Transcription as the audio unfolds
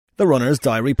the Runner's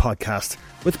Diary podcast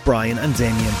with Brian and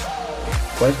Damien.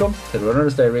 Welcome to the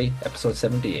Runner's Diary, episode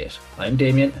 78. I'm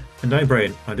Damien. And I'm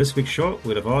Brian. On this week's show,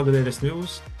 we'll have all the latest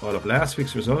news, all of last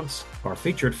week's results, our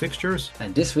featured fixtures.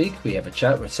 And this week, we have a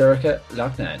chat with Sorcha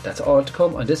Loughnane. That's all to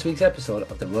come on this week's episode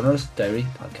of the Runner's Diary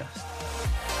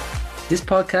podcast. This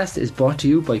podcast is brought to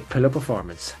you by Pillar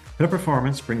Performance. Pillar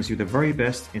Performance brings you the very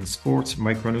best in sports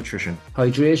micronutrition.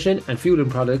 Hydration and fueling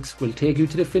products will take you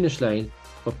to the finish line,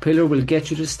 but Pillar will get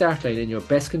you to the start line in your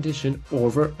best condition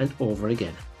over and over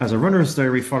again. As a Runner's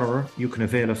Diary follower, you can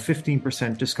avail a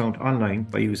 15% discount online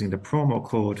by using the promo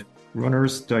code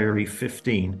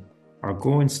RunnersDiary15 or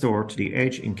go in store to the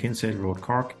Edge in Kinsale Road,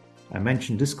 Cork, and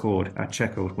mention this code at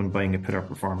checkout when buying a Pillar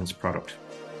Performance product.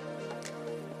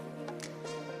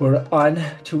 We're on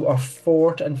to our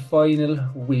fourth and final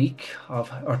week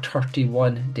of our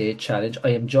 31-day challenge. I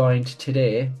am joined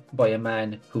today by a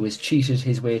man who has cheated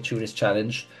his way through this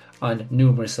challenge on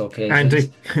numerous occasions,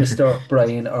 Andy. Mr.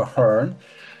 Brian O'Hearn.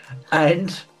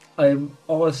 And I'm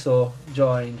also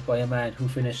joined by a man who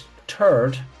finished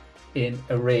third in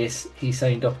a race he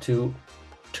signed up to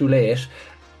too late,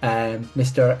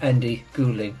 Mr. Andy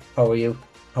Goulding. How are you?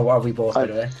 How are we both, by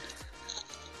the way?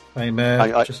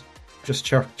 I'm just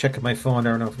checking my phone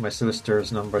there now for my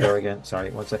solicitor's number there again. Sorry,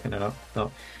 1 second.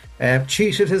 No.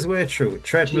 Cheated his way through.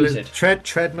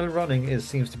 Treadmill running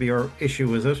seems to be your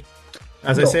issue, is it?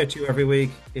 As I say to you every week,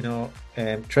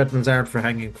 treadmills aren't for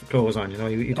hanging clothes on.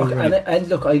 You do. Okay, and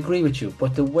look, I agree with you,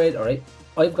 but the weather, all right?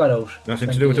 I've got out.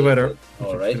 Nothing to do with the weather.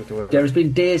 All right. There's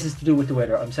been days it's to do with the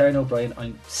weather. I'm sorry, no, Brian.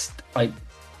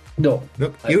 No.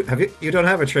 Look, you don't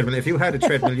have a treadmill. If you had a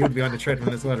treadmill, you'd be on the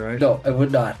treadmill as well, right? No, I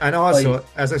would not. And also,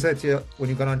 as I said to you when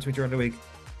you got on to me during the week,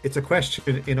 it's a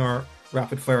question in our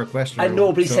rapid fire question. And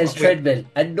nobody says treadmill.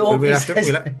 And nobody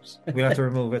says. We'll have to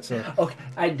remove it. So. Okay,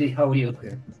 Andy, how are you?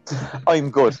 I'm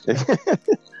good.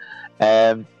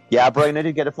 Yeah, Brian, I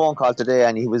did get a phone call today,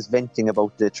 and he was venting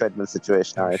about the treadmill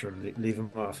situation. All right, sure, leave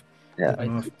him off. Yeah,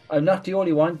 I'm not the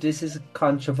only one. This is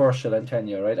controversial, I'm telling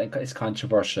you, right? It's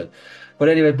controversial. But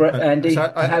anyway, Andy,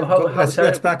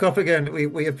 let's back up again.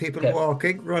 We have people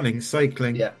walking, running,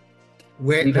 cycling,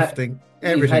 weightlifting,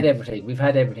 everything. We've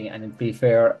had everything. And to be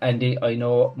fair, Andy, I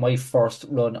know my first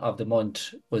run of the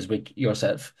month was with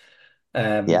yourself.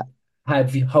 Have you?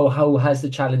 How has the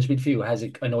challenge been for you? Has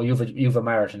it? I know you've a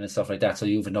marathon and stuff like that, so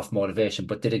you've enough motivation.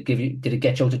 But did it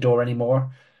get you out the door anymore?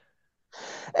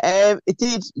 It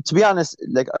did. To be honest,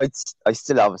 like I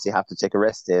still obviously have to take a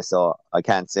rest day, so I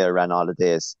can't say I ran all the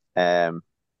days.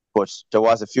 But there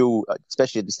was a few,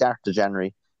 especially at the start of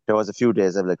January, there was a few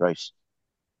days I was like, right,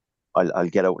 I'll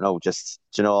get out now. Just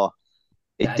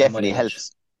it definitely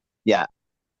helps. Yeah.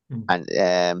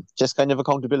 And just kind of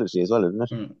accountability as well, isn't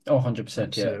it?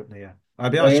 100%. Yeah. I'll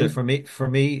be honest with you, for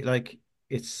me, like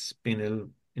it's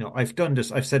been I've done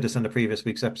this. I've said this on the previous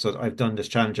week's episode. I've done this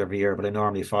challenge every year, but I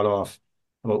normally fall off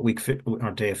about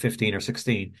or day 15 or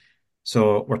 16.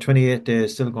 So we're 28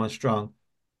 days, still going strong.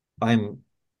 I'm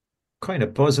kind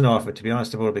of buzzing off it, to be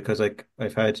honest about it, because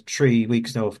I've had 3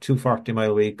 weeks now of 2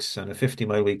 40-mile weeks and a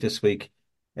 50-mile week this week,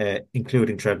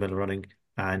 including treadmill running,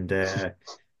 and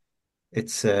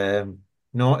it's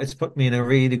put me in a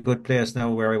really good place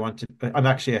now where I want to. I'm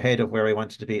actually ahead of where I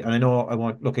wanted to be, and I know I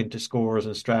won't look into scores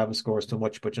and Strava scores too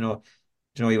much, but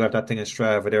you have that thing in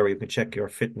Strava there where you can check your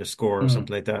fitness score or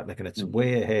something like that, and it's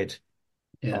way ahead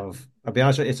of. I'll be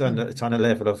honest with you, it's on a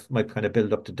level of my kind of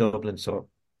build up to Dublin, so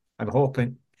I'm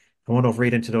hoping. I won't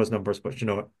read into those numbers, but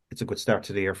it's a good start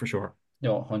to the year for sure.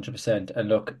 No, 100%. And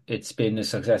look, it's been a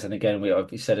success, and again,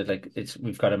 we said it like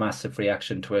we've got a massive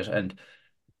reaction to it, and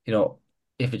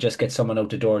if it just gets someone out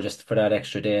the door just for that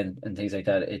extra day and things like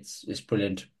that, it's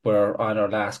brilliant. We're on our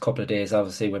last couple of days.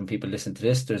 Obviously, when people listen to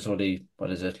this, there's only,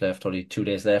 only 2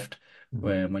 days left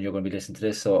when you're going to be listening to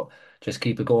this. So just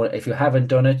keep it going. If you haven't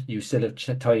done it, you still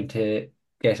have time to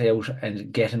get out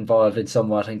and get involved in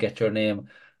somewhat and get your name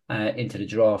into the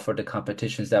draw for the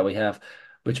competitions that we have,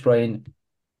 which Brian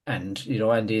and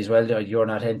Andy as well.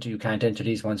 You can't enter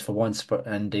these ones for once,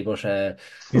 Andy, but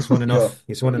he's won enough.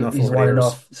 He's won enough. He's won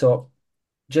enough. So.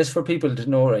 Just for people to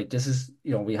know, right, this is,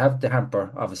 we have the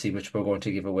hamper, obviously, which we're going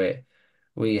to give away.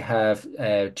 We have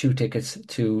 2 tickets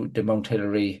to the Mount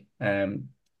Hillary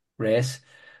race.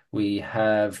 We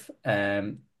have,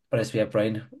 what else we have,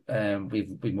 Brian?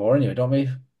 We've more anyway, don't we?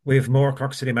 We have more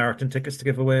Cork City Marathon tickets to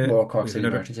give away. More Cork City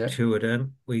Marathons, yeah. 2 of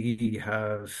them. We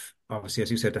have, obviously,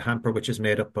 as you said, the hamper, which is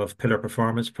made up of Pillar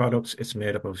Performance products. It's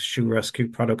made up of Shoe Rescue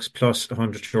products, plus a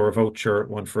 €100 voucher,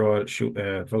 one for all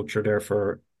voucher there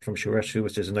from Shoe Rescue,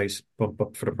 which is a nice bump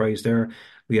up for the price there.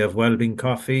 We have Wellbeing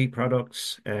Coffee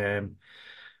products.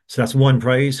 So that's one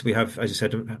prize. We have, as you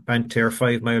said, a Banter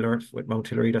 5 miler with Mount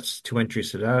Hillary. That's two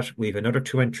entries to that. We have another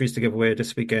two entries to give away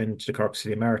this weekend to the Cork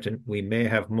City Marathon. We may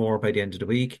have more by the end of the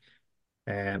week.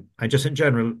 And just in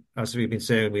general, as we've been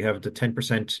saying, we have the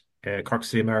 10% Cork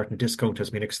City Marathon discount has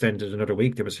been extended another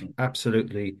week. There was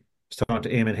absolutely, I was talking to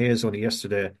Eamon Hayes only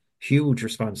yesterday, huge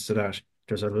response to that.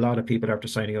 There's a lot of people after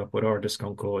signing up with our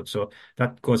discount code. So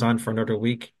that goes on for another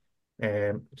week.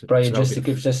 So Brian, that'll just be to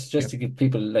give yeah, just to give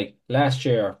people, like last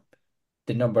year,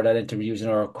 the number that entered using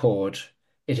our code,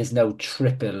 it has now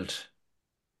tripled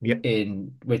yeah,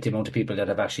 in with the amount of people that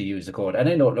have actually used the code. And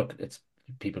I know, look, it's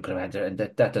people could have entered, and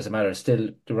that doesn't matter. Still,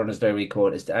 the runners diary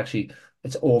code is actually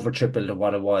it's over triple to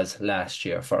what it was last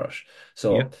year for it.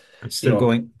 yeah. So, And you still know,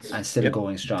 going. and still Yeah.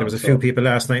 going There was strong. a few So people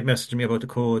last night messaging me about the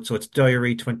code. So it's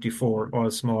Diary 24,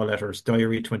 all small letters,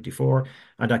 Diary 24.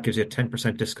 And that gives you a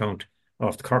 10% discount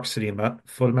off the Cork City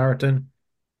full marathon,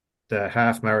 the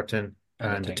half marathon,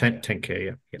 and the and the 10K. 10K.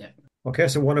 Yeah, yeah. Yeah. Okay,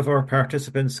 so one of our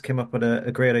participants came up with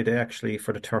a great idea actually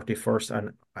for the 31st.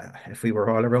 And if we were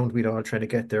all around, we'd all try to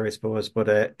get there, I suppose.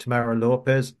 But Tamara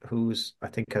Lopez, who's I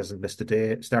think hasn't missed a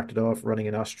day, started off running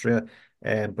in Austria.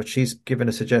 But she's given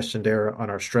a suggestion there on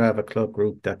our Strava club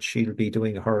group that she'll be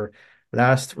doing her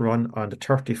last run on the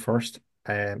 31st.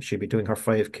 She'll be doing her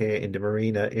 5K in the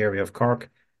Marina area of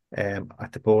Cork,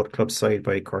 at the boat club side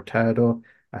by Cortado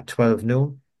at 12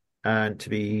 noon. And to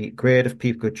be great if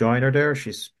people could join her there.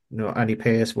 She's, any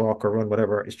pace, walk or run,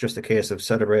 whatever. It's just a case of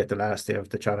celebrate the last day of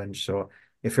the challenge. So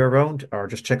if you're around, or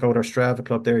just check out our Strava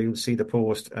club there, you'll see the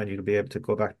post and you'll be able to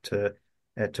go back to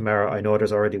tomorrow. I know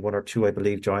there's already one or two, I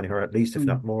believe, joining her at least, if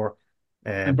not more.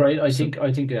 And Brian, So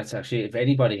I think that's actually if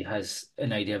anybody has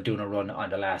an idea of doing a run on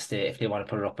the last day, if they want to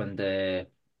put it up on the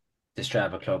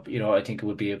Strava Club, I think it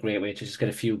would be a great way to just get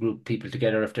a few group people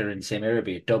together if they're in the same area,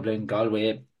 be it Dublin,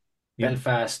 Galway, yeah,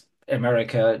 Belfast,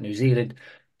 America, New Zealand.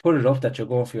 Put it up that you're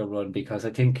going for your run because I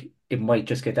think it might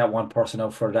just get that one person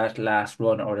out for that last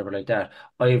run or whatever like that.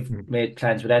 I've mm, made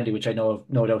plans with Andy, which I know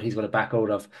no doubt he's going to back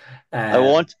out of. I Um,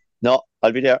 won't. No,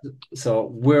 I'll be there. so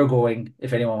we're going,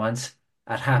 if anyone wants,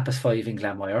 at 5:30 in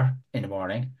Glanmire in the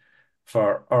morning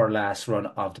for our last run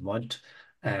of the month.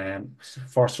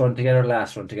 First run together,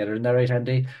 last run together. Isn't that right,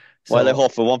 Andy? Well, I So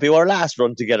hope it won't be our last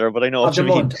run together, but I know what you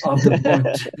mean. of the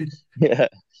month. Yeah.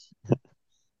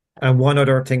 And one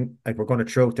other thing, like we're going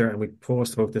to throw out there, and we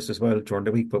post about this as well during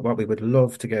the week, but what we would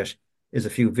love to get is a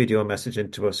few video message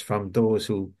into us from those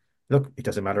who, look, it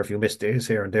doesn't matter if you missed days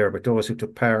here and there, but those who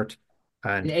took part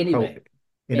and how, Anyway,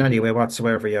 in any way anyway.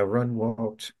 whatsoever, you run,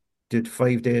 walked, did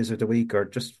 5 days of the week, or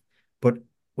just, but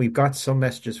we've got some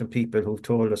messages from people who've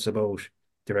told us about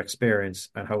their experience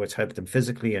and how it's helped them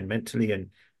physically and mentally. And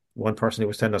one person who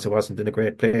was telling us it wasn't in a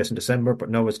great place in December, but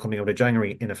now it's coming out of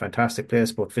January in a fantastic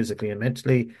place, both physically and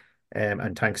mentally. And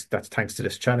that's thanks to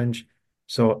this challenge.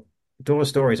 So those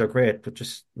stories are great, but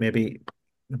just maybe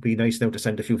it'd be nice now to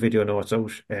send a few video notes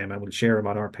out, and we'll share them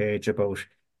on our page about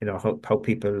how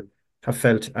people have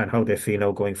felt and how they feel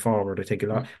now going forward. I think a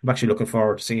lot. I'm actually looking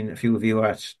forward to seeing a few of you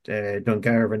at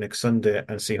Dungarvan next Sunday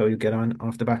and see how you get on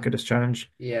off the back of this challenge.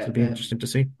 Yeah, It'll be interesting to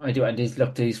see. I do. And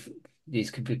these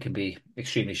can be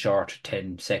extremely short,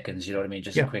 10 seconds, you know what I mean?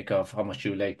 Just a Yeah, quick of how much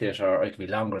you liked it, or it could be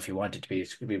longer if you want it to be.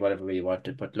 It could be whatever way you want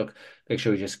it. But look, make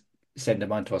sure you just send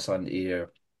them on to us on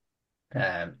either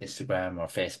Instagram or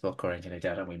Facebook or anything like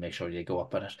that, and we make sure they go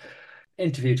up on it.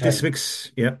 Interview this time.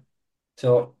 week's yeah.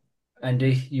 So,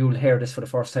 Andy, you'll hear this for the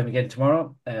first time again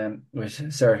tomorrow, with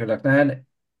Sorcha Loughnane.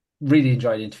 Really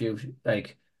enjoyed the interview.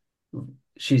 Like,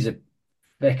 she's a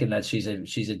Becky lad, she's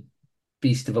a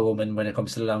beast of a woman when it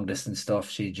comes to the long distance stuff.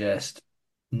 She just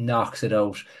knocks it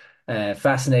out.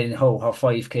 Fascinating how her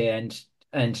 5K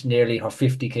and nearly her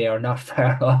 50K are not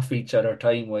far off each other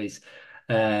time wise.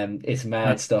 It's Uh,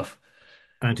 mad stuff.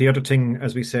 and the other thing,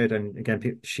 as we said, and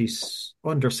again, she's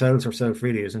undersells herself,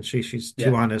 really, isn't she? She's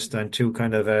too Yeah, honest and too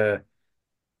kind of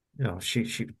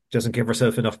she doesn't give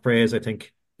herself enough praise, I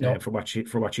think, no, for what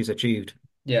she's achieved.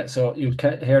 yeah. So you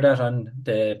can hear that on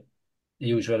the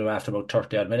usual after about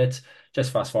 30 odd minutes.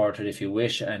 Just fast forward to it if you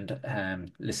wish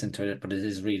and listen to it. But it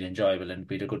is really enjoyable and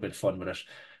we had a good bit of fun with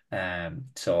it.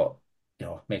 So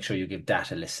make sure you give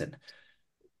that a listen.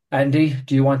 Andy,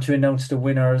 do you want to announce the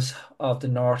winners of the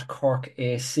North Cork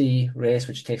AC race,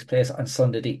 which takes place on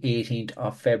Sunday, the 18th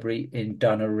of February in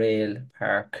Doneraile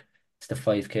Park? It's the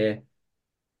 5K.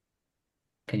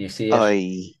 Can you see it?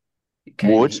 I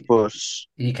Can would, he? but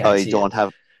He can't I see it. don't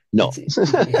have. No.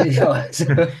 It's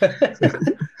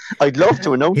I'd love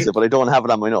to announce it, He but I don't have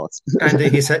it on my notes. and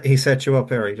he set you up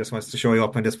there. He just wants to show you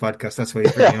up on this podcast. That's why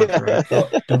he's bringing you on for, right? So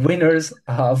the winners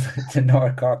of the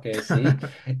North Cork AC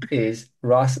is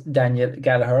Ross Daniel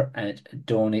Gallagher and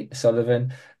Donny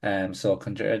Sullivan. So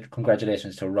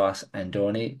congratulations to Ross and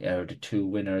Donny, are the two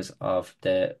winners of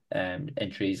the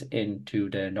entries into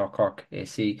the North Cork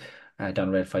AC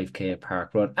Doneraile 5K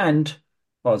Park Run. And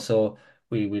also,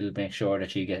 we will make sure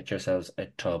that you get yourselves a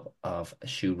tub of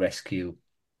shoe rescue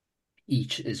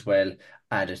each as well,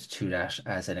 added to that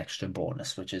as an extra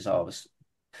bonus, which is always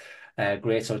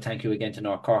great. So thank you again to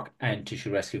North Cork and to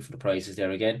Shoe Rescue for the prizes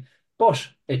there again. But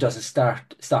it doesn't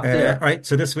stop there. Right,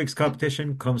 so this week's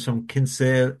competition comes from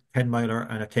Kinsale 10 miler,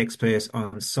 and it takes place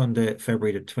on Sunday,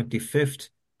 February the 25th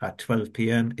at 12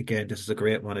 p.m. Again, this is a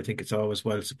great one. I think it's always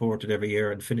well supported every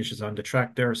year and finishes on the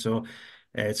track there. So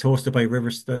it's hosted by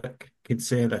Riverstock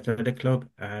Kinsale Athletic Club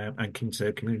and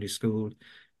Kinsale Community School,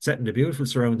 set in the beautiful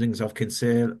surroundings of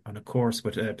Kinsale on a course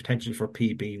with a potential for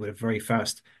PB with a very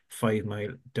fast 5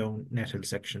 mile down Nettle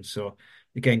section. So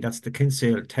again, that's the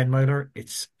Kinsale 10 miler.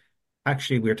 It's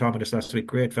actually, we were talking about this last week,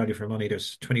 great value for money.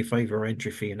 There's €25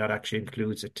 entry fee, and that actually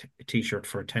includes a t-shirt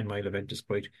for a 10 mile event. Is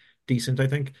quite decent, I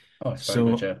think. Oh, it's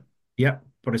very So, good, yeah. yeah,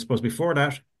 but I suppose before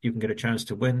that, you can get a chance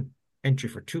to win entry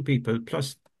for two people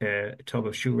plus a tub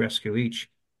of shoe rescue each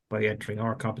by entering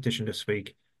our competition this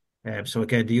week. So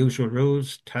again, the usual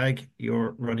rules: tag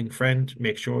your running friend,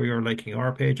 make sure you're liking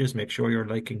our pages, make sure you're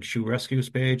liking Shoe Rescue's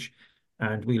page,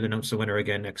 and we'll announce the winner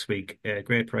again next week.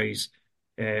 Great prize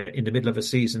in the middle of a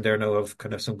season there now of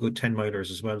kind of some good 10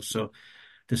 milers as well. So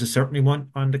this is certainly one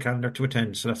on the calendar to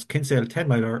attend. So that's Kinsale 10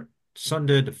 miler,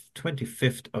 Sunday, the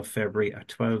 25th of February at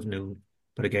 12 noon.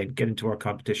 But again, get into our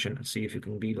competition and see if you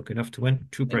can be lucky enough to win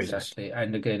two prizes. Exactly.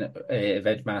 And again,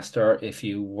 Event Master, if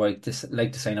you like to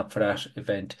sign up for that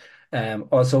event.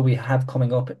 Also, we have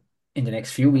coming up in the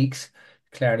next few weeks,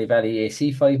 Clarny Valley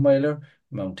AC 5 miler,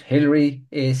 Mount Hillary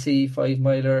AC 5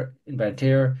 miler in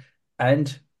Bantir,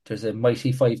 and there's a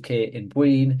Mighty 5K in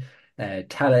Buin,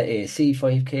 Tala AC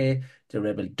 5K, the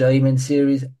Rebel Diamond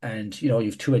Series, and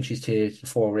you've two entries to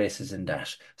four races in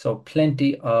that. So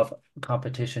plenty of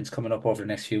competitions coming up over the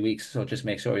next few weeks. So just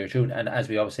make sure you're tuned. And as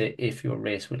we always say, if your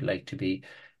race would like to be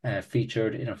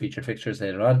featured in our featured fixtures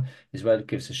later on as well,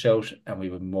 give us a shout, and we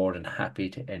would be more than happy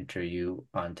to enter you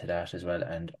onto that as well.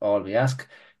 And all we ask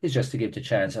is just to give the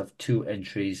chance of two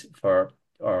entries for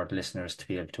our listeners to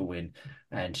be able to win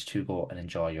and to go and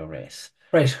enjoy your race.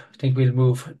 Right, I think we'll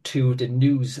move to the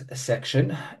news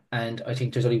section, and I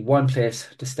think there's only one place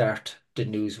to start the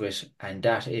news with, and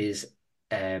that is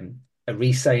a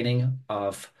re-signing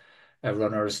of a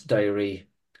runner's diary,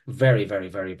 very, very,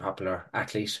 very popular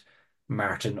athlete,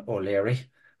 Martin O'Leary,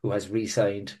 who has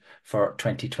re-signed for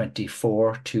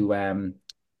 2024 to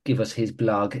give us his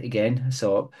blog again.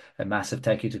 So a massive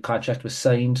thank you. The contract was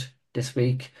signed this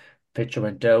week, picture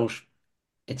went out,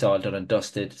 it's all done and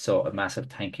dusted. So a massive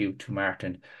thank you to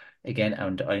Martin again.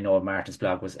 And I know Martin's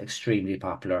blog was extremely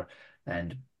popular,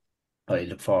 and I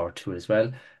look forward to it as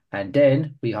well. And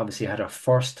then we obviously had our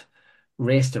first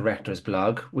race directors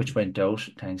blog, which went out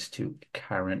thanks to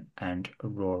Karen and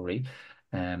Rory,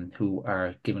 who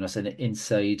are giving us an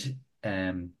inside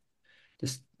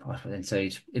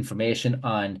information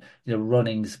on the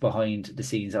runnings behind the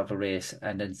scenes of a race,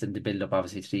 and then the build up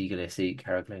obviously to the Eagle AC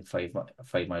Carrigaline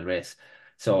 5 mile race.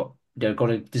 So this is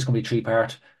going to be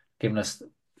three-part, giving us,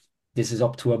 this is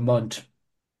up to a month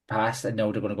past, and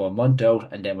now they're going to go a month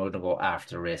out, and then we're going to go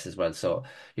after the race as well. So,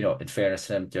 in fairness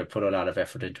to them, they've put a lot of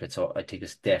effort into it. So I think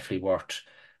it's definitely worth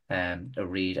a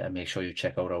read, and make sure you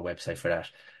check out our website for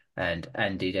that. And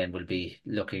Andy then will be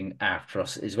looking after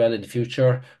us as well in the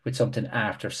future with something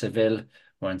after Seville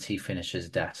once he finishes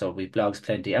that. So we've blogs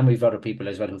plenty, and we've other people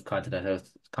as well who've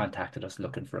contacted us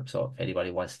looking for him. So if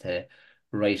anybody wants to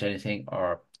write anything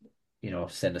or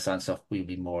send us on stuff, we'll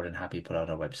be more than happy to put out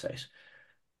our website.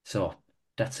 So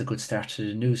that's a good start to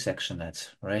the news section,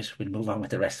 lads. Right, we'll move on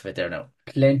with the rest of it there now.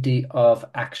 Plenty of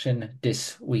action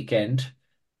this weekend.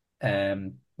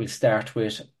 We'll start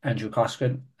with Andrew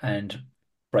Coscoran and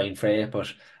Brian Frey,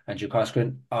 but Andrew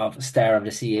Coscoran, of Star of the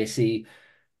CAC,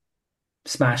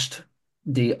 smashed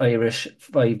the Irish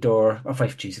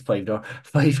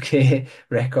 5K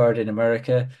record in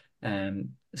America.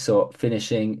 So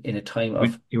finishing in a time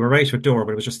of, You were right with door,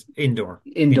 but it was just indoor.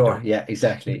 Indoor, yeah,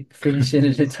 exactly. Finishing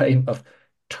in a time of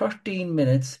 13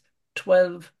 minutes,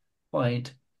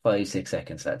 12.56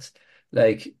 seconds. That's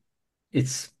like,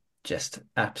 it's just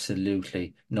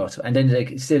absolutely nuts. And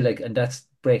then still and that's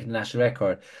breaking the national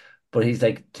record. But he's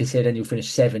like, to say then you finish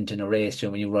seventh in a race,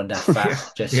 when you run that Yeah,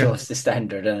 fast, just yeah. shows the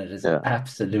standard, and it is Yeah.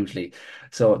 absolutely.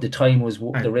 So the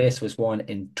And race was won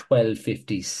in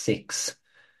 12:56.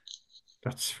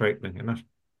 that's frightening, isn't it?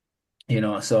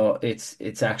 So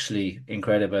it's actually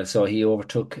incredible. So he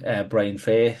overtook Brian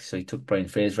Fay. So he took Brian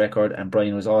Fay's record, and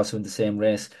Brian was also in the same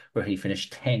race where he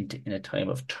finished 10th in a time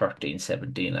of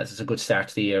 13:17. That's a good start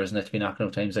to the year, isn't it, to be knocking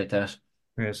out times like that?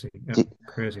 Crazy. Yeah, Do-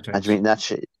 crazy And you times. mean that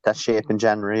shape in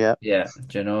January? Yeah. Yeah,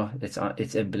 it's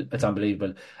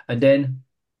unbelievable. And then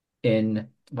in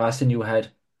Boston, you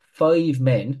had five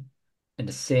men in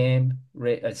the same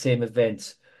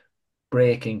events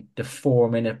breaking the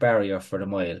 4-minute barrier for the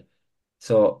mile.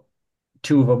 So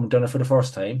two of them done it for the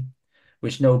first time,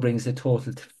 which now brings the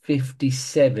total to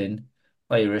 57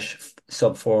 Irish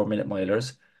sub 4-minute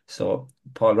milers. So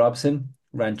Paul Robson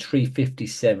ran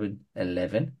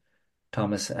 3:57.11.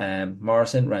 Thomas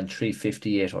Morrison ran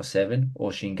 3:58.07.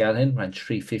 Oisin Gallagher ran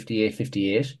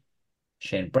 3:58.58.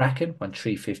 Shane Bracken ran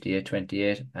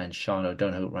 3:58.28. And Sean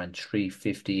O'Donoghue ran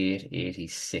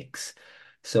 3:58.86.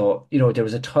 So, there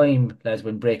was a time, lads,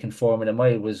 when breaking 4-minute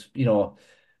mile was, you'd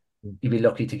be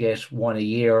lucky to get one a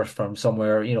year from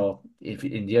somewhere, if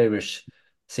in the Irish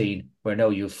scene, where now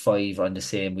you have five on the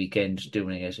same weekend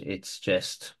doing it. It's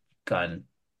just gone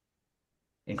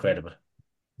incredible.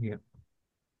 Yeah.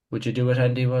 Would you do it,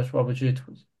 Andy? What would you?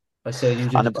 I say you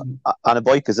did On a it on a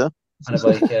bike, is it? on a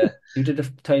bike. Yeah, you did a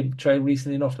time trial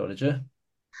recently enough, though, did you?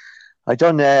 I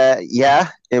done. Yeah,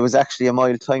 it was actually a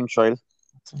mile time trial.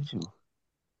 What did I do?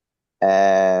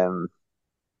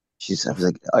 Jeez, I was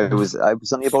like, I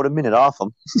was only about a minute off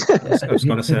him. Yeah. I was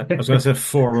gonna say,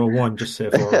 401. Just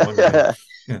say 401 again.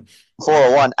 Yeah.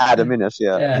 401 at a minute,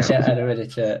 yeah. Yeah, yeah, and a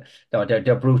minute. No,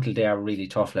 they're brutal. They are really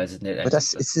tough, lads, isn't it? But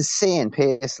it's insane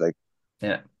pace, like.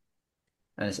 Yeah,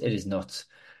 and it is nuts.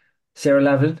 Sarah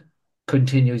Lavin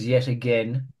continues yet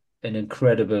again an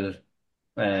incredible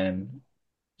um,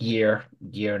 year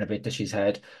and a bit that she's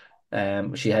had.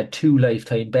 She had two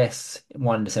lifetime bests,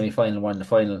 one in the semi-final, one in the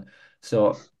final.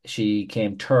 So she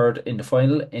came third in the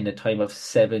final in a time of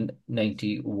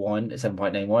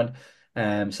 7:91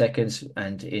 seconds,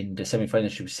 and in the semi-final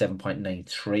she was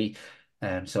 7:93.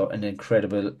 So an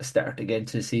incredible start again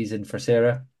to the season for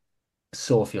Sarah.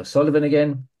 Sophie O'Sullivan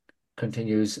again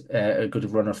continues a good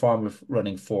runner form of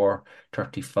running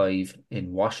 4:35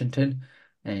 in Washington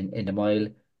and in the mile,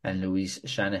 and Louise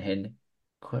Shanahan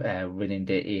winning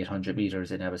the 800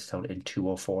 meters in Abbottstown in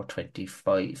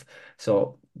 2:04.25.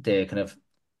 So the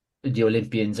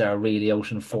Olympians are really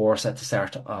out in force at the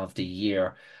start of the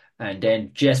year. And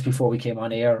then just before we came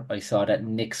on air, I saw that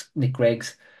Nick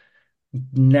Greggs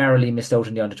narrowly missed out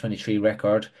on the under 23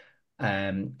 record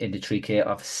in the 3K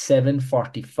of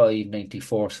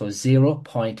 7:45.94, so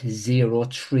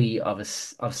 0.03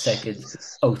 of seconds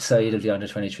Jesus. outside of the under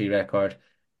 23 record,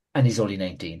 and he's only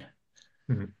 19.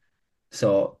 Mhm.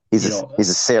 So, He's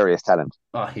a serious talent.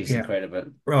 oh, he's Yeah. incredible.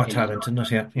 Raw He, talent, isn't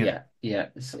it? Yeah. Yeah. yeah,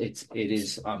 it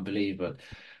is unbelievable.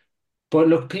 But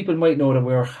look, people might know that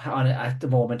we're at the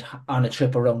moment on a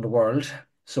trip around the world.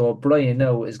 So Brian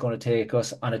now is going to take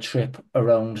us on a trip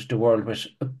around the world with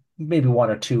maybe one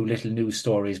or two little news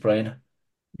stories, Brian.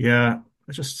 Yeah, I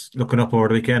was just looking up over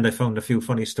the weekend. I found a few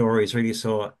funny stories, really.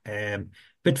 So,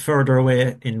 bit further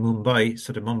away in Mumbai,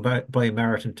 so the Mumbai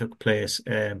Marathon took place.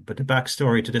 But the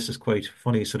backstory to this is quite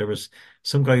funny. So there was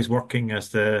some guys working as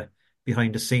the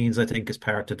behind the scenes, I think, as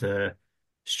part of the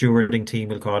stewarding team,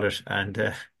 we'll call it,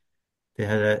 and they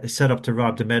had a set up to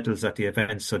rob the medals at the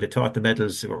event. So they thought the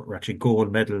medals were actually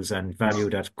gold medals and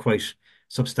valued at quite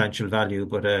substantial value,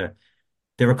 but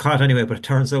they were caught anyway, but it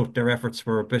turns out their efforts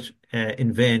were a bit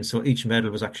in vain. So each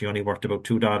medal was actually only worth about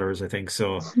 $2, I think.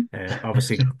 So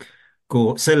obviously,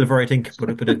 gold, silver, I think, but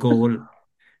a bit of gold,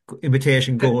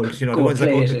 imitation gold. You know, the Gold ones that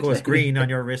plated. goes green on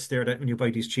your wrist there, that when you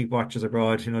buy these cheap watches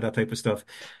abroad, that type of stuff.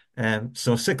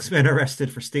 So six men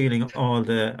arrested for stealing all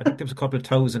the. I think there was a couple of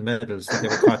thousand medals that they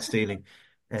were caught stealing.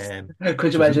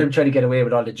 Could you So it was a imagine him bit, trying to get away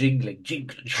with all the jingling?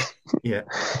 yeah.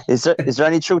 Is there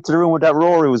any truth to the rumor that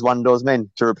Rory was one of those men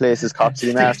to replace his Cork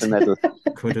City Marathon medal?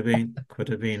 Could have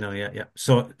been. Oh, yeah, yeah.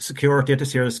 So security at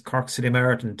this year's Cork City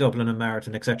Marathon, Dublin and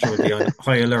Marathon, etc., will be on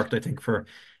high alert, I think, for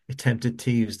attempted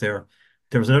thieves there.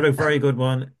 There was another very good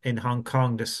one in Hong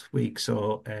Kong this week.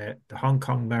 So the Hong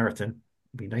Kong Marathon,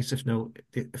 it'd be nice if no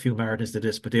a few marathons did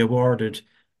this, but they awarded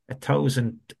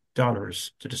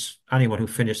 $1,000 to just anyone who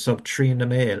finished sub three in the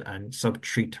male and sub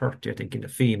 3:30, I think, in the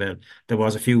female. There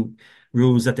was a few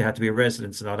rules that they had to be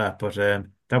residents and all that, but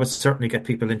that would certainly get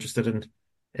people interested in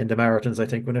in the marathons. I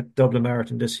think when a Dublin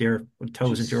Marathon this year,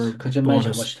 €1,000 Could you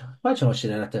bonus. imagine how much they'd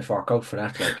have to fork out for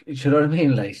that? Like, you know what I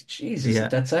mean? Like, Jesus, Yeah,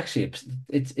 that's actually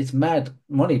it's mad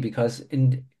money because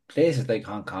in places like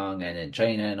Hong Kong and in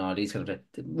China and all these kind of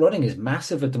running is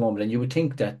massive at the moment, and you would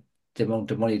think that the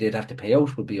amount of money they'd have to pay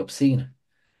out would be obscene.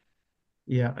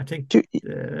 yeah. I think Do-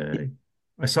 uh,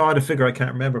 I saw the figure. I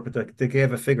can't remember, but they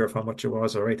gave a figure of how much it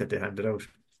was. All right, that they handed out.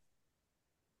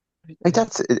 Like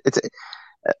it's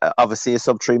obviously a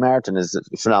sub 3 marathon is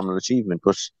a phenomenal achievement,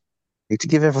 but like, to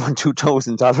give everyone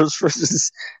 $2,000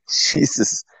 versus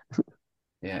Jesus.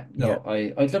 Yeah, Yeah, no,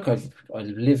 I look, I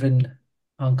live in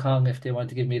Hong Kong if they want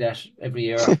to give me that every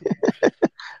year.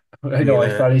 I know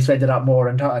we'll I probably spend a lot more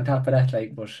on top of that,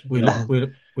 like, but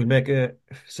we'll make a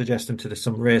suggestion to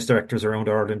some race directors around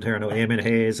Ireland here now, Eamon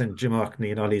Hayes and Jim Ockney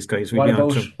and all these guys. We'll what be on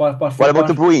about to them. What about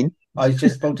the what? Buin? I was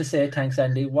just about to say, thanks,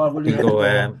 Andy. What will we We'll have to go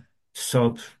go?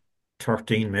 sub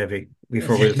 13 maybe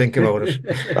before we'll think about it.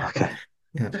 Okay.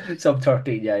 Yeah. Sub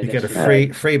 13, yeah, You get a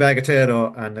definitely. free bag of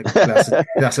potato and a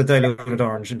glass of diluted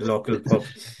orange in the local pub.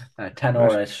 10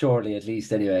 Right? hours, surely at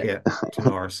least, anyway. Yeah, 10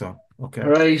 hours. So okay.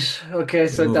 Right. Okay. We'll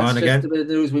So move that's on just a again. bit of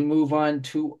news. We move on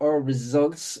to our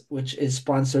results, which is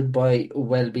sponsored by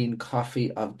Wellbeing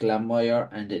Coffee of Glanmire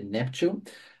and in Neptune.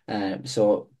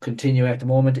 So continue at the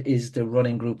moment is the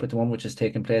running group at the moment, which is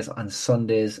taking place on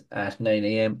Sundays at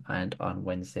 9 a.m. and on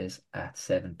Wednesdays at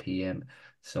 7 p.m.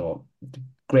 So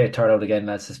great turnout again,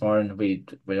 lads, this morning.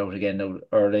 We're out again now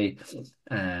early.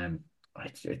 Um,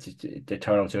 the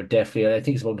turnouts are definitely, I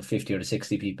think it's about the 50 or the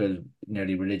 60 people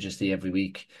nearly religiously every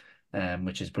week,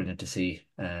 which is brilliant to see.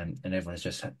 And everyone's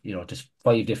just, just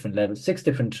 5 different levels, 6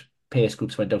 different pace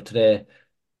groups went out today.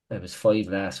 It was 5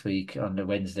 last week on the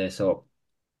Wednesday. So,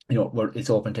 it's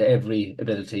open to every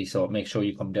ability. So make sure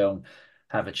you come down,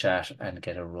 have a chat, and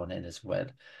get a run in as well.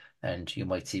 And you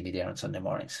might see me there on Sunday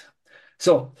mornings.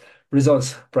 So,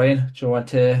 results, Brian, do you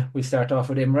want we start off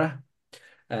with Imra?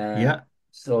 Uh, Yeah,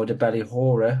 so the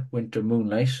Ballymore Winter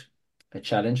Moonlight, a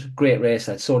challenge, great race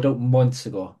that sold out months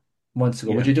ago. Months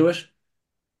ago, would yeah. you do it?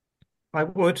 I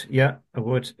would, yeah, I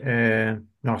would.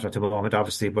 Not at the moment,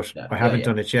 obviously, but Yeah, I yeah, haven't yeah.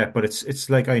 done it yet. But it's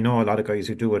like I know a lot of guys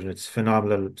who do it, and it's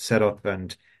phenomenal setup.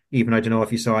 And even I don't know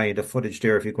if you saw any of the footage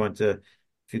there. If you go onto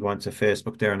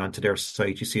Facebook there and onto their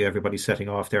site, you see everybody setting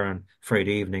off there on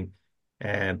Friday evening.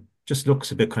 Just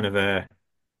looks a bit kind of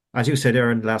as you said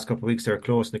there in the last couple of weeks, they're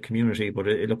close in the community, but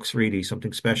it looks really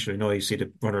something special. You see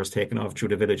the runners taking off through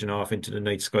the village and off into the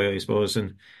night sky, I suppose.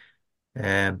 And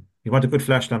you want a good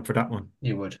flash lamp for that one.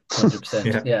 You would,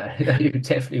 100%. Yeah, Yeah, you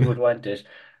definitely would want it.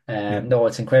 yeah. No,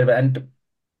 it's incredible. And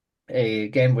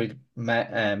again,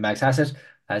 Max Hassett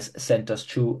has sent us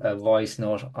through a voice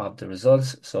note of the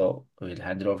results. So we'll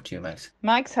hand it over to you, Max.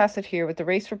 Max Hassett here with the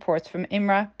race reports from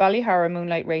Imra Ballyhara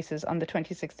Moonlight Races on the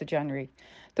 26th of January.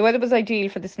 The weather was ideal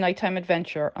for this nighttime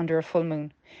adventure under a full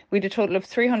moon. We had a total of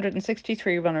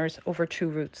 363 runners over 2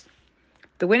 routes.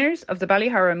 The winners of the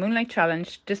Ballyhara Moonlight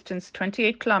Challenge, distance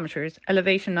 28 kilometres,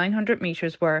 elevation 900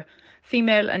 metres, were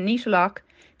female Anita Locke,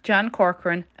 Jan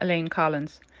Corcoran, Elaine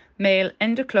Collins, male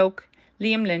Enda Cloak,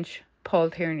 Liam Lynch, Paul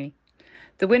Tierney.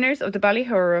 The winners of the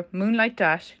Ballyhura Moonlight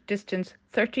Dash, distance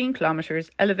 13 kilometres,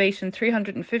 elevation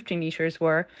 350 metres,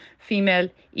 were female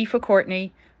Aoife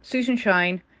Courtney, Susan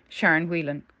Shine, Sharon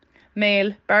Whelan,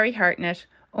 male Barry Hartnett,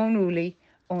 Owen Woolley,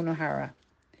 Owen O'Hara.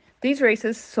 These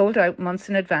races sold out months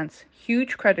in advance.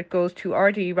 Huge credit goes to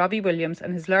RD Robbie Williams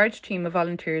and his large team of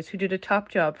volunteers who did a top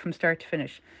job from start to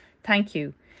finish. Thank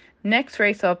you. Next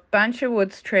race up, Banshire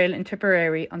Woods Trail in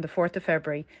Tipperary on the 4th of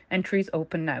February. Entries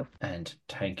open now. And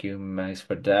thank you, Max,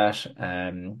 for that.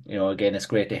 Again, it's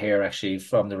great to hear actually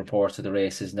from the reports of the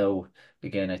races now.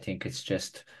 Again, I think it's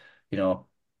just, you know,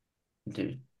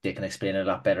 they can explain it a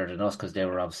lot better than us because they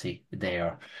were obviously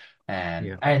there.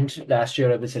 Yeah, And last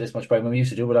year, I would say this much, Brian, when we used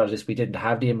to do a lot of this, we didn't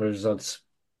have the results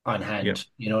on yeah, hand.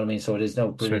 You know what I mean? So it is now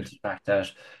that's brilliant right. the fact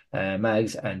that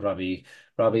Mags and Robbie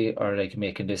are like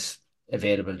making this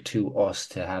available to us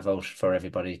to have out for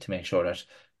everybody to make sure that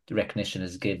the recognition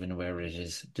is given where it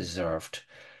is deserved.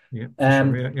 Yeah, for sure.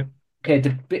 Um, Yeah, yeah.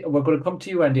 Okay, we're going to come to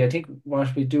you, Andy. I think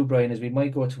what we do, Brian, is we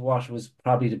might go to what was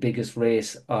probably the biggest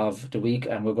race of the week,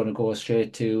 and we're going to go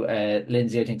straight to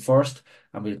Lindsay, I think, first,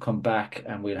 and we'll come back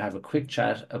and we'll have a quick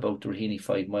chat about the Raheny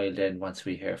 5 Mile then once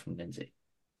we hear from Lindsay.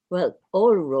 Well,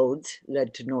 all roads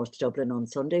led to North Dublin on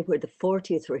Sunday, where the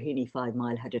 40th Raheny 5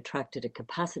 Mile had attracted a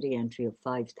capacity entry of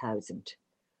 5,000.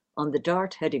 On the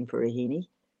dart heading for Raheny,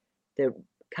 the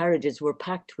carriages were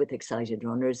packed with excited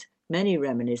runners, many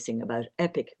reminiscing about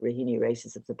epic Raheny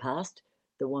races of the past,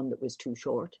 the one that was too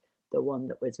short, the one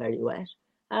that was very wet,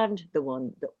 and the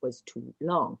one that was too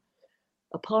long.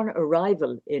 Upon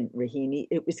arrival in Raheny,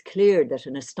 it was clear that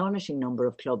an astonishing number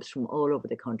of clubs from all over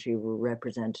the country were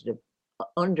represented,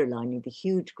 underlining the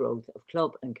huge growth of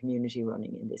club and community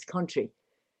running in this country.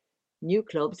 New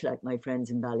clubs like my friends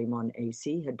in Ballymun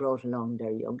AC had brought along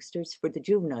their youngsters for the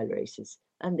juvenile races,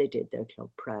 and they did their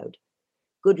club proud.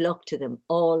 Good luck to them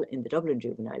all in the Dublin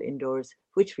Juvenile Indoors,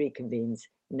 which reconvenes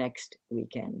next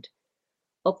weekend.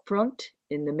 Up front,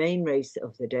 in the main race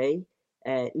of the day,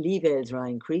 Lee Vale's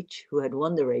Ryan Creech, who had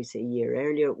won the race a year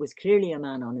earlier, was clearly a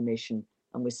man on a mission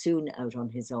and was soon out on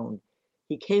his own.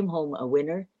 He came home a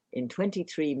winner in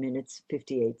 23 minutes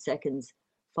 58 seconds,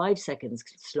 5 seconds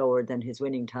slower than his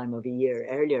winning time of a year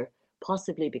earlier,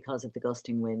 possibly because of the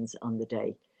gusting winds on the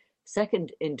day.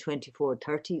 Second in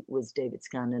 24:30 was David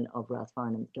Scanlon of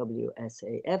Rathfarnham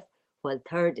WSAF, while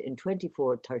third in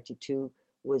 24:32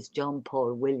 was John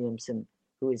Paul Williamson,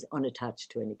 who is unattached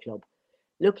to any club.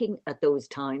 Looking at those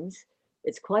times,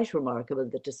 it's quite remarkable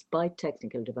that despite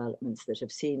technical developments that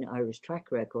have seen Irish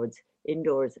track records,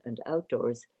 indoors and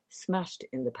outdoors, smashed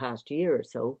in the past year or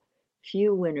so,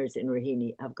 few winners in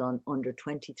Raheny have gone under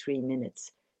 23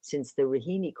 minutes, since the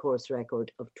Raheny course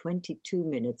record of 22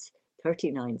 minutes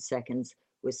 39 seconds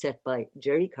was set by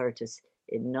Jerry Curtis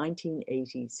in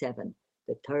 1987,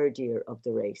 the third year of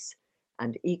the race,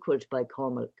 and equalled by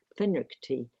Cormac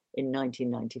Finnerty in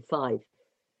 1995.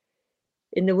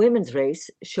 In the women's race,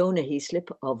 Shona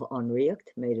Heaslip of Onreacht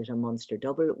made it a Munster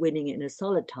double, winning in a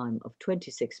solid time of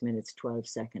 26 minutes 12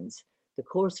 seconds. The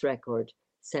course record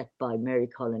set by Mary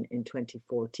Cullen in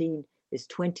 2014 is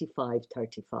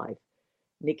 25:35.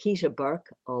 Nikita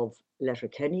Burke of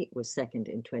Letterkenny was second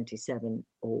in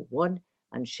 27:01,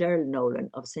 and Cheryl Nolan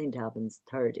of St. Albans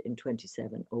third in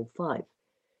 27:05.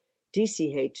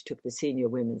 DCH took the senior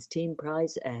women's team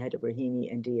prize ahead of Raheny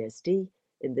and DSD.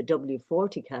 In the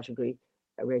W40 category,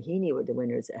 Raheny were the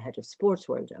winners ahead of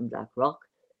Sportsworld and Blackrock.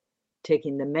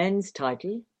 Taking the men's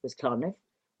title was Clonmel,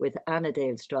 with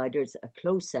Annadale Striders a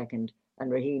close second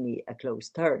and Raheny a close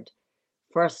third.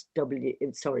 First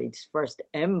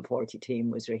M40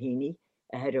 team was Raheny,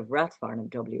 ahead of Rathfarnham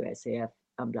WSAF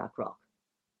and Blackrock.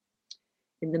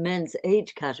 In the men's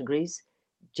age categories,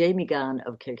 Jamie Gann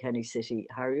of Kilkenny City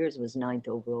Harriers was 9th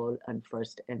overall and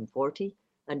first M40,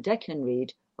 and Declan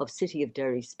Reid of City of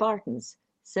Derry Spartans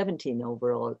 17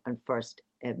 overall and first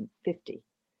M50.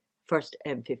 First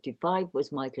M55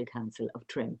 was Michael Cancel of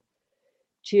Trim.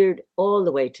 Cheered all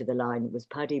the way to the line was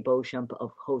Paddy Beauchamp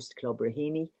of host club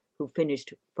Raheny, who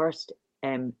finished first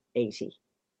M80.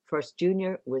 First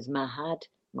junior was Mahad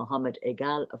Mohammed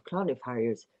Egal of Clonmel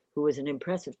Harriers, who was an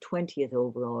impressive 20th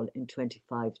overall in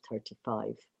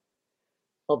 25:35.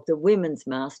 Of the women's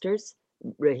masters,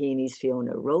 Raheny's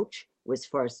Fiona Roach was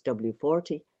first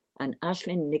W40 and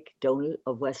Aisling Nick Donald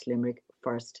of West Limerick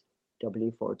first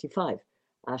W45.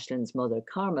 Aislin's mother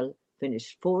Carmel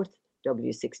finished fourth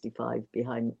W65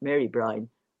 behind Mary Brown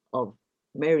of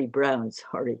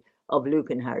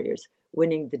Lucan Harriers.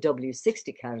 Winning the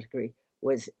W60 category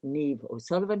was Niamh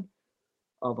O'Sullivan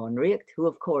of Onreacht, who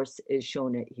of course is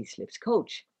Shona Heaslip's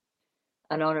coach.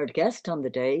 An honoured guest on the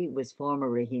day was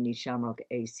former Raheny Shamrock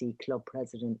AC club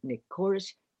president Nick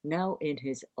Corrish, now in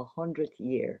his 100th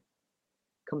year.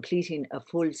 Completing a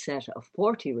full set of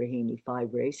 40 Raheny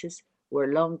 5 races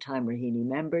were long-time Raheny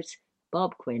members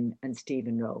Bob Quinn and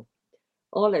Stephen Rowe.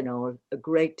 All in all, a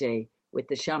great day, with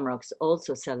the Shamrocks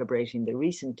also celebrating the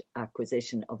recent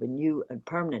acquisition of a new and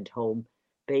permanent home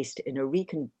based in a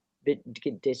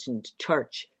reconditioned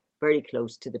church very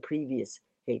close to the previous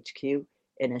HQ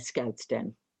in a Scout's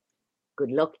Den.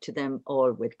 Good luck to them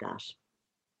all with that.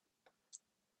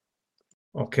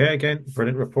 Okay, again,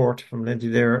 brilliant report from Lindsay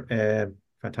there.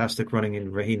 Fantastic running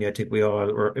in Raheny. I think we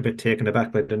all were a bit taken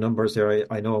aback by the numbers there.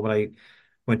 I know when I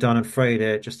went on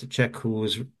Friday just to check who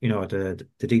was, the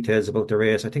details about the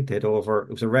race. I think it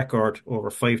was a record, over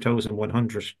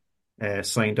 5,100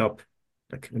 signed up.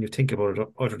 Like, when you think about it,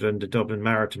 other than the Dublin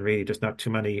Marathon, really, there's not too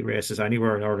many races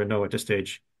anywhere in order to know at this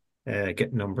stage,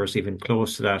 getting numbers even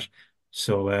close to that.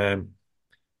 So,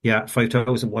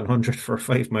 5,100 for a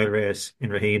 5 mile race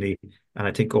in Raheny, and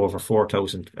I think over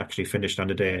 4,000 actually finished on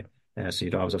the day. So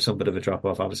you'd always have some bit of a drop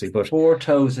off, obviously. But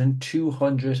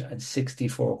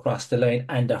 4,264 across the line,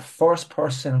 and the first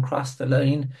person across the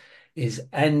line is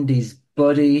Andy's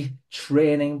buddy,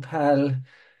 training pal,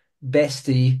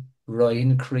 bestie,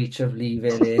 Ryan Creech of Lee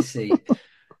Vale AC.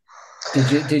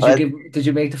 Did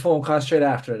you make the phone call straight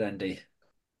after it, Andy?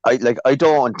 I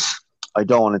don't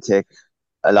want to take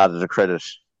a lot of the credit,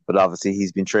 but obviously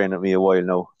he's been training with me a while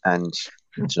now, and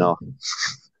it's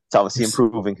obviously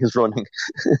improving his running.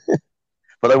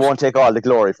 But I won't take all the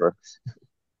glory for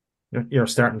it. You're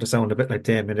starting to sound a bit like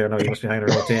Damon there now. You must be hanging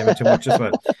around with Damon too much as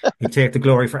well. He'd take the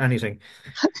glory for anything.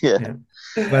 Yeah. Yeah.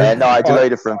 Well, No, I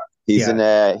delighted for him.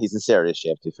 yeah. He's in serious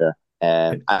shape, to be fair.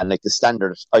 And like the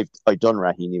standard, I done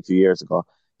Rahini a few years ago.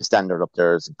 The standard up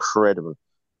there is incredible.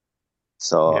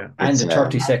 So Yeah. And it's a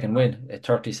 30-second win, a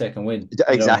 30-second win,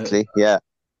 exactly, yeah.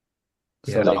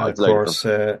 So Yeah, No, like, and I of delighted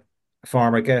for him. course,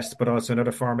 former guest, but also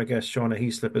another former guest, Shauna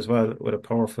Heaslip as well, with a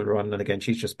powerful run. And again,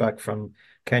 she's just back from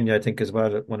Kenya, I think, as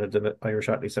well, one of the Irish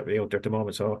athletes that we out there at the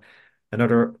moment. So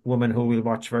another woman who we'll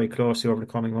watch very closely over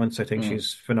the coming months. I think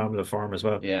she's phenomenal form as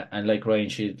well. yeah, and like Ryan,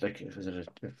 she like was it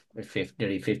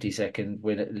nearly 50-second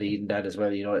win lead in that as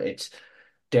well. It's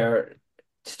they're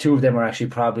two of them are actually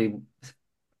probably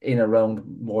in around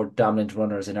more dominant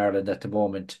runners in Ireland at the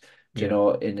moment.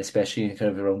 Yeah. In especially in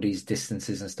kind of around these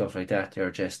distances and stuff like that, they're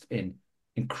just in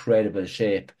incredible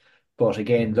shape. But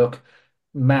again, look,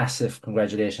 massive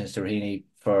congratulations to Rahini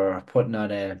for putting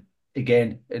on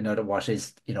another what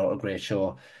is a great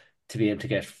show to be able to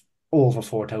get over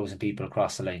 4,000 people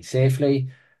across the line safely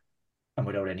and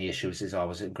without any issues is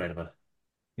always incredible.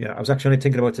 Yeah, I was actually only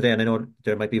thinking about today, and I know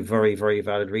there might be very, very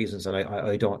valid reasons, and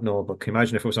I don't know, but can you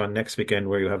imagine if it was on next weekend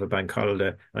where you have a bank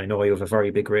holiday? I know you have a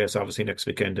very big race, obviously, next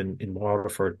weekend in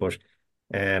Waterford, but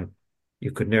um,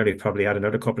 you could nearly probably add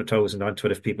another couple of thousand onto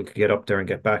it if people could get up there and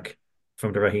get back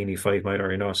from the Rahini 5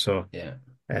 miler, So, Yeah.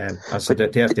 as I said,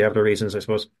 But they have the reasons, I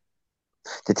suppose.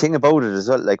 the thing about it as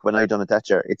well, like when I done it that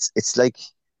year, it's like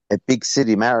a big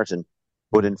city marathon,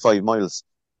 but Mm. in 5 miles.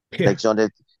 Yeah,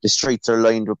 Like, the streets are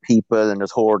lined with people and there's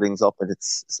hoardings up, and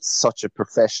it's such a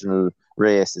professional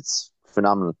race. It's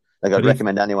phenomenal. Like, I'd but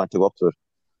recommend anyone to go up to it.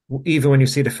 even when you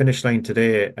see the finish line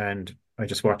today, and I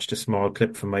just watched a small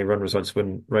clip from my run results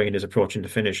when Ryan is approaching the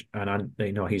finish, and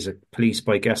he's a police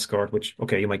bike escort, which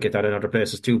okay, you might get that in other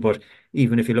places too, but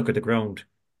even if you look at the ground,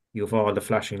 you have all the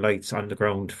flashing lights on the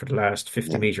ground for the last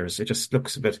 50 Yeah. meters. It just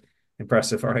looks a bit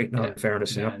impressive, all right, now Yeah. in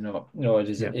fairness, Yeah, no, it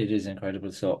is Yeah. it is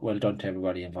incredible. So well done to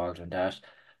everybody involved in that.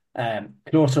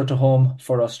 Closer to home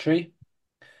for us three,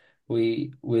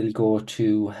 we will go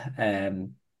to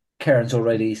Cairns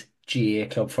O'Reilly's GA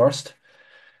Club first,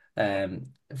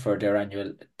 for their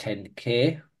annual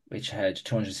 10K, which had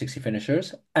 260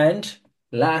 finishers. And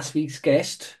last week's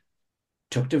guest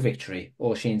took the victory.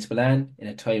 Oisin Spillane in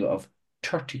a time of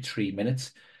 33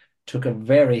 minutes. Took a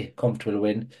very comfortable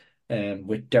win,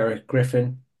 with Derek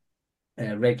Griffin,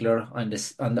 regular on the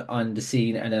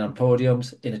scene and then on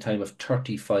podiums in a time of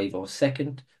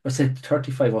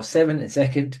 35:07 in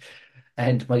second,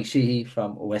 and Mike Sheehy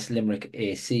from West Limerick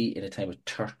AC in a time of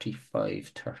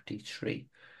 35:33.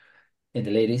 In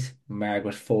the ladies,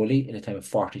 Margaret Foley in a time of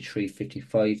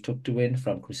 43:55 took the win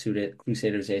from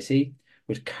Crusaders AC,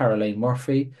 with Caroline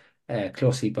Murphy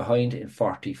closely behind in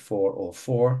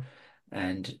 44:04,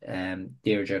 and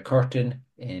Deirdre Curtin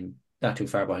in not too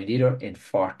far behind either in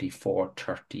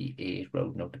 44:38,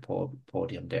 rounding out the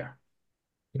podium there.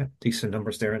 Yeah, decent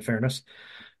numbers there in fairness.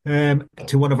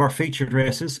 To one of our featured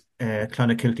races,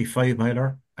 Clonakilty 5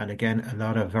 miler, and again a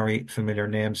lot of very familiar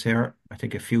names here. I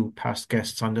think a few past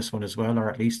guests on this one as well,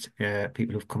 or at least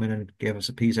people who've come in and gave us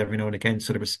a piece every now and again.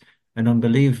 So there was an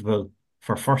unbelievable,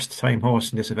 for first time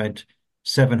hosting this event,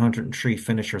 703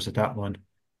 finishers at that one.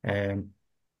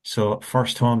 So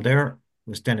first home there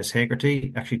was Dennis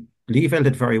Hagerty. Actually, Leavell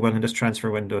did very well in this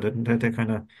transfer window, didn't they? They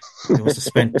kind of must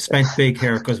have spent big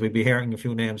here, because we'd be hearing a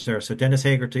few names there. So Dennis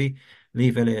Hagerty,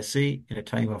 Leavell AC in a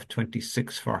time of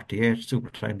 26:48, super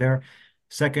time there.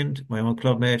 Second, my own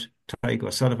clubmate, Tygo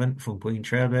O'Sullivan from Queen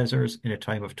Trailblazers in a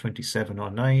time of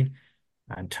 27:09.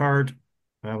 And third,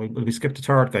 will we skip the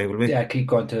third guy, will we? Yeah, keep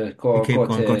going to We go keep go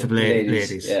going, go to to the the ladies.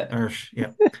 ladies. Yeah.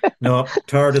 Yeah. No,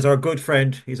 third is our good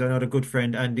friend. He's another good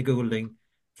friend, Andy Goulding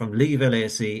from Leavell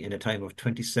AC in a time of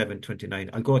 27:29.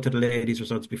 I'll go to the ladies'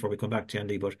 results before we come back to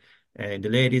Andy, but in the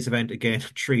ladies' event, again,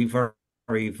 three very,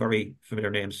 very, very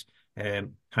familiar names.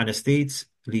 Hannah Steeds,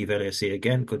 Leavell AC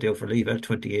again, good deal for Leavell,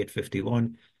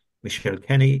 28:51. Michelle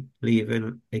Kenny,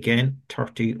 Leavell again,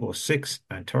 30:06.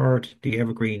 And third, the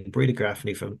evergreen Breda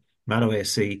Gaffney from Mallow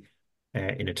AC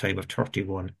in a time of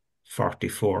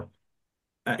 31:44.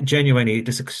 Genuinely,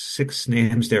 the six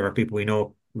names there are people we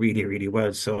know really, really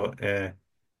well. So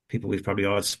people we've probably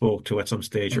all spoke to at some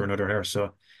stage or another here.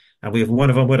 So, and we have one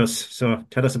of them with us. So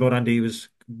tell us about Andy. He was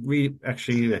really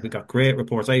actually we got great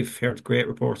reports. I've heard great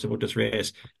reports about this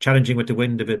race, challenging with the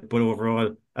wind a bit, but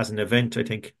overall as an event, I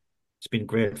think it's been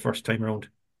great first time around.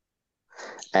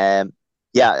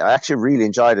 Yeah, I actually really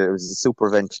enjoyed it. It was a super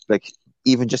event. Like,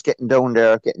 even just getting down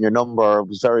there, getting your number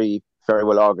was very, very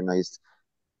well organized.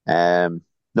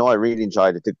 No, I really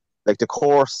enjoyed it. The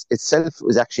course itself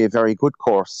was actually a very good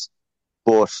course,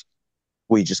 but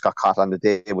we just got caught on the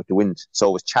day with the wind, so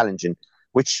it was challenging,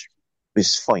 which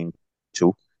is fine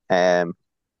too.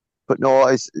 But no,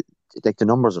 it's like the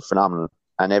numbers are phenomenal,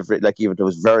 and even it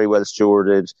was very well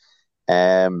stewarded.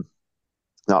 Um,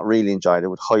 Not really enjoyed it.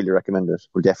 Would highly recommend it.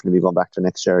 We'll definitely be going back to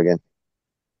next year again.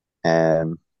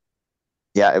 Um,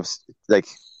 yeah, it was like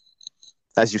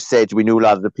as you said, we knew a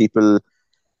lot of the people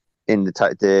in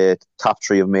the top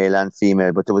three of male and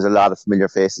female, but there was a lot of familiar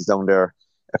faces down there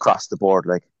across the board.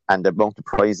 Like, and the amount of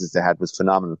prizes they had was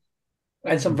phenomenal.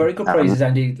 And some very good Um, prizes,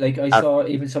 Andy. Like I and saw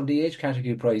even some of the age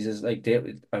category prizes. Like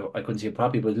I couldn't see it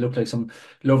properly, but it looked like some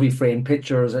lovely framed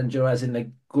pictures, and as in like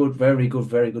good, very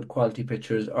good quality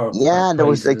pictures or yeah, and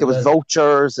prizes there as was well.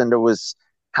 vouchers and there was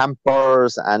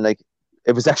hampers and like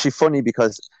it was actually funny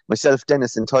because myself,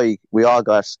 Dennis, and Ty, we all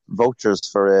got vouchers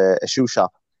for a shoe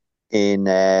shop in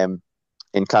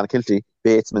Clonakilty,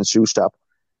 Batesman's shoe shop,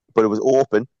 but it was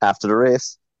open after the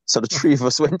race. So the three of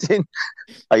us went in.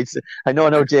 I, I know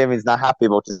now Jamie's not happy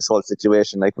about this whole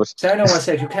situation, like, but So I know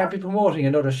myself, you can't be promoting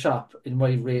another shop in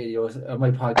my radio or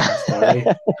my podcast, all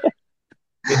right?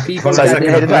 If Hold people on a so I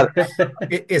second. headed that.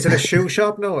 Is it a shoe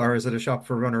shop now, or is it a shop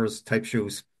for runners type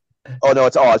shoes? Oh no,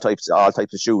 it's all types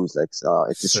of shoes. Like, so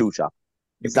it's a So shoe shop.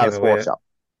 you It's not a came away sports shop.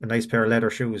 a nice pair of leather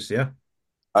shoes, yeah,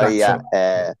 Oh flat yeah, foot,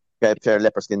 yeah. got a pair of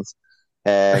leopard skins,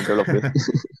 and they're lovely.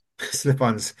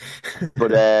 Slip-ons.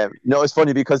 But no, it's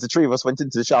funny because the three of us went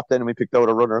into the shop then and we picked out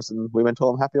our runners and we went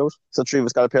home happy out. So three of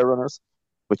us got a pair of runners,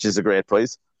 which is a great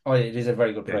prize. Oh, it is a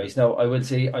very good Yeah. price. Now, I would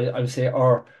say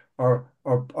our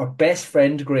best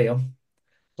friend Graham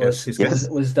Yes, he's Yes.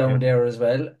 coming. was down Yeah. there as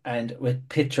well, and with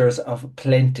pictures of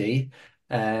plenty.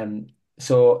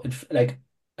 So like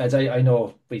as I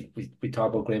know we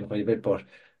talk about Graham quite a bit, but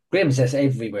Graham's just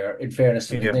everywhere. In fairness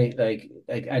to him, isn't Yeah. he? Like,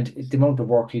 and the amount of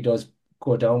work he does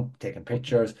go down, taking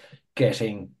pictures,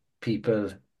 getting people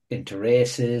into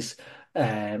races,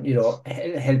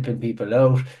 helping people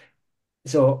out.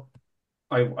 So.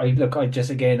 I just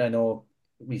again I know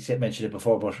mentioned it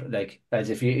before, but like as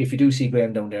if you do see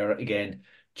Graham down there again,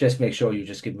 just make sure you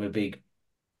just give him a big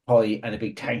hi and a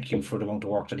big thank you for the amount of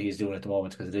work that he's doing at the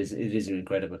moment because it is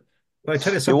incredible. But I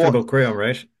tell you You something what? about Graham,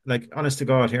 right? Like, honest to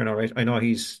God, here now, right? I know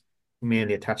he's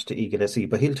mainly attached to Eagle SE,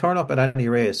 but he'll turn up at any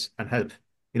race and help.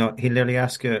 He'll nearly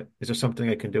ask you, "Is there something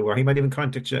I can do?" Or he might even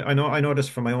contact you. I know this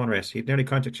from my own race. He'd nearly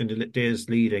contact you in the days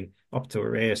leading up to a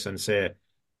race and say,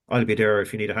 "I'll be there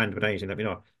if you need a hand with anything." Let me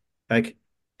know. Like,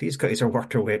 these guys are worth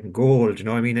their weight in gold. You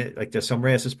know what I mean? Like, there's some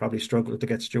races probably struggle to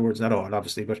get stewards, not all,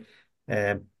 obviously, but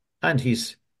and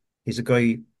he's a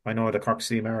guy I know the Cork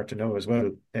City Marathon know as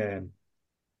well. The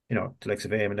likes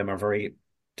of Aim and them are very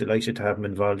delighted to have him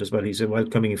involved as well. He's a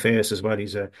welcoming face as well.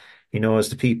 He knows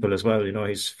the people as well.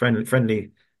 He's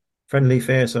friendly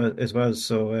face as well.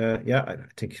 So yeah, I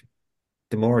think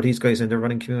the more these guys in the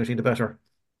running community, the better.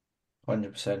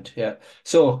 100%, yeah.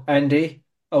 So Andy,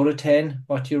 out of 10,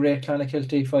 what do you rate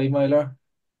Clonakilty 5 miler?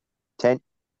 10.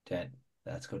 10.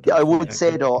 That's good Yeah, I enough for would me. Yeah,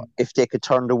 say good. though, if they could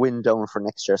turn the wind down for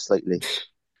next year slightly.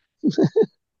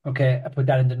 Okay, I put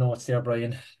that in the notes there,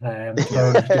 Brian. Yeah,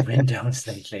 Turn the wind down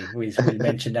slightly. We'll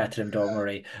mention that to them, don't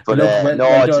worry. But But look, well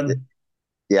no, done.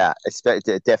 yeah,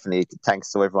 definitely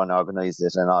thanks to everyone who organised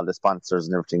it and all the sponsors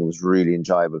and everything. It was really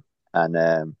enjoyable,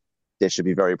 and they should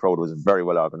be very proud. It was a very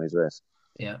well organised race.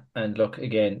 Yeah, and look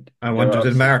again, I you're wonder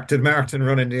obviously. Did Martin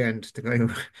run in the end? The guy who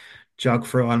jogged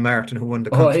for on Martin who won the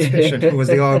Oh, competition, who was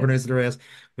the organizer of the race.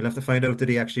 We'll have to find out did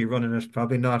he actually run in it?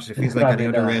 Probably not. If he's like any probably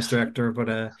other race not. director, but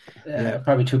yeah.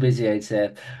 Probably too busy, I'd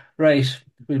say. Right,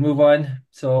 we'll move on.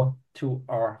 So to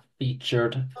our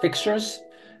featured fixtures.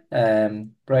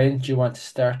 Brian, do you want to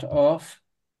start off?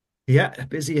 Yeah,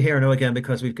 busy here now again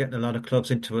because we've getting a lot of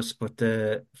clubs into us. But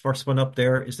the first one up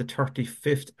there is the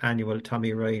 35th annual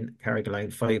Tommy Ryan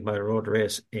Carrigaline 5 mile road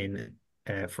race in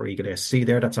for Eagle SC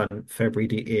there. That's on February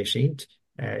the 18th.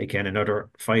 Again, another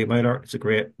 5 miler. It's a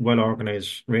great, well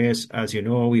organized race. As you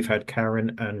know, we've had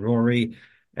Karen and Rory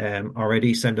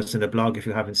already. Send us in the blog if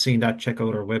you haven't seen that. Check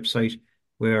out our website.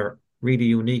 We're really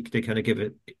unique. They kind of give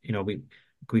it,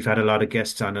 we've had a lot of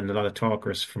guests on and a lot of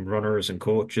talkers from runners and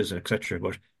coaches, etc.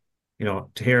 But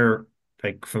to hear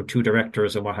like from two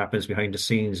directors and what happens behind the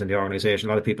scenes in the organization,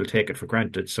 a lot of people take it for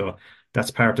granted. So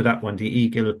that's part of that one. The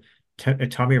Eagle,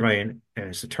 Tommy Ryan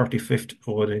is the 35th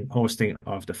hosting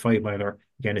of the 5 miler.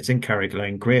 Again, it's in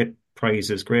Carrigaline. Great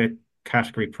prizes, great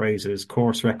category prizes,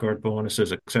 course record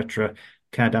bonuses, etc.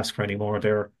 Can't ask for any more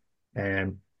there.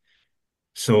 Um,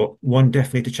 so one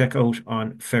definitely to check out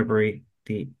on February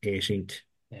the 18th.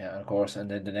 Yeah, of course.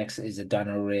 And then the next is the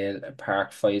Doneraile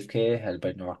Park 5K held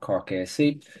by North Cork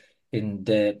AC. in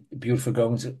the beautiful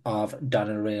grounds of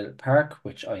Doneraile Park,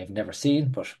 which I have never seen,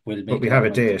 but will But make we it out have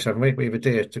of a my. date, haven't we? We have a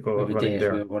date to We go have a running date.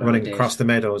 there, We're going on a running across date. the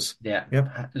meadows. Yeah,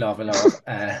 Yep. love.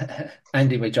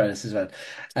 Andy might join us as well.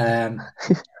 Um,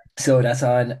 so that's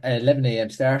on 11 a.m.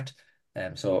 start.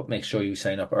 So make sure you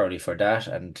sign up early for that,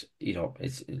 and it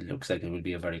looks like it will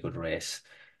be a very good race.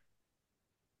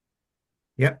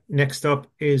 Yeah, next up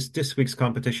is this week's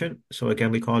competition. So again,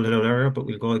 we called it out earlier, but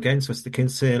we'll go again. So it's the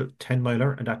Kinsale 10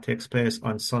 miler, and that takes place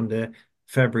on Sunday,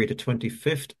 February the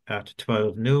 25th at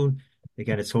 12 noon.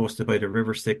 Again, it's hosted by the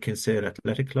Riverstick Kinsale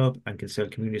Athletic Club and Kinsale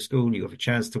Community School. You have a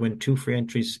chance to win 2 free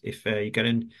entries if you get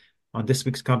in on this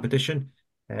week's competition.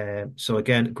 So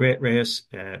again, great race,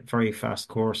 very fast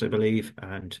course, I believe,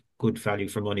 and good value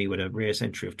for money with a race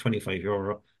entry of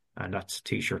 €25, and that's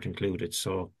t-shirt included.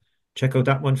 So check out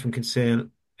that one from Kinsale,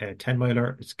 10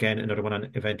 miler. It's again another one on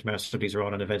Event Master. These are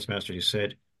all on Event Master, you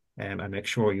said. And make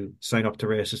sure you sign up to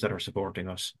races that are supporting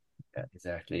us. Yeah,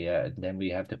 exactly. Yeah. And then we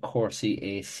have the Corsi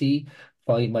AC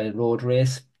 5 mile road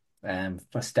race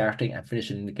for starting and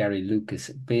finishing in the Gary Lucas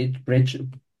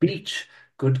Beach.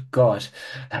 Good God.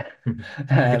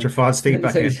 Get your false teeth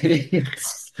back in.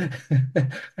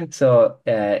 So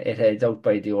it heads out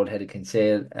by the Old Head of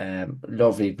Kinsale.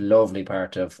 Lovely, lovely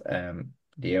part of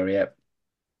the area.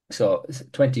 So it's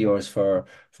 €20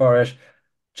 for it.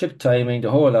 Chip timing,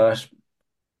 the whole lot.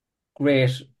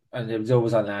 Great. And it was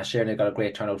always on last year, and they got a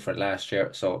great turnout for it last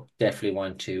year. So definitely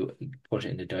want to put it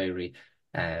in the diary.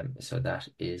 So that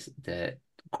is the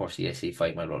Corsi AC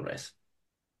 5 mile road race.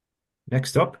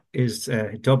 Next up is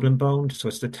Dublin bound. So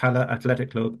it's the Tala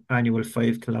Athletic Club annual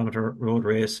 5 kilometre road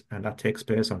race, and that takes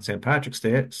place on St. Patrick's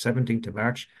Day, 17th of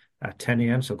March at 10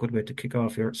 a.m. So a good way to kick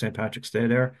off your St. Patrick's Day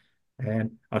there.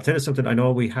 I'll tell you something. I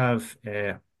know we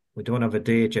don't have a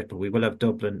date yet, but we will have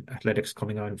Dublin Athletics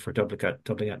coming on for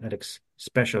Dublin Athletics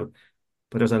special.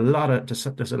 But there's a lot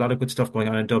of good stuff going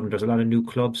on in Dublin. There's a lot of new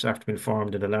clubs after being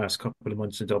formed in the last couple of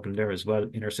months in Dublin there as well,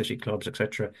 inner city clubs,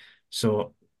 etc.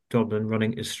 So Dublin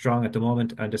running is strong at the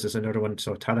moment, and this is another one.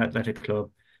 So Tala Athletic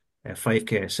Club,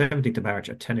 5K, 17th of March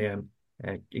at 10 a.m.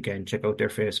 Again, check out their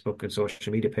Facebook and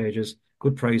social media pages.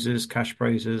 Good prizes, cash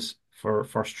prizes for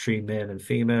first 3 male and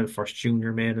female, first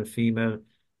junior male and female,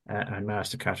 and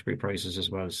master category prizes as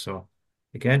well. So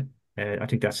again, I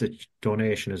think that's a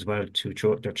donation as well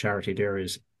to their charity. There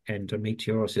is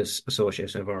Endometriosis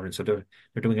Association of Ireland, so they're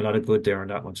doing a lot of good there on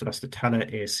that one. So that's the Tala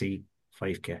AC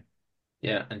 5K.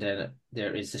 Yeah, and then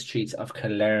there is the Streets of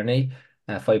Killarney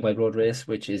 5 mile road race,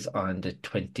 which is on the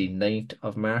 29th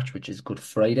of March, which is Good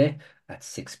Friday at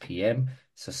 6 p.m.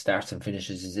 So starts and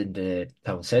finishes is in the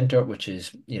town centre, which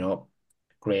is,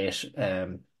 great,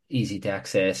 easy to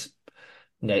access.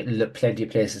 Plenty of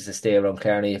places to stay around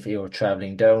Clarny if you were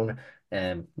travelling down.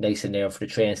 Nice and near for the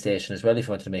train station as well if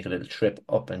you wanted to make a little trip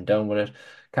up and down with it.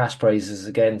 Cash prizes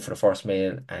again for the first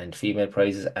male and female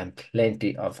prizes, and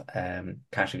plenty of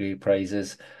category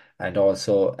prizes. And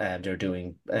also they're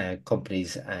doing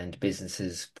companies and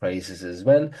businesses prizes as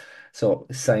well. So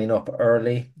sign up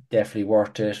early, definitely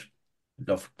worth it.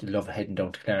 Love heading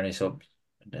down to Clarny. So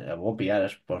I won't be at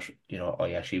it, but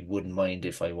I actually wouldn't mind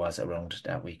if I was around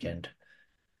that weekend.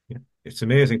 Yeah. It's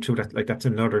amazing too that that's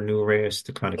another new race.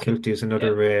 The Clonakilty is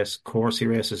another race. Corsi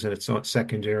races in its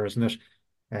second year, isn't it?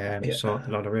 So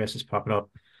a lot of races popping up.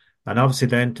 And obviously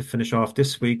then to finish off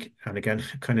this week, and again,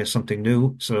 kind of something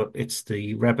new. So it's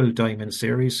the Rebel Diamond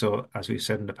Series. So as we've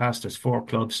said in the past, there's 4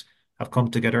 clubs have come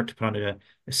together to put on a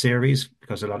series,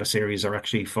 because a lot of series are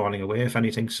actually falling away, if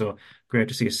anything. So great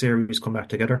to see a series come back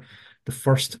together. The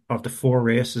first of the 4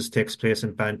 races takes place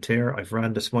in Banter. I've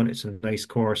ran this one. It's a nice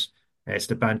course. It's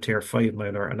the Banter 5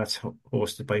 miler, and that's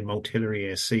hosted by Mount Hillary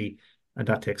AC. And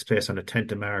that takes place on the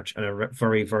 10th of March, and a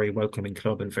very, very welcoming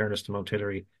club, in fairness to Mount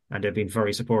Hillary. And they've been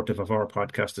very supportive of our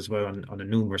podcast as well on a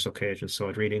numerous occasions. So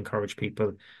I'd really encourage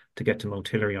people to get to Mount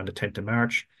Hillary on the 10th of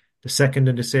March. The second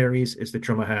in the series is the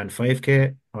Drummahan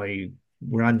 5K. I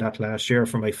ran that last year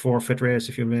for my forfeit race,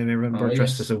 if you may remember, Oh,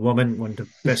 dressed yes. as a woman, one of the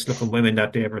best looking women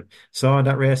that they ever saw in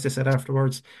that race, they said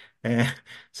afterwards.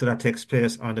 So that takes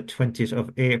place on the 20th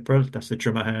of April. That's the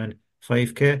Drummahan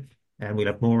 5K. And we'll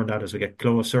have more on that as we get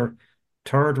closer.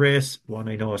 Third race, one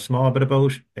I know a small bit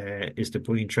about, is the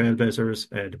Boyne Trailblazers,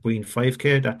 the Boyne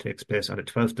 5K. That takes place on the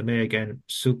 12th of May. Again,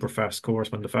 super fast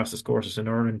course, one of the fastest courses in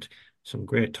Ireland. Some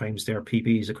great times there,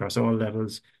 PBs across all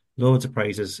levels, loads of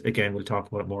prizes. Again, we'll talk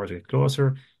about it more as we get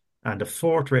closer. And the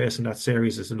fourth race in that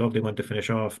series is a lovely one to finish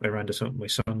off. I ran this with my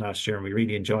son last year and we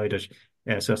really enjoyed it.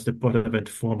 So that's the Buttevant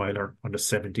 4 miler on the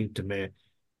 17th of May.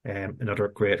 Another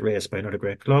great race by another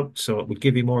great club. So we'll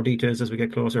give you more details as we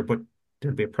get closer, but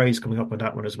there'll be a prize coming up on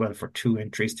that one as well for 2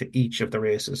 entries to each of the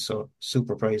races. So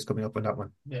super prize coming up on that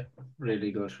one. Yeah,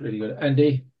 really good, really good.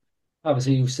 And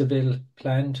obviously you've Seville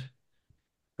planned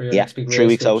for your Yeah, next big 3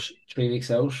 weeks race, out. which 3 weeks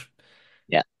out.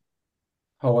 Yeah.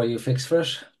 How are you fixed for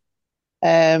it?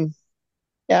 Um,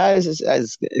 yeah,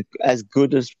 as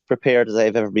good as prepared as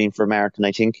I've ever been for a marathon,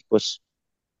 I think. But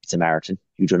it's a marathon.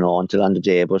 You don't know until on the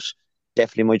day. But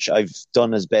definitely, much I've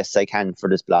done as best I can for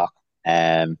this block.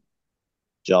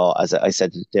 As I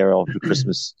said there over the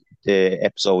Christmas the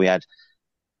episode we had,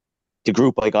 the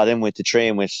group I got in with to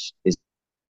train with is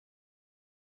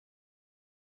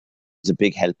a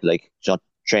big help. Like,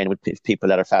 training with people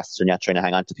that are faster and you're trying to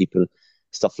hang on to people,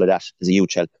 stuff like that is a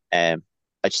huge help. I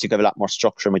just think I have a lot more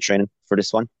structure in my training for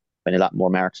this one, and a lot more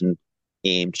marathon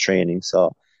aimed training.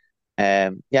 So,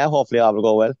 yeah, hopefully all will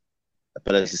go well.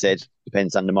 But as I said,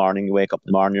 depends on the morning. You wake up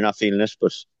in the morning, you're not feeling it,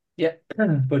 but Yeah,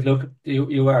 but look,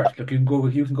 you are. Look,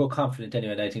 you can go confident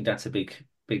anyway. And I think that's a big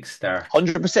start.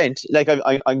 100%. Like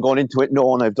I'm going into it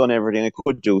knowing I've done everything I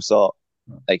could do. So,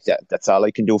 like that's all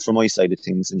I can do from my side of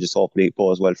things, and just hopefully it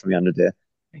goes well for me on the day.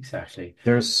 Exactly.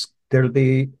 There'll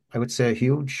be, I would say, a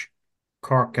huge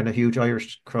Cork and a huge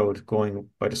Irish crowd going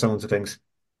by the sounds of things.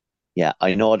 Yeah,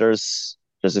 I know there's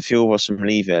a few of us from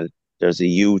Leeville. There's a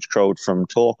huge crowd from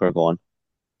Toker going.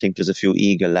 I think there's a few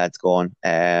Eagle lads going.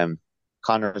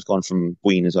 Connor's gone from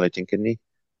Queen as well, I think, isn't he?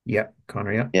 Yeah,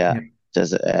 Connor, yeah. Yeah. Yeah.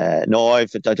 There's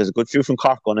a good few from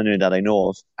Cork going in that I know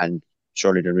of, and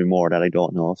surely there'll be more that I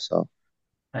don't know of. So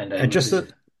And And just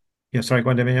that, yeah, sorry, go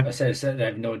on, Damien. I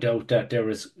have no doubt that there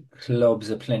is clubs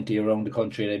aplenty around the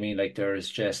country. I mean, like there is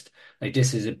just like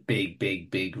this is a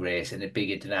big race and a big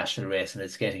international race, and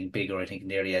it's getting bigger, I think,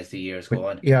 nearly as the years But go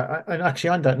on. yeah, and actually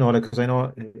on that note, because I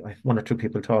know I have one or two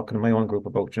people talking in my own group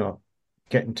about,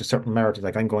 getting to certain marathons.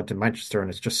 Like I'm going to Manchester and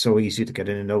it's just so easy to get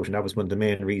in and out. And that was one of the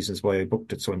main reasons why I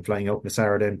booked it. So I'm flying out on a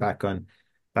Saturday and back on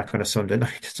a Sunday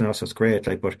night. So it's great.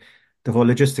 Like, but the whole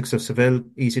logistics of Seville,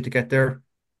 easy to get there.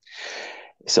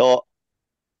 so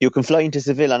you can fly into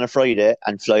Seville on a Friday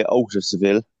and fly out of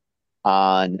Seville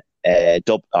on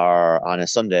on a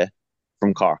Sunday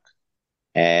from Cork.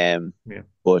 Yeah.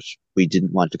 But we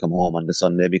didn't want to come home on the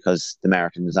Sunday because the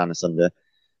marathon is on a Sunday.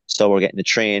 So we're getting a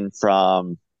train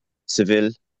from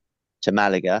Seville to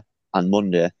Malaga on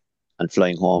Monday and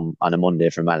flying home on a Monday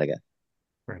from Malaga.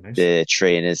 Very nice. The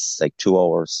train is like 2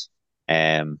 hours,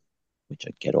 which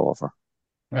I'd get over.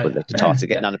 But Right. like the thoughts of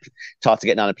getting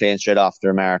on a plane straight after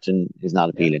a marathon is not Yeah.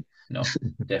 appealing. No,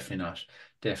 definitely not.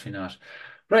 Definitely not.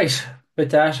 Right.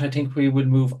 With that, I think we will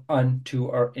move on to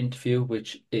our interview,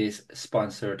 which is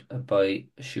sponsored by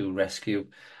Shoe Rescue.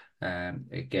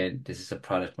 Again, this is a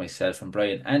product myself and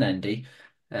Brian and Andy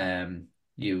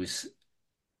use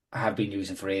have been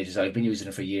using for ages. I've been using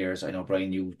it for years. I know,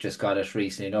 Brian, you just got it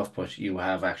recently enough, but you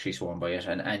have actually sworn by it.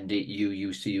 And Andy, you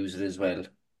used to use it as well.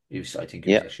 I think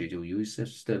you Yeah, actually do use it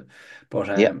still.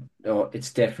 But yeah. no,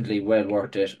 it's definitely well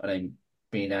worth it. And I'm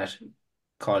being at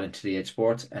call into the Edge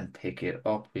Sports and pick it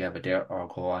up. We have it there, or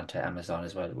go on to Amazon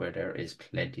as well, where there is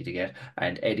plenty to get.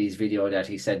 And Eddie's video that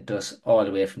he sent us all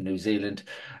the way from New Zealand,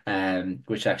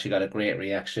 which actually got a great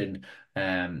reaction.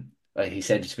 He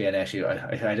sent it to me, and actually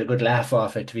I had a good laugh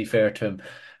off it. To be fair to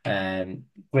him,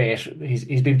 great.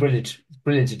 He's been brilliant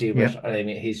to deal Yeah. with. I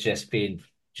mean, he's just been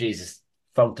Jesus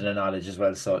fountain of knowledge as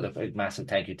well. So look, a massive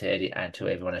thank you to Eddie and to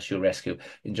everyone at Shoe Rescue.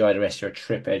 Enjoy the rest of your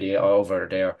trip, Eddie, over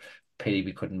there. Pity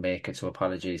we couldn't make it, so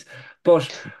apologies. But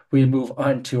we'll move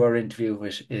on to our interview,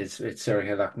 which is with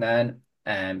Sorcha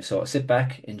Loughnane. So sit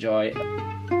back, enjoy.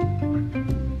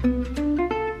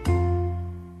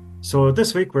 So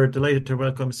this week we're delighted to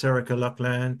welcome Sorcha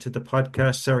Loughnane to the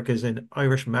podcast. Sorcha is an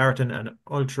Irish marathon and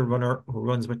ultra runner who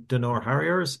runs with Dunor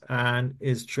Harriers and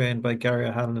is trained by Gary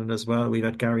O'Hanlon as well. We've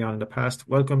had Gary on in the past.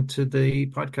 Welcome to the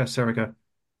podcast, Sorcha.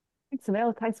 Thanks,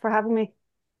 Emil. Thanks for having me.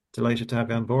 Delighted to have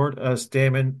you on board. As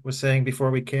Damon was saying before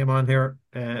we came on here,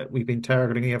 we've been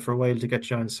targeting you for a while to get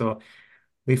you on. So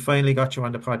we finally got you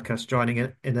on the podcast, joining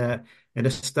in an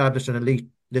established and elite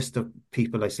list of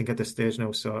people, I think, at this stage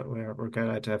now. So we're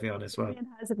glad to have you on as well. Ian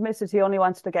has admitted he only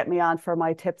wanted to get me on for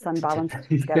my tips on balance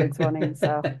Skelligs running.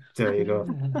 So there you go.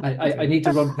 I need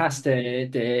to run past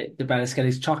the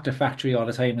Ballaskelly's chocolate factory all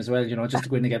the time as well, just to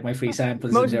go in and get my free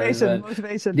samples in there as well.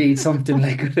 Motivation. Need something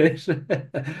like it.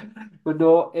 But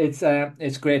no,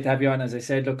 it's great to have you on. As I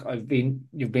said, look,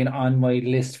 you've been on my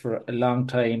list for a long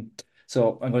time.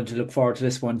 So I'm going to look forward to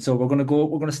this one. So we're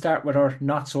going to start with our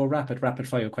not so rapid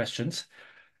fire questions.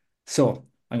 So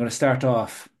I'm going to start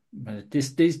off.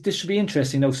 This should be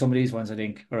interesting now, some of these ones, I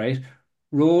think. All right.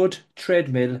 Road,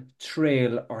 treadmill,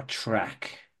 trail, or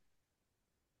track?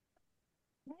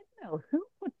 Treadmill. Who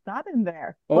put that in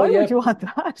there? Oh Why would yeah, you want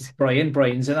that?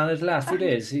 Brian's in on it the last few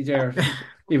days. He's there,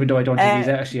 even though I don't think he's Uh,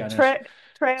 actually on it. tra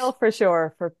Trail for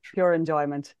sure, for pure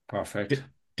enjoyment. Perfect.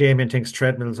 Damien thinks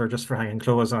treadmills are just for hanging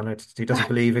clothes on it. He doesn't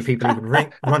believe if people even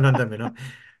run on them, you know.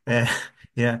 Uh,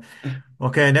 yeah.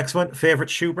 Okay, next one. Favorite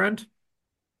shoe brand?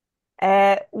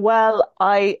 Well,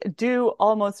 I do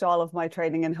almost all of my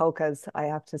training in Hoka's, I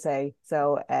have to say.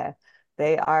 So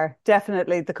they are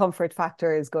definitely, the comfort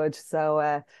factor is good.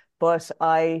 So, but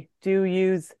I do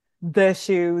use the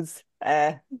shoes,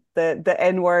 the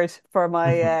N word for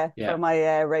Yeah,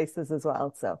 my races as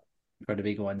well. So, for the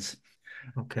big ones.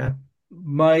 Okay.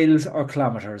 Miles or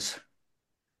kilometers?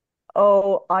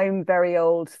 oh, I'm very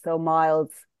old, so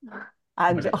miles.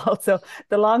 And Well, also,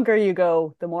 the longer you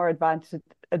go, the more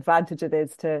advantage it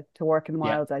is to work in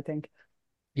yeah, miles, I think.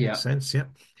 Makes yeah. sense, yeah.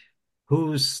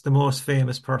 Who's the most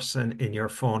famous person in your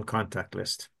phone contact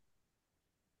list?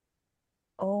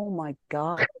 Oh my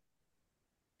God.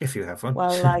 If you have one.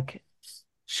 Well, like,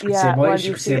 She could say yeah, my well,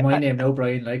 she you could say see, my name now,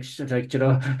 Brian. Like you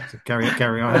know. So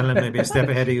Gary O'Hanlon, maybe a step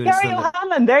ahead of you and Gary still the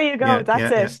O'Hanlon, there you go. yeah, That's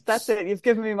yeah, yeah. it. That's it. You've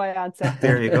given me my answer.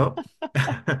 There you go.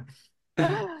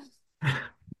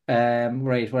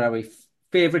 Right, where are we?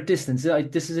 Favorite distance.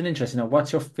 This is an interesting one.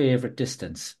 What's your favorite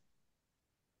distance?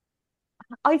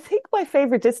 I think my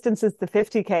favorite distance is the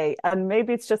 50K, and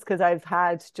maybe it's just because I've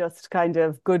had just kind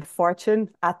of good fortune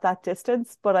at that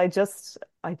distance, but I just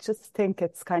think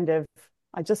it's kind of,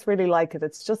 I just really like it.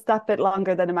 It's just that bit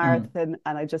longer than a Mm. marathon,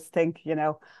 and I just think,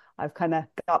 I've kind of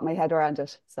got my head around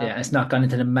it. So, Yeah, it's not gone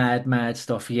into the mad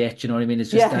stuff yet. You know what I mean?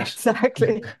 It's just yeah, that.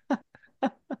 exactly.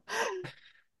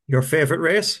 Your favorite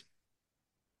race?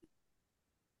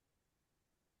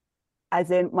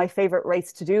 As in my favorite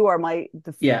race to do, or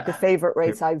the Yeah, favorite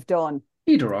Your, race I've done.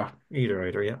 either or.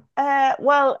 either, yeah.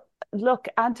 Well, look,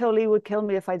 Anto would kill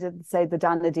me if I didn't say the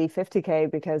Dana D 50K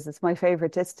because it's my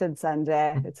favorite distance and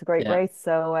it's a great Yeah. race.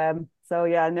 So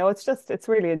yeah, no, it's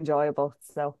really enjoyable.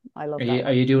 So I Are love you that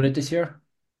are one. you doing it this year?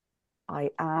 I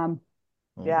am.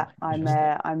 Oh, Yeah, I'm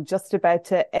interesting. I'm just about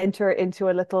to enter into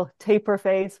a little taper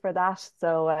phase for that.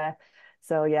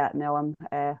 So yeah, no, I'm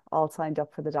all signed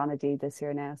up for the Donna D this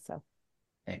year now. So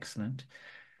Excellent.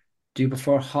 Do you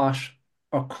prefer hot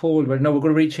or cold weather? No, we're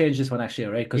going to rechange this one actually,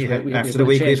 all right? Because Yeah, we're after the going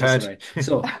to week we've change this, all had. right?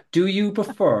 So, do you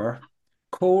prefer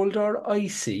cold or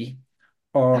icy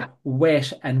or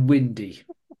wet and windy?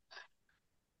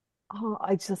 oh,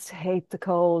 I just hate the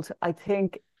cold. I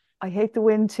think I hate the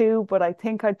wind too, but I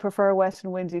think I'd prefer wet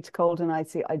and windy to cold and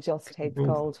icy. I just hate the Ooh,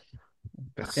 cold.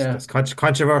 Yeah, that's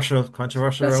controversial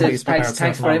that's around it. these Thanks, parts, not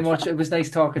thanks very long. much. It was nice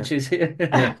talking Yeah, to you.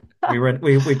 yeah.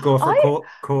 We'd go for I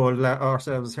cold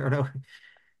ourselves here now.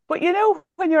 But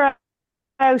when you're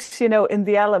out, in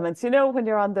the elements, when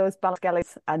you're on those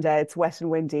Ballygellies and it's wet and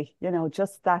windy,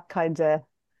 just that kind of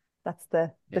that's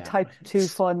the Yeah, type two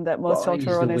fun that most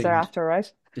ultra despise the runners are wind. after,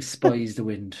 right? Despise the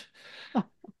wind.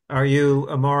 Are you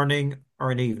a morning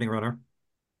or an evening runner?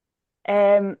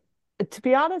 Um, to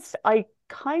be honest, I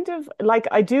kind of like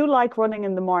I do like running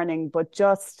in the morning, but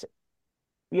just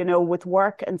with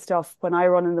work and stuff, when I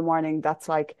run in the morning, that's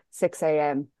like 6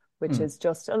 a.m., which Mm, is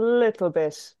just a little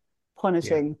bit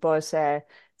Yeah. punishing. But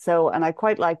and I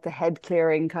quite like the head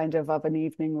clearing kind of an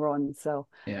evening run.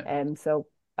 yeah, So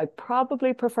I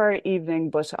probably prefer evening,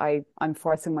 but I'm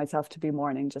forcing myself to be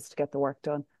morning just to get the work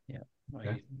done. yeah.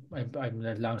 Okay. I'm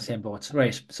along the same boat.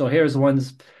 Right. So here's the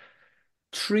ones.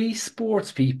 Three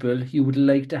sports people you would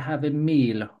like to have a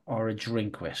meal or a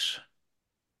drink with.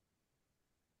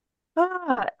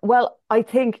 Well, I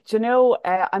think,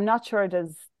 I'm not sure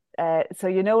there's, so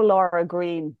Laura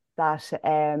Green, that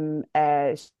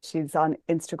she's on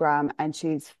Instagram and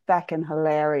she's feckin'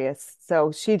 hilarious.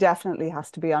 So she definitely has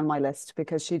to be on my list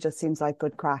because she just seems like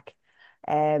good crack.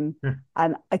 Hmm.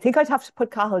 And I think I'd have to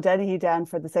put Cathal Dennehy down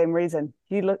for the same reason.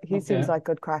 He seems Okay. like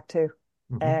good crack too.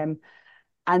 Mhm. Um,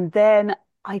 and then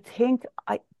I think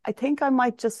I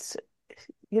might just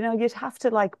you'd have to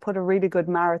like put a really good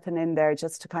marathon in there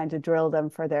just to kind of drill them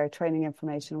for their training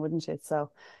information, wouldn't you?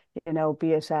 So,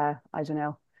 be it I don't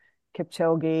know,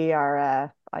 Kipchoge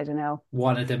or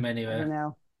One of them I anyway. don't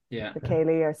know, Yeah. the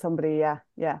Kaylee or somebody. Yeah,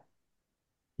 yeah.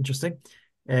 Interesting.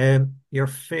 Your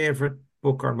favorite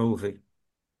book or movie?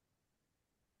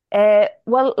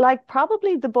 Well, like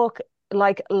probably the book,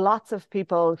 like lots of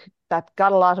people that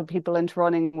got a lot of people into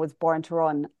running was Born to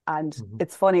Run. And Mhm.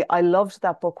 it's funny, I loved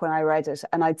that book when I read it.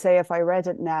 And I'd say if I read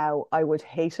it now, I would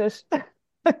hate it.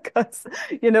 Because,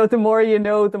 the more you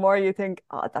know, the more you think,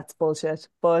 oh, that's bullshit.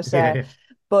 But Yeah, yeah.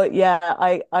 But yeah,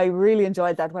 I really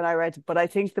enjoyed that when I read it. But I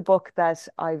think the book that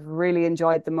I've really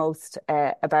enjoyed the most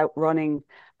about running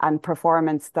and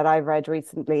performance that I've read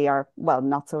recently, or well,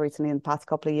 not so recently in the past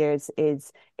couple of years,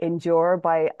 is Endure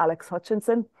by Alex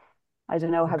Hutchinson. I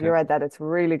don't know, have you Okay. read that? It's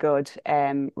really good,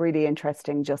 really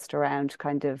interesting, just around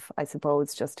kind of, I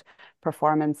suppose, just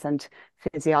performance and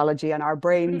physiology and our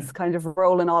brains Brilliant. kind of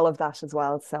role in all of that as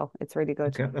well. So it's really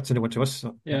good. Okay, that's a new one to us.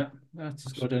 So, yeah, Yeah, that's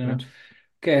that's good anyway. grand.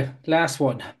 Okay, last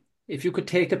one. If you could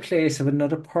take the place of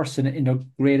another person in a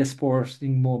greatest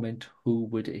sporting moment, who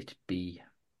would it be?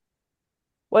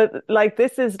 Well, like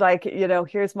this is like,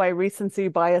 here's my recency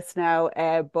bias now,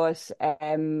 but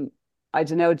I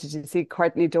don't know, did you see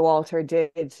Courtney Dauwalter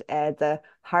did the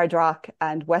Hard Rock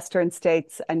and Western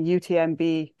States and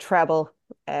UTMB treble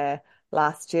uh,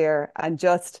 last year, and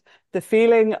just the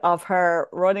feeling of her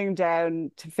running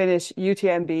down to finish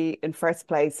UTMB in first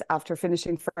place after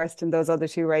finishing first in those other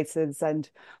two races and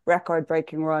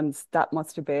record-breaking runs, that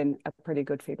must have been a pretty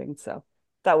good feeling. So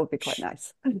that would be quite Sh-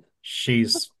 nice.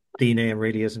 She's the name,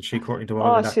 really, isn't she? Courtney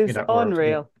Dauwalter Oh, in that she's world.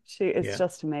 Yeah, unreal. She is yeah,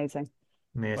 just amazing.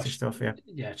 Well, amazing stuff. Yeah.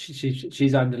 yeah,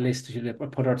 she's on the list. I'll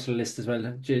put her to the list as well.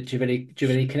 Do you have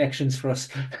any connections for us?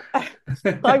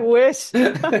 I wish.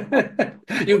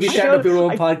 You'd be I starting up don't. your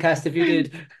own podcast if you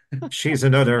did. She's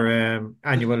another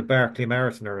annual Barclay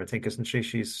marathoner, I think, isn't she?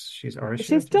 She's or is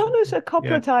she? She's done it a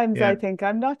couple Yeah, of times, yeah, I think.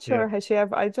 I'm not yeah, sure has she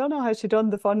ever. I don't know how she done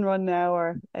the fun run now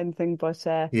or anything,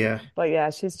 yeah, but yeah,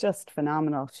 she's just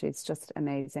phenomenal. She's just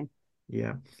amazing.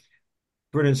 yeah.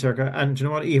 Brilliant, Circa. And you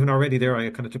know what? Even already there, I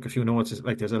kind of took a few notes. It's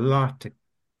like there's a lot to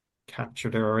capture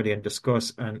there already and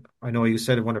discuss. And I know you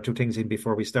said one or two things in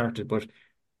before we started, but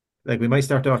like we might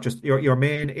start off just your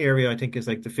main area, I think, is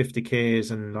like the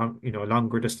 50Ks and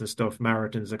longer distance stuff,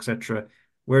 marathons, etc.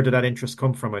 Where did that interest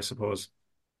come from, I suppose?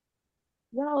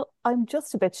 Well, I'm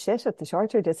just a bit shit at the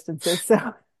shorter distances,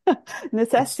 so That's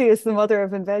necessity is the mother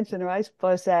of invention, right?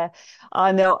 But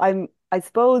I know I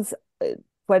suppose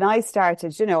when I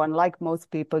started, and like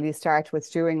most people, you start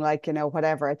with doing like,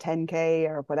 whatever, a 10K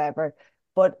or whatever.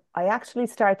 But I actually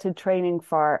started training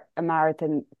for a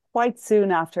marathon quite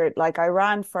soon after it. Like I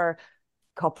ran for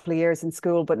a couple of years in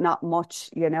school, but not much,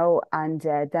 and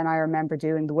then I remember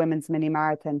doing the women's mini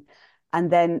marathon. And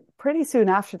then pretty soon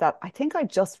after that, I think I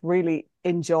just really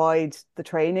enjoyed the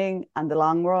training and the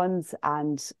long runs.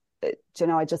 And,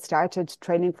 I just started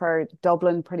training for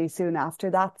Dublin pretty soon after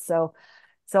that. So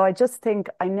I just think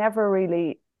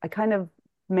I kind of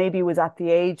maybe was at the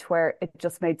age where it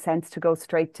just made sense to go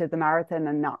straight to the marathon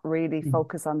and not really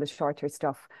focus on the shorter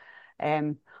stuff.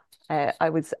 Um, I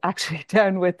was actually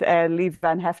down with Lieve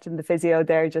Van Heften, the physio,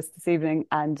 there just this evening,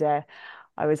 and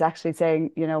I was actually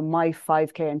saying, my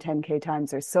 5K and 10K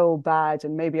times are so bad,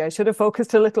 and maybe I should have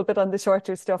focused a little bit on the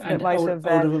shorter stuff, and it And might out have.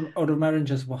 out of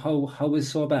marriages, how is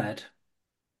so bad?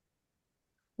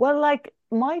 Well, like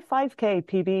my 5K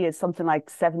PB is something like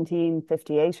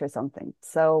 17:58 or something.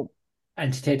 So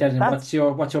And to take that in, that's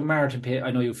what's your marathon pay?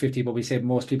 I know you're 50, but we say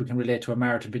most people can relate to a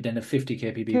marathon, but then a 50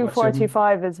 kpb. What's your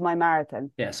 2:45 is my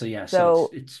marathon. so it's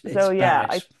So it's it's so yeah,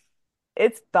 bad.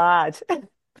 it's bad.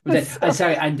 But then, I'm So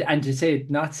sorry, and to say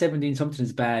not 17 something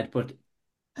is bad, but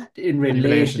in in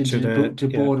relation relation to to yeah.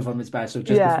 both of them, it's bad. So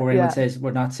just yeah, before anyone yeah. says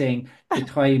we're not saying the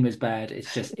time is bad,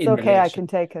 it's just It's in okay, I relation. can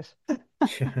take it.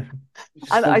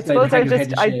 Just And don't I try to suppose hang your head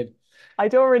in shame. I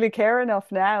don't really care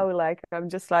enough now. Like I'm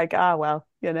just like, well,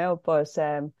 but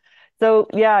so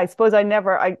yeah, I suppose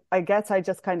I guess I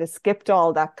just kind of skipped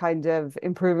all that kind of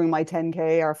improving my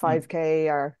 10K or Mm. 5K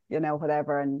or,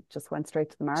 whatever, and just went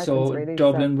straight to the marathons So really.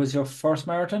 So Dublin was your first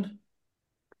marathon?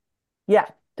 yeah,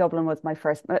 Dublin was my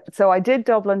first. So I did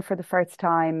Dublin for the first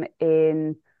time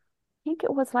in, I think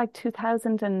it was like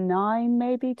 2009,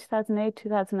 maybe 2008,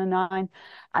 2009.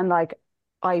 And like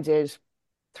I did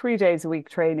 3 days a week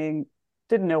training,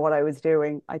 didn't know what I was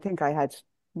doing.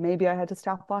 Maybe I had a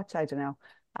stopwatch, I don't know.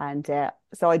 And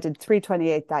so I did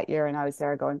 3:28 that year, and I was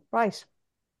there going, right,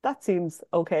 that seems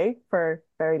okay for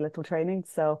very little training.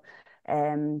 So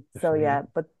Definitely, yeah. yeah,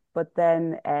 but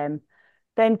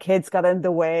then kids got in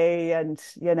the way, and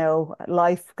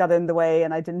life got in the way,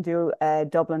 and I didn't do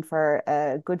Dublin for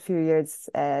a good few years.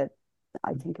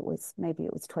 I think maybe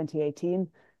it was 2018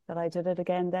 that I did it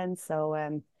again then. So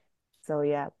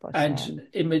yeah, but And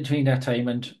in between that time,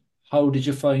 and how did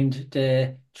you find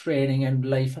the training and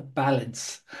life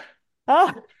balance?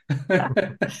 ah,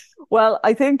 well,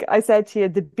 I think I said to you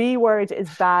the B word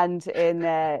is banned in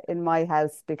my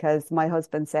house because my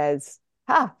husband says,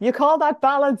 you call that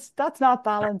balance? That's not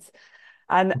balance."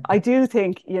 And I do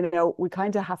think, we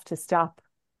kind of have to stop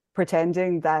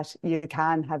pretending that you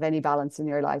can have any balance in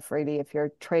your life, really, if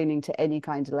you're training to any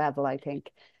kind of level, I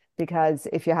think. because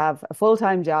if you have a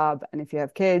full-time job and if you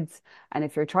have kids and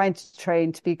if you're trying to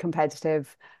train to be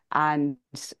competitive and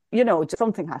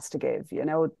something has to give,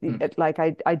 like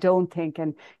I don't think,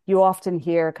 and you often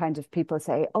hear kind of people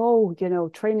say, oh,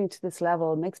 training to this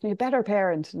level makes me a better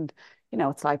parent. And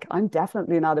it's like, I'm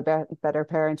definitely not a better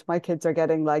parent. My kids are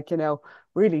getting like,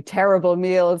 really terrible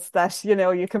meals that,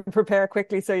 you can prepare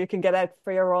quickly so you can get out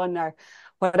for your run or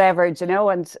whatever,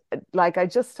 and like I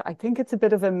think it's a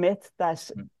bit of a myth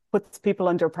that puts people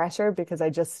under pressure, because I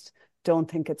just don't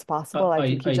think it's possible. I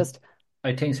think you just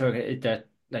I think so that,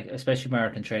 like, especially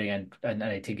marathon training, and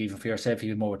I think even for yourself,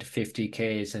 even more to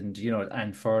 50Ks and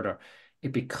and further,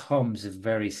 it becomes a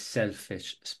very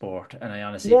selfish sport. And I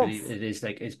honestly believe yes, it is,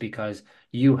 like, it's because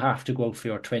you have to go out for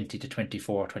your 20 to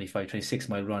 24, 25, 26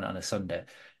 mile run on a Sunday.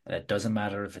 And it doesn't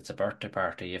matter if it's a birthday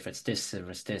party, if it's this, if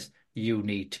it's this, you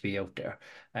need to be out there.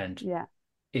 And yeah.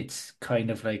 it's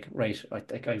kind of like, right,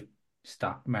 I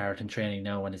stopped marathon training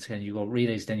now, and it's kind of, you go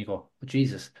realize, then you go, oh,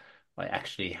 Jesus, I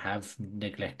actually have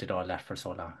neglected all that for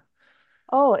so long.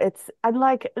 Oh, and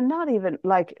like not even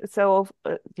like so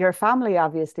your family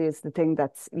obviously is the thing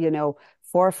that's,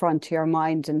 forefront to your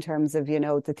mind in terms of,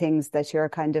 the things that you're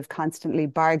kind of constantly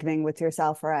bargaining with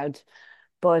yourself around.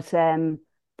 But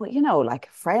like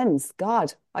friends,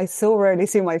 God, I so rarely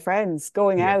see my friends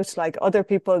going Yeah. out, like other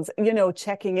people's,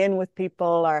 checking in with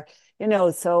people, or,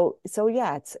 so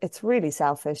yeah, it's really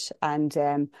selfish. And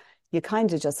you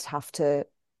kind of just have to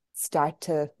start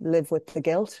to live with the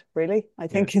guilt, really. I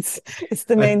Yeah. think it's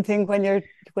the I main thing when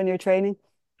you're training.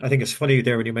 I think it's funny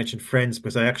there when you mentioned friends,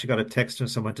 because I actually got a text from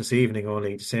someone this evening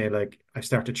only to say, like, I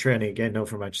started training again now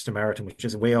for Manchester Marathon, which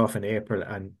is way off in April,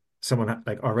 and someone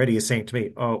like already is saying to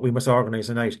me, "Oh, we must organize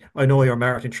a night. I know you're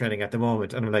marathon training at the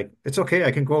moment," and I'm like, "It's okay,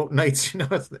 I can go out nights.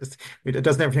 It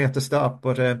doesn't everything have to stop."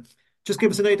 But just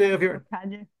give us an idea of your.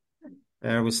 Can you?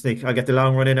 We'll sneak. I'll get the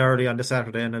long run in early on the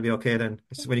Saturday, and I'll be okay then.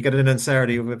 So when you get it in on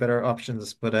Saturday, you have better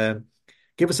options. But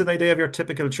give us an idea of your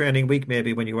typical training week,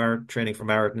 maybe when you are training for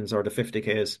marathons or the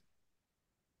 50Ks.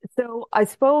 So I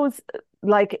suppose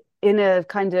like in a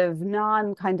kind of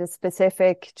non kind of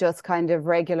specific, just kind of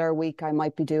regular week, I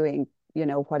might be doing,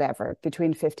 whatever,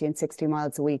 between 50 and 60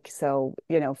 miles a week. So,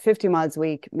 50 miles a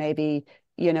week, maybe,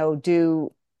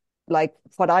 do like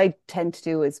what I tend to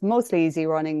do is mostly easy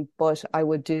running, but I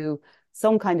would do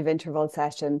some kind of interval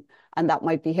session, and that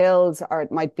might be hills or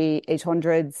it might be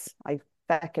 800s. I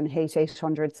fucking hate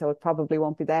 800, so it probably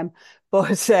won't be them.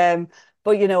 But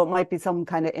it might be some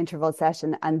kind of interval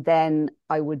session, and then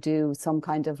I would do some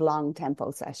kind of long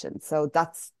tempo session. So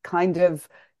that's kind of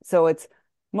so it's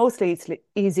mostly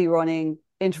easy running,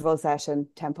 interval session,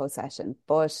 tempo session.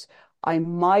 But I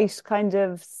might kind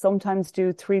of sometimes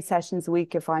do 3 sessions a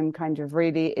week if I'm kind of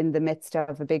really in the midst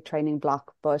of a big training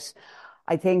block. But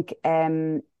I think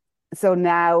so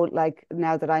now, like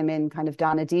now that I'm in kind of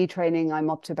Donna D training,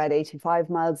 I'm up to about 85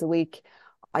 miles a week.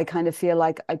 I kind of feel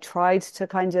like I tried to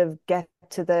kind of get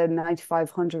to the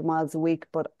 9,500 miles a week,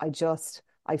 but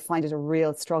I find it a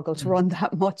real struggle to Mm. run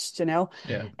that much,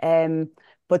 Yeah. Um,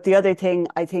 but the other thing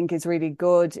I think is really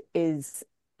good is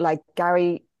like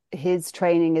Gary, his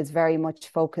training is very much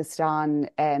focused on,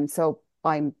 so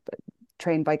I'm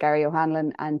trained by Gary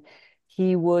O'Hanlon, and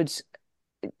he would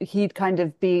he'd kind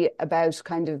of be about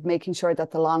kind of making sure that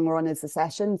the long run is a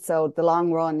session. So the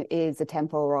long run is a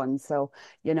tempo run. So,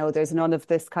 there's none of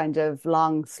this kind of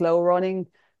long, slow running,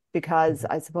 because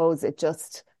I suppose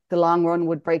the long run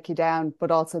would break you down,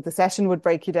 but also the session would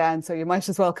break you down. So you might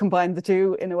as well combine the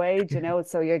two in a way,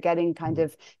 so you're getting kind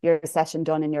of your session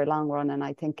done in your long run. And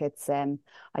I think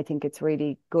it's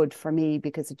really good for me,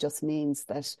 because it just means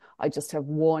that I just have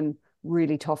one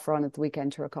really tough run at the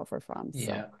weekend to recover from.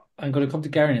 So. Yeah, I'm going to come to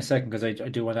Gary in a second, because I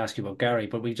do want to ask you about Gary,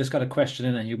 but we just got a question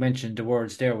in, and you mentioned the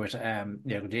words there with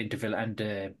the interval and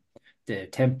the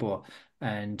tempo,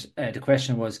 and the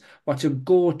question was, what's your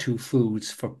go-to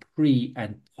foods for pre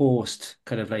and post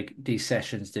kind of like these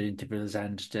sessions, the intervals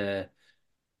and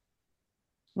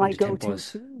My the go-to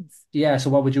tempos? foods. Yeah,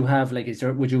 so what would you have? Like,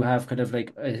 would you have kind of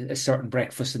like a certain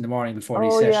breakfast in the morning before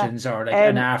these Oh yeah. sessions, or like,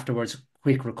 and Um, afterwards,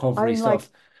 quick recovery I'm like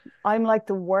stuff? I'm like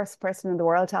the worst person in the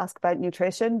world to ask about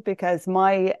nutrition, because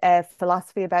my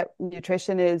philosophy about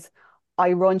nutrition is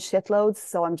I run shitloads,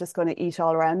 so I'm just going to eat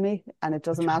all around me, and it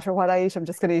doesn't matter what I eat. I'm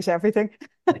just going to eat everything.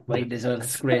 Like mine as well.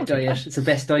 It's a great diet. It's the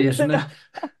best diet, So, isn't it?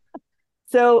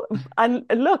 so, and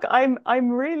look, I'm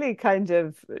really kind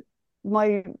of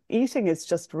my eating is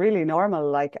just really normal.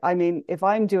 Like, I mean, if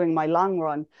I'm doing my long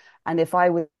run, and if I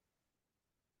was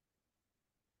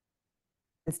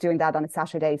doing that on a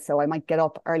Saturday, so I might get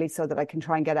up early so that I can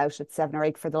try and get out at 7 or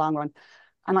 8 for the long run.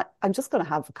 And I'm just going to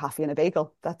have a coffee and a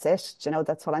bagel. That's it.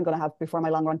 That's what I'm going to have before my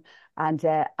long run. And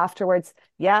afterwards,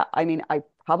 yeah, I mean, I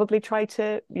probably try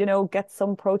to, get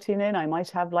some protein in. I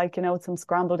might have like, some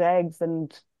scrambled eggs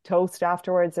and toast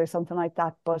afterwards or something like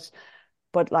that. But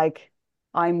like,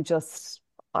 I'm just,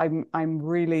 I'm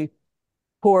really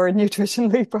poor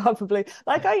nutritionally, probably.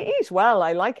 Like, I eat well.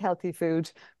 I like healthy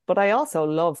food, but I also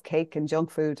love cake and junk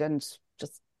food and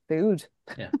just food.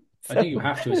 Yeah. I think you So,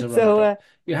 have to as a runner, so though.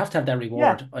 You have to have that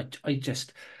yeah. reward. I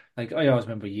just, like, I always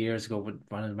remember years ago with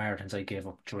one of the marathons, I gave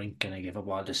up drinking, I gave up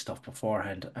all this stuff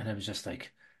beforehand, and I was just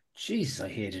like, Jesus, I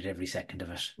hated every second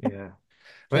of it. Yeah.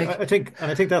 But Like,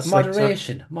 I think that's like,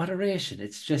 sorry. moderation.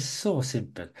 It's just so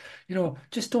simple.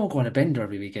 Just don't go on a bender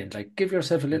every weekend. Like, give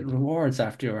yourself a little rewards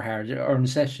after your hard-earned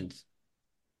sessions.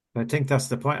 I think that's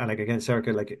the point. And like again,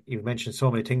 Circle, like you've mentioned so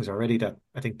many things already that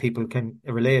I think people can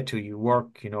relate to. You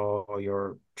work, or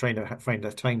you're trying to find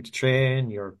that time to train.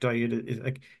 Your diet is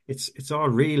like it's all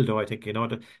real, though. I think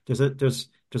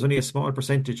there's only a small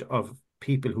percentage of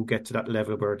people who get to that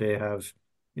level where they have,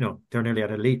 they're nearly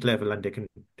at elite level and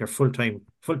they're full time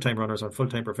runners or full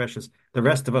time professionals. The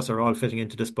rest of us are all fitting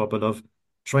into this bubble of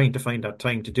trying to find that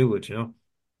time to do it.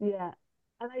 Yeah.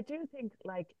 And I do think,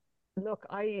 like, look,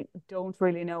 I don't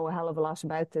really know a hell of a lot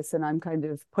about this, and I'm kind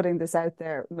of putting this out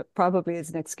there probably as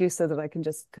an excuse so that I can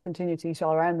just continue to eat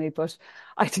all around me. But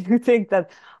I do think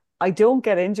that I don't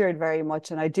get injured very much.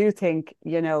 And I do think,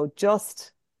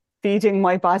 just feeding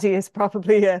my body is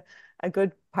probably a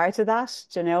good part of that,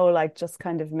 like just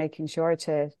kind of making sure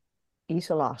to eat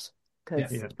a lot Yeah.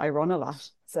 because Yeah. I run a lot.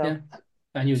 Yeah. So,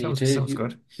 And you need to Sounds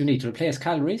good. you need to replace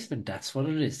calories, and that's what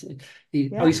it is.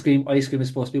 yeah. Ice cream is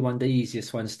supposed to be one of the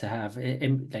easiest ones to have,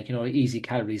 like easy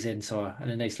calories in, so and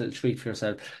a nice little treat for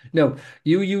yourself. No,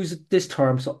 you use this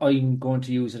term, so I'm going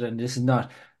to use it, and this is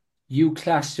not. You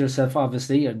class yourself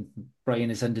obviously, and Brian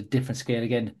is on the different scale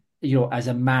again. As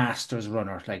a masters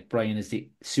runner, like Brian is the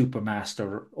super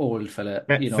master old fella.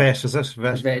 Vet, is it? The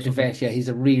Vet or vet, the something? vet, yeah, he's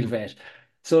a real vet.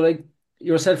 So like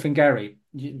yourself and Gary,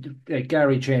 like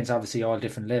Gary trains obviously all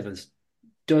different levels.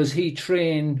 Does he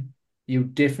train you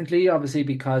differently? Obviously,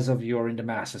 because of you're in the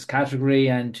masters category,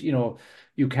 and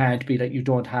you can't be like you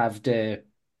don't have the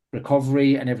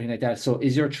recovery and everything like that. So,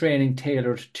 is your training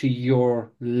tailored to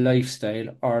your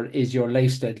lifestyle, or is your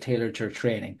lifestyle tailored to your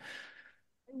training?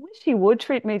 I wish he would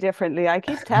treat me differently. I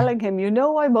keep telling him,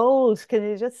 I'm old. Can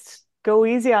you just go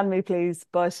easy on me, please?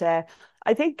 But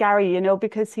I think Gary,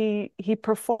 because he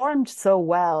performed so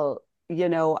well,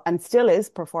 and still is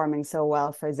performing so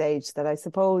well for his age that I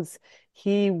suppose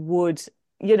he would,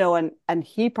 and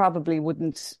he probably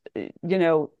wouldn't,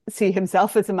 see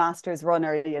himself as a masters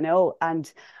runner,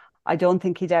 and I don't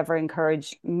think he'd ever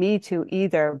encourage me to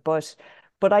either. But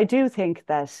I do think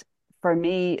that for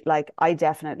me, like I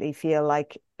definitely feel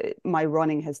like my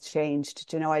running has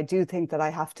changed. I do think that I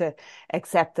have to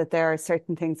accept that there are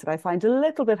certain things that I find a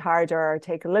little bit harder or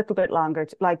take a little bit longer.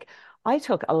 Like I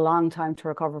took a long time to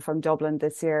recover from Dublin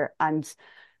this year, and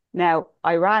now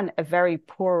I ran a very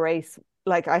poor race.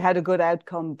 Like I had a good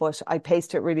outcome, but I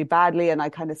paced it really badly, and I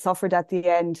kind of suffered at the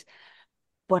end.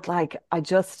 But like I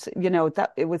just,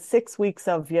 that it was 6 weeks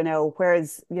of,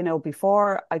 whereas,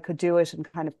 before I could do it and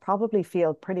kind of probably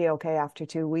feel pretty okay after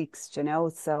 2 weeks,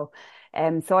 So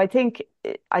so I think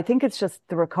it's just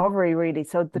the recovery really.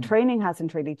 So the training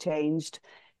hasn't really changed.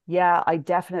 Yeah, I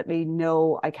definitely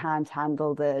know I can't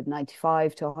handle the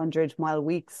 95 to 100 mile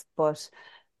weeks, but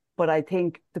I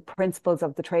think the principles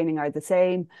of the training are the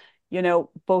same.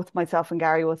 Both myself and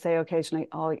Gary will say occasionally,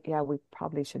 "Oh, yeah, we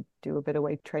probably should do a bit of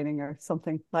weight training or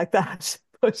something like that."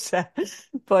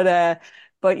 But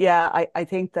but yeah, I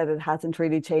think that it hasn't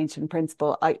really changed in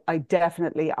principle. I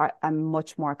definitely am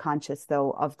much more conscious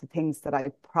though of the things that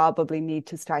I probably need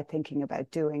to start thinking about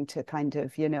doing to kind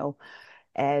of,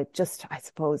 just I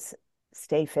suppose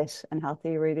stay fit and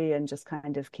healthy really, and just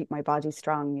kind of keep my body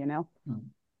strong.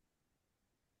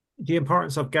 The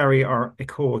importance of Gary or a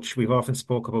coach, we've often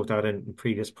spoke about that in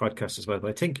previous podcasts as well. But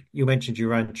I think you mentioned you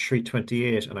ran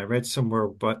 3:28, and I read somewhere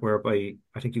but whereby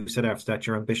I think you said after that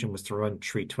your ambition was to run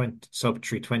 3:20, sub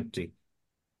 3:20.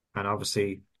 And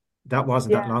obviously that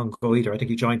wasn't that Yeah. long ago either. I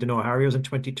think you joined the Noah Harriers in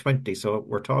 2020. So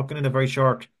we're talking in a very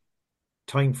short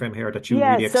time frame here that you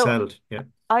Yeah, really so excelled. Yeah.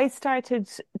 I started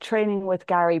training with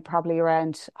Gary probably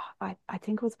around, I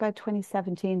think it was about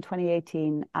 2017,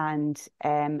 2018. And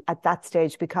at that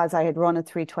stage, because I had run a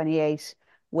 3:28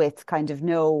 with kind of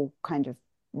no kind of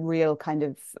real kind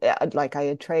of, like I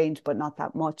had trained, but not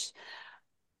that much.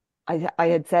 I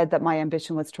had said that my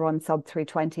ambition was to run sub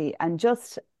 3:20. And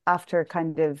just after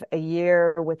kind of a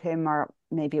year with him, or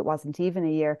maybe it wasn't even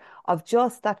a year, of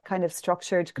just that kind of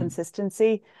structured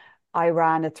consistency, I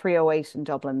ran a 3:08 in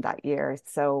Dublin that year.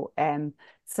 So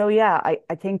yeah,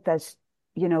 I think that,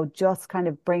 just kind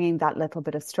of bringing that little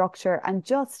bit of structure and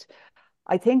just,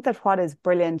 I think that what is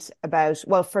brilliant about,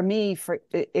 well, for me,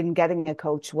 in getting a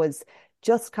coach was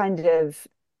just kind of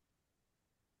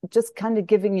just kind of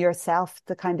giving yourself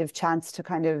the kind of chance to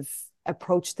kind of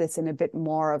approach this in a bit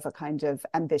more of a kind of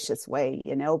ambitious way,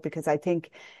 because I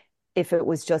think if it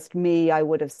was just me, I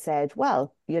would have said,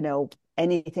 well,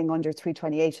 anything under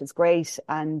 3:28 is great.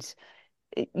 And,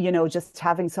 just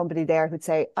having somebody there who'd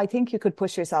say, I think you could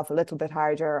push yourself a little bit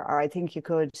harder, or I think you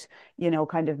could,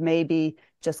 kind of maybe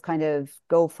just kind of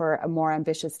go for a more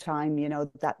ambitious time,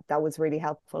 that was really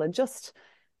helpful. And just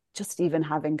even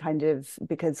having kind of,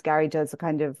 because Gary does a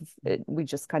kind of, we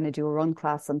just kind of do a run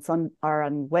class on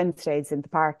Wednesdays in the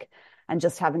park, and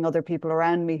just having other people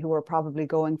around me who are probably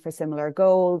going for similar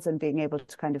goals and being able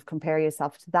to kind of compare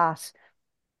yourself to that.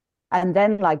 And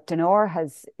then like Denor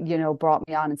has, brought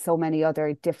me on in so many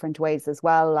other different ways as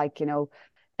well. Like,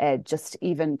 just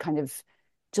even kind of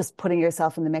just putting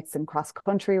yourself in the mix in cross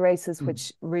country races,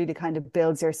 which really kind of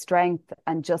builds your strength,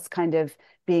 and just kind of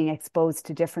being exposed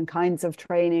to different kinds of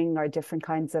training or different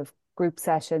kinds of group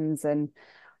sessions. And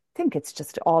I think it's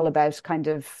just all about kind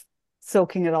of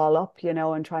soaking it all up,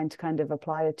 and trying to kind of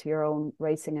apply it to your own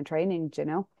racing and training.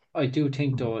 I do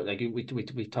think though, like we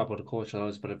talk about the coach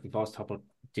always, but we've also talked about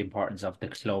the importance of the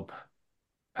club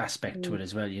aspect to it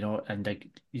as well, and like,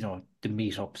 the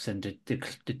meetups and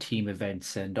the team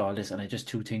events and all this. And I just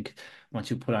do think once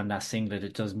you put on that singlet,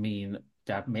 it does mean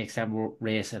that makes that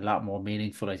race a lot more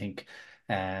meaningful, I think.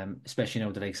 Especially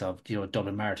now the likes of,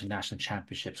 Dublin Marathon National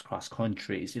Championships, cross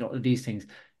countries, these things,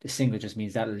 the singlet just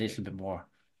means that a little bit more.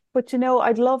 But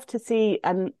I'd love to see,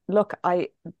 and look,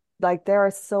 there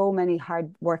are so many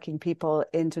hard-working people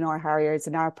in Denor Harriers,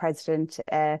 and our president,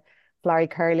 Larry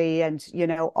Curley, and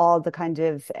all the kind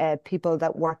of people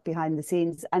that work behind the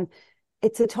scenes. And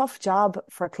it's a tough job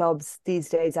for clubs these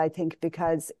days, I think,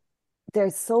 because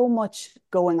there's so much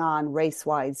going on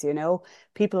race-wise.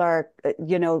 People are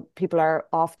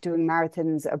off doing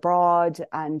marathons abroad,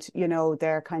 and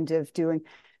they're kind of doing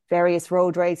various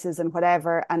road races and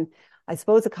whatever. And I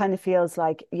suppose it kind of feels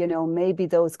like, maybe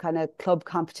those kind of club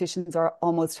competitions are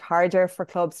almost harder for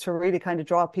clubs to really kind of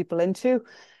draw people into.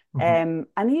 And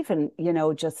even,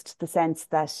 just the sense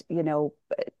that,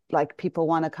 like people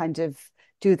want to kind of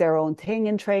do their own thing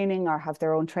in training or have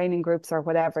their own training groups or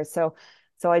whatever. So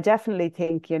I definitely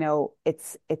think,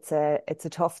 it's a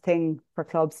tough thing for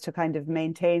clubs to kind of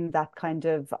maintain that kind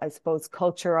of, I suppose,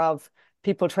 culture of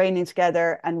people training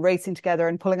together and racing together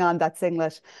and pulling on that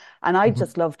singlet. And I'd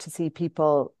just love to see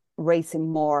people racing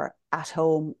more at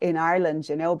home in Ireland,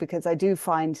 because I do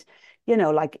find,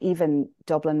 like even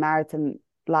Dublin Marathon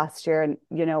last year, and,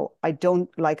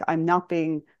 I'm not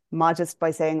being modest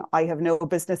by saying I have no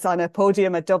business on a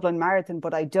podium at Dublin Marathon,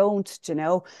 but I don't,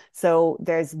 so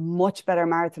there's much better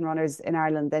marathon runners in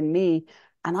Ireland than me.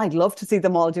 And I'd love to see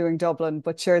them all doing Dublin,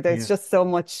 but sure, there's just so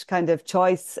much kind of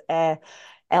choice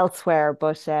elsewhere.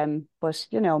 But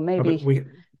maybe.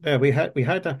 We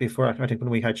had that before. I think when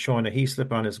we had Shauna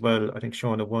Heaslip on as well. I think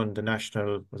Shauna won the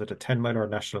national, was it a 10 mile or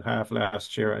national half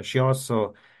last year? And she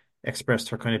also expressed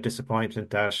her kind of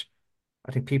disappointment that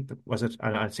I think people, was it,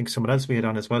 and I think someone else we had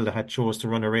on as well that had chose to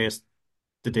run a race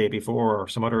the day before, or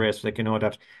some other race, like,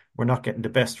 that we're not getting the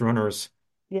best runners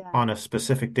on a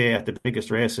specific day at the biggest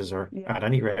races, or at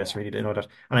any race, really, that.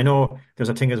 And I know there's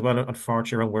a thing as well,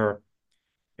 unfortunately, where,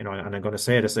 and I'm going to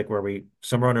say this, like where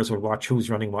some runners will watch who's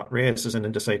running what races and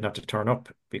then decide not to turn up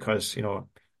because,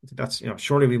 that's,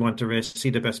 surely we want to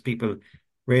see the best people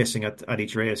racing at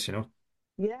each race.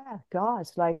 Yeah, God,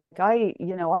 like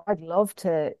I'd love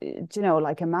to,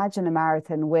 like imagine a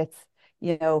marathon with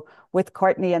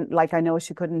Courtney, and like I know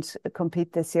she couldn't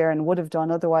compete this year and would have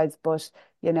done otherwise, but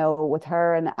with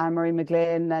her and Anne-Marie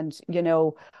McGlynn and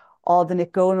all the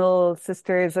Nick Gonal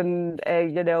sisters and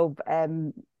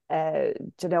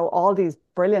all these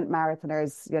brilliant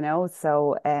marathoners,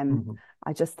 so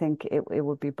I just think it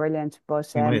would be brilliant.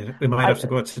 But we might have to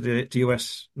go to the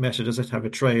US Meta, does it have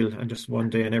a trail and just one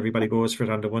day and everybody goes for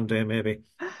it on the one day maybe.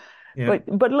 Yeah.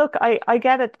 But look, I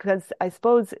get it, because I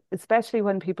suppose especially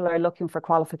when people are looking for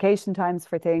qualification times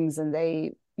for things and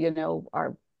they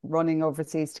are running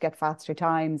overseas to get faster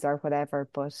times or whatever.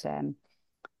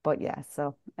 But yeah,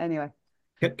 so anyway.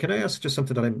 Can I ask just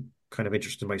something that I'm kind of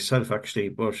interested in myself, actually,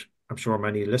 but I'm sure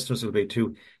many listeners will be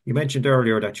too. You mentioned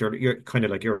earlier that you're kind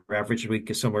of like your average week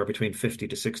is somewhere between 50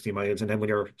 to 60 miles, and then when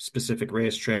you're specific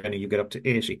race training, you get up to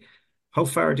 80. How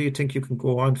far do you think you can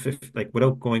go on 50, like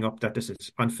without going up that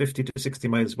distance? On 50 to 60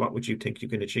 miles, what would you think you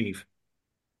can achieve?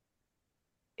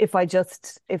 if I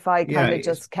kind of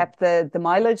just kept the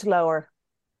mileage lower.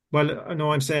 Well,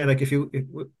 no, I'm saying like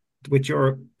with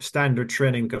your standard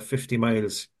training of 50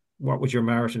 miles, what would your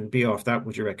marathon be off that,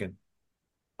 would you reckon?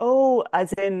 Oh,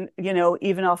 as in,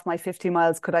 even off my 50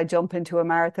 miles, could I jump into a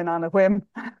marathon on a whim?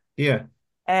 Yeah.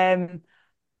 Um,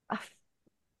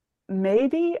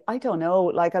 maybe, I don't know.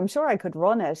 Like, I'm sure I could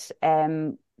run it.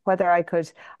 Whether I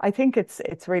could, I think it's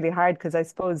really hard because I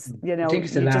suppose, I think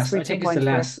it's the you just last. I reach a think it's the point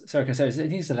where last. Sorry, I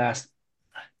think it's the last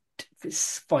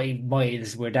 5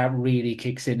 miles where that really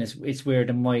kicks in. It's where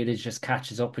the mileage just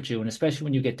catches up with you, and especially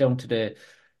when you get down to the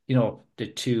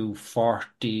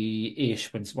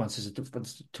 240-ish. Once it's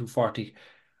 240,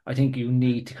 I think you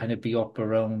need to kind of be up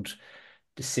around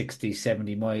the 60,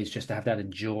 70 miles just to have that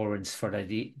endurance for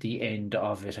the end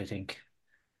of it, I think.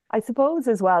 I suppose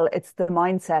as well, it's the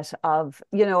mindset of,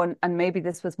 and maybe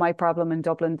this was my problem in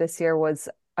Dublin this year was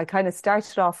I kind of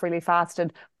started off really fast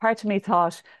and part of me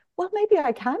thought, well, maybe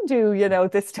I can do,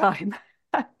 this time.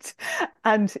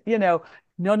 And,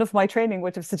 none of my training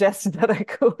would have suggested that I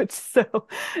could. So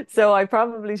I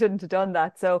probably shouldn't have done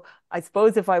that. So I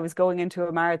suppose if I was going into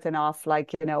a marathon off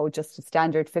like, just a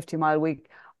standard 50-mile week,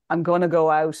 I'm going to go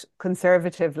out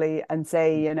conservatively and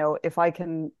say, if I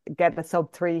can get a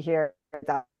sub 3 here,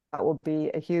 that would be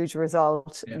a huge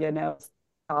result, Yeah.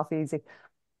 off easy.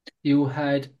 You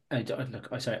had, look,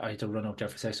 I sorry, I had to run out there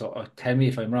for a sec, so tell me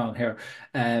if I'm wrong here.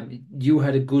 You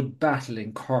had a good battle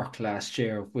in Cork last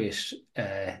year with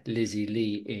Lizzie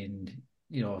Lee in,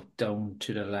 down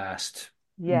to the last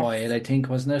mile, Yes. I think,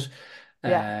 wasn't it?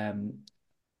 Yeah.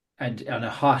 And on a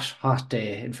hot, hot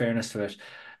day, in fairness to it.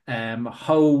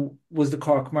 How was the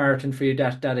Cork Marathon for you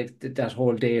that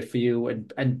whole day for you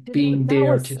and being That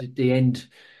there was to the end?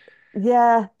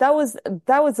 Yeah, that was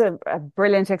a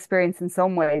brilliant experience in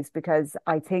some ways because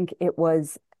I think it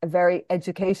was a very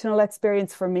educational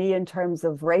experience for me in terms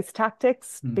of race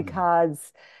tactics Hmm.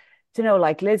 because,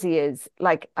 like Lizzie is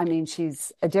like, I mean,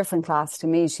 she's a different class to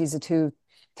me. She's a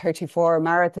 2:34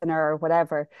 marathoner or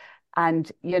whatever.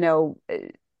 And,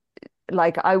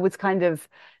 like I was kind of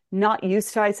not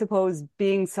used to, I suppose,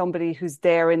 being somebody who's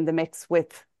there in the mix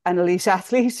with an elite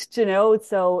athlete,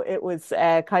 so it was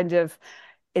kind of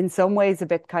in some ways a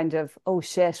bit kind of, oh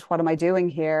shit, what am I doing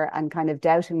here? And kind of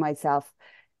doubting myself.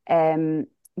 Um,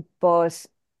 but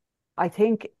I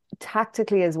think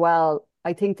tactically as well,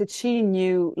 I think that she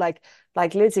knew like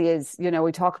Lizzie is,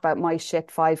 we talk about my shit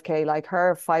 5K, like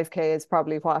her 5K is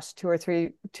probably what, 2 or 3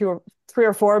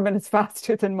 or 4 minutes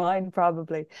faster than mine,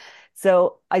 probably.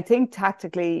 So I think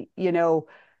tactically,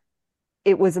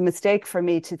 it was a mistake for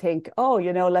me to think, oh,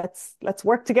 let's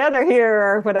work together here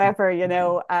or whatever,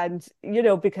 and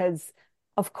because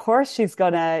of course she's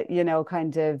gonna,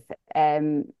 kind of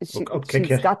Upkick she's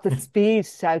you. got the speed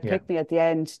to Yeah. outkick me at the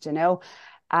end,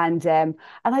 and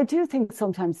I do think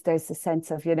sometimes there's a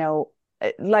sense of,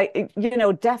 like,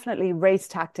 definitely race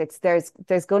tactics. There's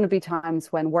going to be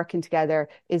times when working together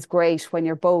is great when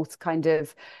you're both kind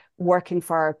of working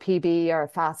for a PB or a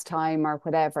fast time or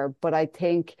whatever. But I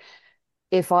think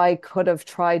if I could have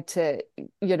tried to,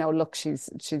 look, she's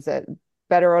a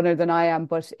better runner than I am,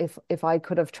 but if I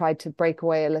could have tried to break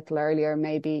away a little earlier,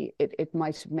 maybe it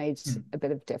might have made a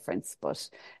bit of difference. But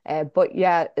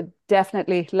yeah,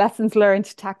 definitely lessons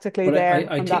learned tactically But there I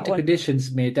on think that the one.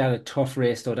 conditions made that a tough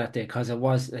race though that day because it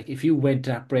was like if you went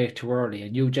that break too early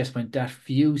and you just went that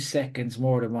few seconds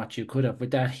more than what you could have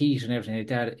with that heat and everything like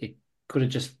that, it could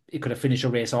have finished a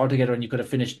race altogether and you could have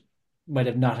finished might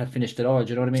have not have finished at all. Do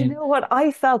you know what I Do you mean? know what?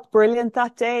 I felt brilliant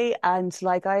that day, and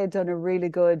like I had done a really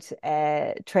good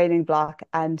training block,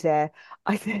 and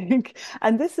I think,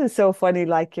 and this is so funny,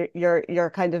 like your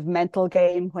kind of mental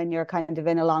game when you're kind of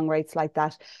in a long race like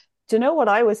that. Do you know what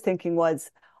I was thinking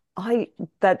was, I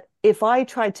that if I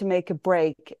tried to make a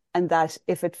break, and that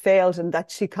if it failed, and that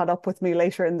she caught up with me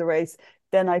later in the race,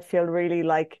 then I'd feel really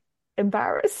like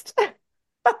embarrassed.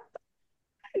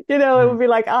 It would be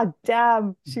like, ah,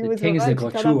 damn, she The was things that right, she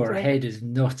go caught through up our to me. head is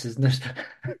nuts, isn't it?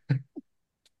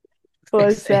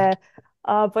 But Exciting.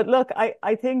 but look,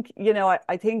 I think,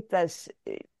 I think that,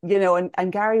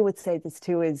 and Gary would say this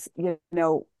too, is,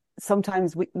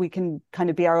 sometimes we can kind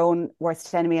of be our own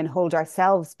worst enemy and hold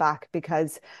ourselves back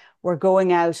because we're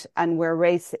going out and we're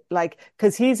racing, like,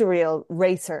 because he's a real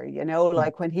racer,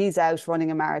 like when he's out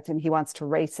running a marathon, he wants to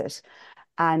race it.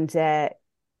 And,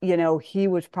 he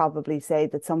would probably say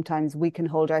that sometimes we can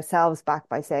hold ourselves back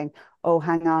by saying, oh,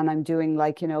 hang on, I'm doing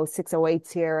like,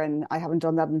 608s here and I haven't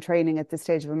done that in training at this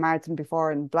stage of a marathon before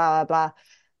and blah, blah, blah.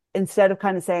 Instead of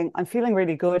kind of saying, I'm feeling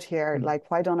really good here. Like,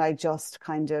 why don't I just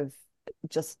kind of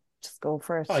just go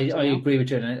for it, I agree with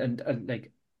you, and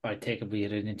like I take it we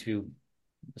had an interview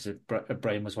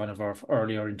Brian was one of our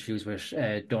earlier interviews with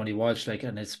Donny Walsh, like,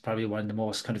 and it's probably one of the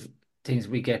most kind of things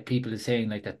we get people saying,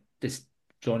 like, that this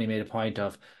Johnny made a point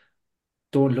of,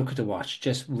 don't look at the watch,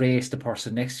 just race the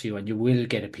person next to you and you will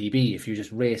get a PB if you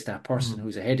just race that person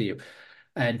who's ahead of you.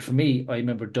 And for me, I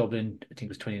remember Dublin, I think it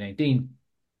was 2019,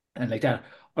 and like that,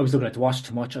 I was looking at the watch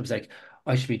too much. I was like,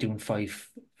 I should be doing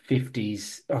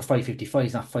 550s or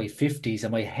 555s, not 550s.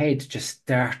 And my head just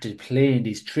started playing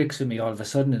these tricks with me all of a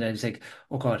sudden. And I was like,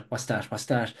 oh God, what's that? What's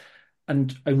that?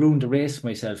 And I ruined the race for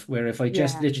myself, where if I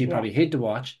just literally probably hid the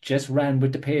watch, just ran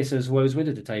with the paces who I was with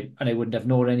at the time, and I wouldn't have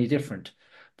known any different.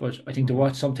 But I think the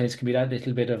watch sometimes can be that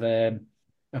little bit of a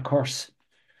curse.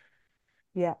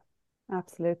 Yeah,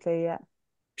 absolutely. Yeah.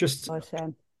 Just But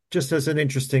just as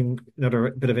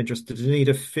another bit of interest, did you need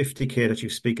a 50K that you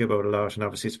speak about a lot? And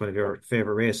obviously it's one of your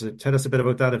favorite races. Tell us a bit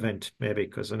about that event, maybe,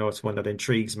 because I know it's one that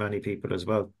intrigues many people as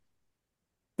well.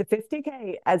 the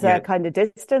 50K as a kind of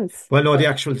distance. Well, no, the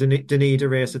actual Dunedin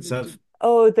race itself.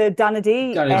 Oh, the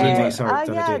Donadee. Donadee, sorry,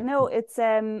 Yeah, Donadee. no, it's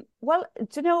well,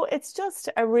 it's just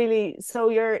a really, so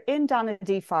you're in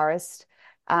Donadee Forest,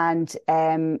 and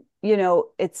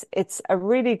it's a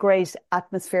really great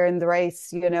atmosphere in the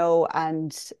race,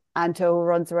 and Anto who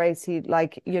runs the race, he,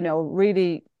 like,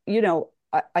 really,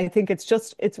 I think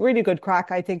it's really good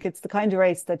crack. I think it's the kind of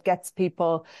race that gets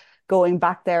people going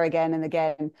back there again and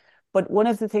again. But one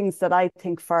of the things that I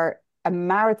think for a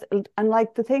marathon, and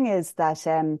like the thing is that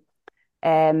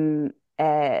um,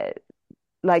 uh,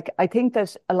 like I think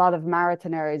that a lot of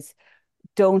marathoners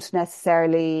don't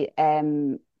necessarily,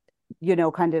 kind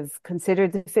of consider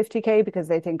the 50K because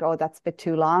they think, oh, that's a bit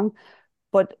too long.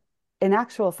 But in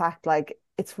actual fact, like,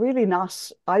 it's really not.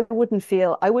 I would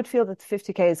feel that the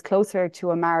 50K is closer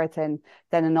to a marathon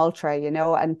than an ultra,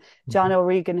 and John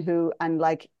O'Regan,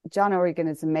 John O'Regan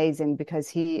is amazing because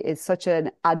he is such an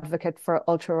advocate for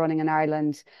ultra running in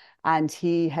Ireland, and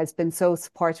he has been so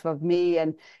supportive of me.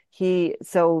 And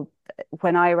so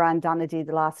when I ran Donadee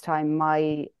the last time,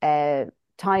 my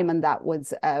time on that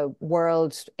was a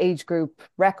world age group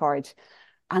record.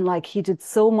 And like, he did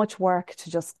so much work to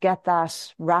just get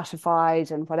that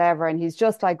ratified and whatever. And he's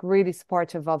just like really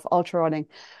supportive of ultra running.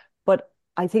 But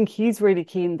I think he's really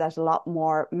keen that a lot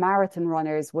more marathon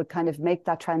runners would kind of make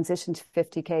that transition to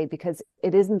 50K, because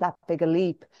it isn't that big a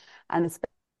leap. And it's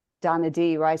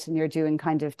Donadee, right? And you're doing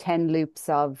kind of 10 loops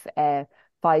of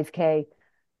 5K.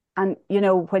 And,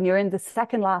 when you're in the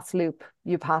second last loop,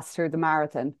 you pass through the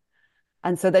marathon.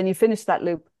 And so then you finish that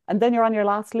loop, and then you're on your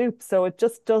last loop. So it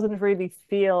just doesn't really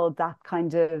feel that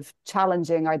kind of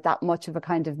challenging or that much of a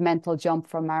kind of mental jump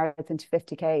from marathon to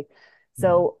 50K.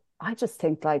 So I just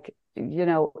think, like,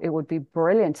 it would be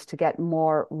brilliant to get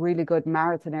more really good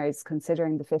marathoners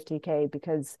considering the 50K,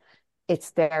 because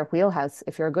it's their wheelhouse.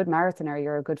 If you're a good marathoner,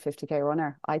 you're a good 50K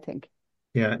runner, I think.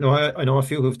 Yeah, no, I know a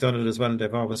few who've done it as well, and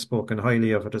they've always spoken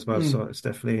highly of it as well. So it's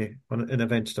definitely an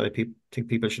event that I think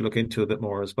people should look into a bit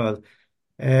more as well.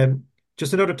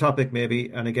 Just another topic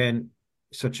maybe, and again,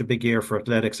 such a big year for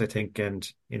athletics, I think.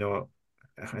 And,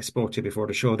 I spoke to you before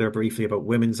the show there briefly about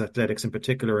women's athletics in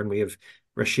particular, and we have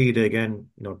Rashida again,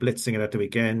 blitzing it at the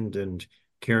weekend, and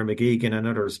Ciara McGeegan and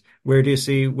others. Where do you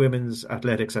see women's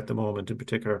athletics at the moment in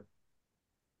particular?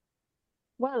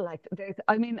 Well, like,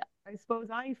 I suppose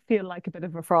I feel like a bit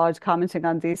of a fraud commenting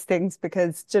on these things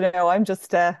because, I'm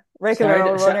just a regular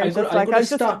old runner. I'm going to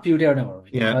stop you there now.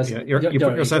 Yeah, you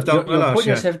put yourself down a lot. You're putting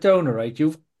yourself down, all right?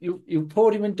 You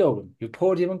podium in Dublin, you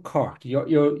podium in Cork.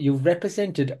 You've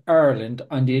represented Ireland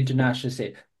on the international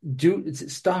stage.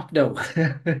 Stop now.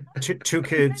 Two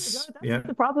kids. That's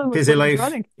the problem with busy life.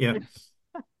 Running. Yeah.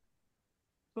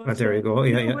 But there you go.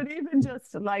 Yeah. But even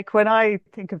just like when I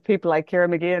think of people like Ciara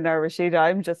McGeehan or Rashida,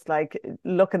 I'm just like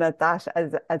looking at that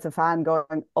as a fan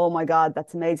going, oh my God,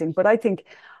 that's amazing. But I think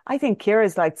Ciara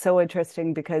is like so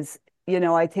interesting because,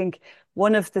 I think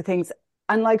one of the things,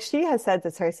 and like she has said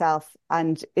this herself,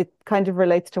 and it kind of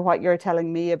relates to what you're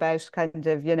telling me about kind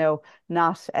of,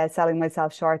 not selling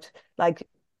myself short. Like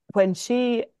when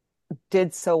she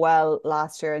did so well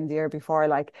last year and the year before,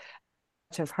 like,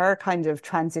 of her kind of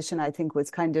transition, I think,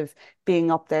 was kind of being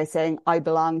up there saying, I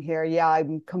belong here. Yeah,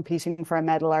 I'm competing for a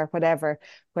medal or whatever.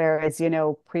 Whereas,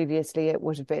 previously it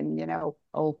would have been,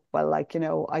 oh, well, like,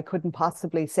 I couldn't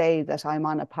possibly say that I'm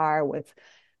on a par with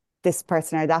this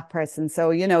person or that person.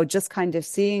 So, just kind of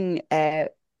seeing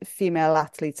female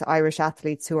athletes, Irish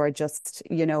athletes who are just,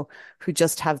 who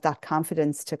just have that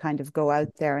confidence to kind of go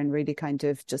out there and really kind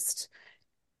of just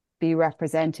be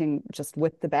representing just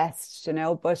with the best,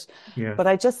 but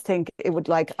I just think it would,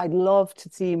 like, I'd love to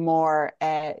see more,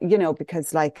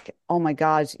 because, like, oh my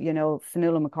God,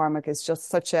 Fionnuala McCormick is just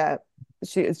such a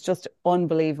she is just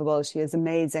unbelievable. She is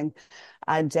amazing,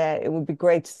 and it would be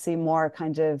great to see more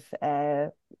kind of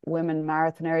women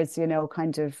marathoners.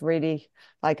 Kind of really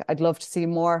like I'd love to see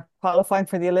more qualifying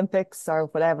for the Olympics or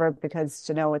whatever because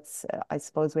it's I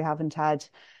suppose we haven't had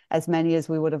as many as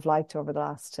we would have liked over the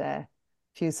last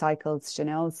few cycles.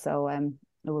 So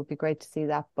it would be great to see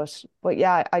that. But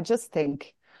yeah, I just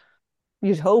think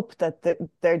you'd hope that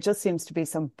there just seems to be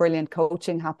some brilliant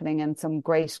coaching happening and some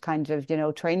great kind of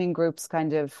training groups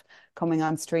kind of coming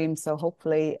on stream. So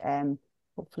hopefully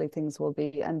things will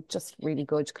be and just really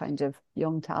good kind of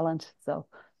young talent. So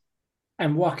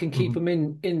And what can keep Mhm. them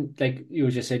in like you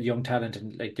just said, young talent,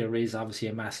 and like there is obviously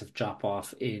a massive drop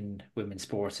off in women's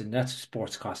sports, and that's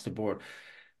sports across the board.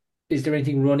 Is there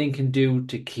anything running can do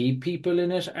to keep people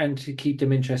in it and to keep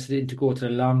them interested in to go to the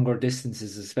longer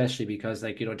distances, especially because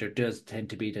like there does tend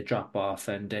to be the drop off,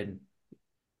 and then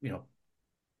you know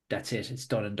that's it, it's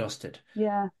done and dusted.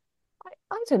 yeah,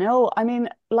 I don't know. I mean,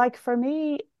 like for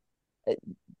me,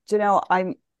 uh,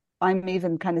 I'm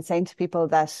even kind of saying to people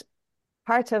that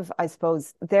part of, I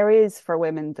suppose, there is for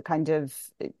women the kind of,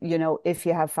 if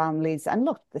you have families, and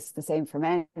look, this is the same for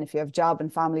men. If you have job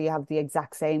and family, you have the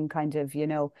exact same kind of,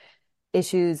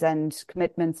 issues and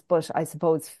commitments. But I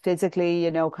suppose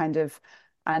physically, kind of,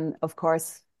 and of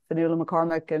course, Fionnuala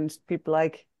McCormick and people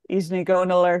like Isni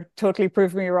Gonal are totally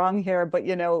proving me wrong here. But,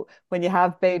 when you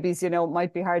have babies, it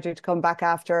might be harder to come back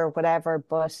after or whatever.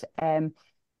 But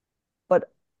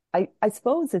I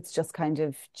suppose it's just kind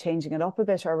of changing it up a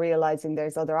bit or realizing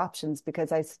there's other options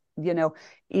because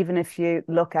even if you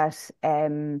look at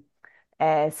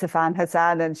Sifan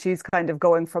Hassan and she's kind of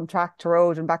going from track to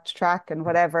road and back to track and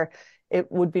whatever,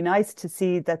 it would be nice to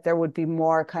see that there would be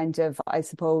more kind of, I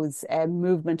suppose,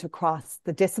 movement across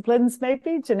the disciplines,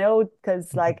 maybe,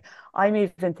 because Mhm. like I'm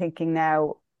even thinking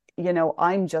now,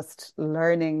 I'm just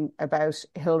learning about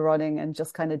hill running and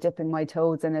just kind of dipping my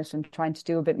toes in it and trying to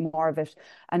do a bit more of it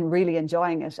and really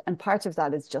enjoying it. And part of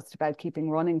that is just about keeping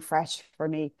running fresh for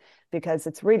me because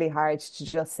it's really hard to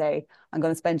just say, I'm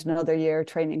going to spend another year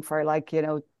training for like,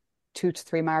 2 to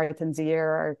 3 marathons a year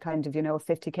or kind of,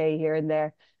 50K here and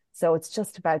there. So it's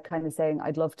just about kind of saying,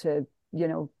 I'd love to,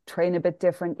 train a bit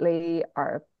differently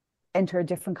or enter a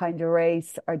different kind of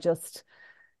race or just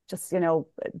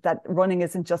that running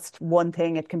isn't just one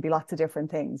thing, it can be lots of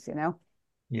different things.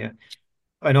 Yeah.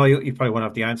 I know you probably won't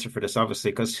have the answer for this,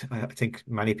 obviously, because I think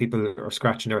many people are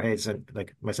scratching their heads, and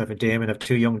like myself and Damon have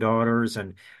 2 young daughters,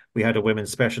 and we had a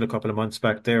women's special a couple of months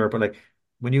back there. But like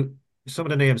when some of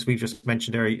the names we just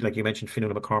mentioned there, like you mentioned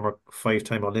Fionnuala McCormick,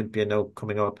 5-time Olympian now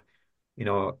coming up. You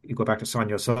go back to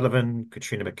Sonia O'Sullivan,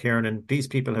 Katrina McKiernan. These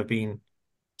people have been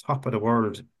top of the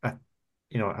world at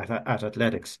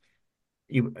athletics.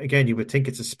 You would think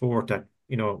it's a sport that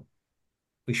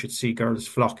we should see girls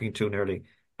flocking to nearly,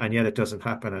 and yet it doesn't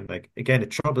happen. And like again,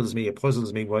 it troubles me, it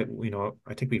puzzles me. Why,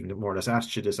 I think we've more or less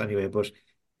asked you this anyway, but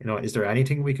is there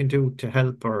anything we can do to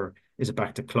help, or is it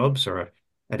back to clubs or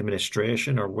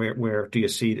administration, or where do you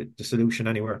see the solution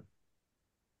anywhere?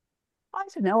 I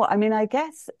don't know. I mean, I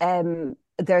guess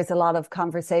there's a lot of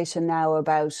conversation now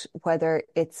about whether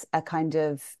it's a kind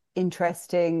of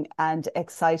interesting and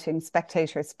exciting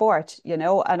spectator sport,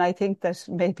 and I think that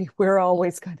maybe we're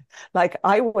always kind of like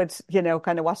I would,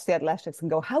 kind of watch the athletics and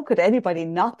go, how could anybody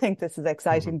not think this is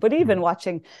Hmm. exciting? But even Hmm.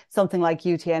 watching something like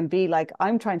UTMB, like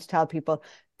I'm trying to tell people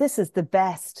this is the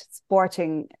best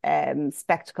sporting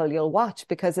spectacle you'll watch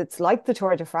because it's like the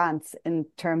Tour de France in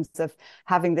terms of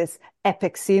having this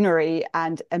epic scenery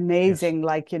and Yes. amazing,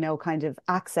 like, kind of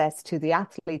access to the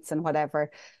athletes and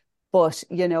whatever. But,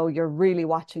 you're really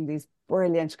watching these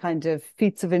brilliant kind of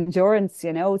feats of endurance.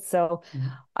 So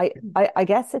I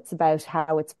guess it's about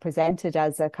how it's presented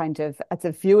as a kind of as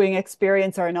a viewing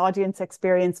experience or an audience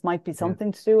experience might be Yeah.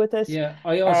 something to do with it. Yeah,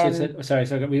 I also Um, said, sorry,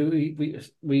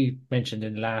 we mentioned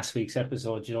in last week's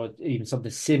episode, even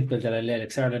something simple that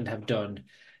Athletics Ireland have done,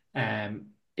 um,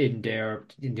 in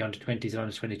the under 20s and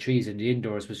under 23s in the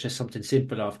indoors was just something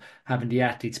simple of having the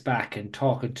athletes back and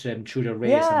talking to them through the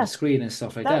race on the yeah, screen and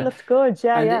stuff like that that. looked good.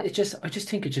 Yeah, And yeah, I just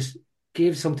think it just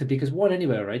gives something because one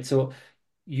anyway, right? So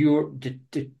you're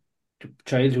the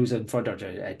child who's in front, or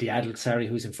the adult, sorry,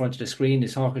 who's in front of the screen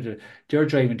is talking to, they're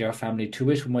driving their family to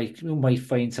it, who might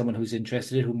find someone who's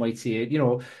interested, who might see it.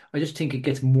 I just think it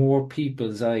gets more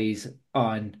people's eyes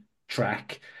on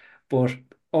track. But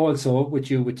also or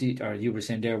you were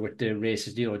saying there with the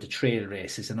races, the trail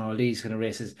races and all these kind of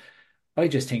races, I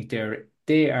just think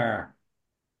they are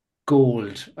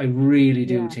gold. I really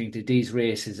do yeah, think that these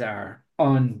races are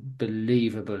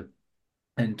unbelievable.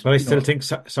 And But I still think,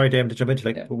 sorry, Dave, to jump into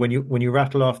like yeah. when you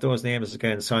rattle off those names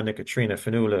again, Sonia, Katrina,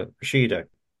 Fionnuala, Rashida.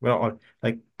 well,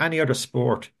 like any other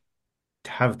sport,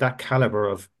 to have that caliber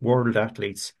of world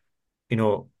athletes,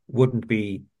 wouldn't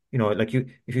be, like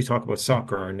if you talk about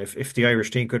soccer and if the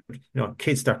Irish team could,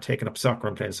 kids start taking up soccer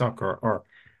and playing soccer or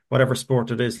whatever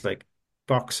sport it is, like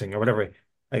boxing or whatever,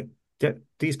 like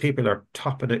these people are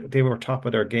they were top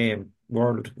of their game,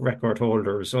 world record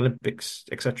holders, Olympics,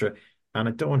 etc. And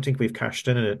I don't think we've cashed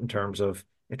in it in terms of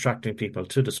attracting people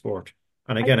to the sport.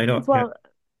 And I again, I think as know, yeah. well,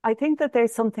 I think that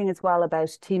there's something as well about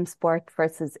team sport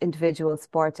versus individual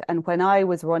sport. And when I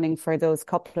was running for those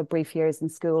couple of brief years in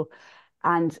school,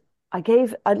 and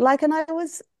and I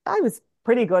was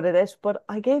pretty good at it, but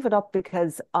I gave it up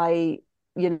because I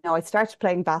started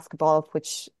playing basketball,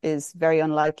 which is very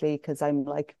unlikely because I'm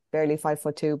like barely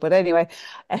 5'2". But anyway,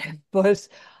 but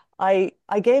I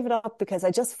gave it up because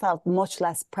I just felt much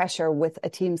less pressure with a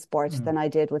team sport Mm. than I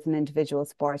did with an individual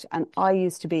sport. And I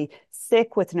used to be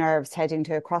sick with nerves heading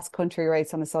to a cross country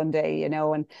race on a Sunday, and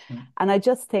Mm. and I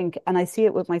just think, and I see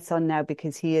it with my son now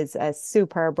because he is a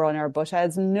superb runner, but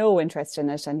has no interest in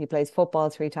it, and he plays football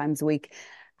 3 times a week.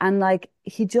 And like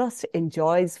he just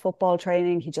enjoys football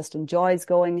training. He just enjoys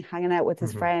going, hanging out with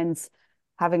his Mhm. friends,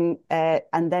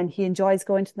 and then he enjoys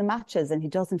going to the matches and he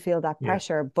doesn't feel that Yeah.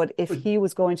 pressure. But if But he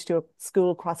was going to do a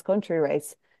school cross country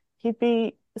race, he'd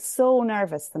be so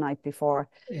nervous the night before.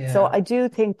 So yeah, I do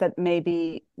think that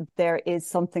maybe there is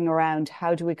something around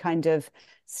how do we kind of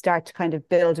start to kind of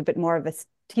build a bit more of a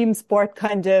team sport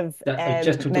kind of that I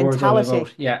just took the words out of my mouth.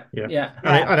 mentality. Yeah, Yeah. yeah.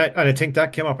 And I, Yeah. and I and I think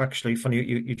that came up actually funny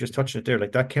you just touched it there.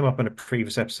 Like that came up in a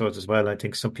previous episodes as well. I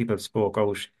think some people spoke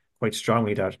out quite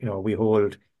strongly that, we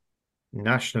hold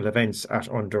national events at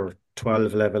under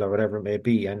 12 level or whatever it may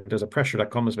be. And there's a pressure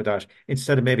that comes with that.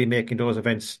 Instead of maybe making those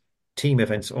events team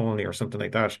events only or something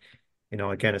like that,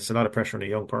 again, it's a lot of pressure on a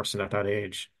young person at that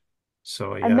age.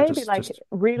 So And yeah, maybe just like just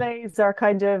relays are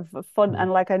kind of fun. mm,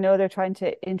 And like I know they're trying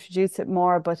to introduce it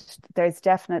more, but there's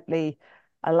definitely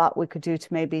a lot we could do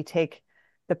to maybe take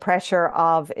the pressure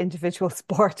of individual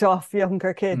sport off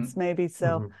younger kids, Mm. maybe.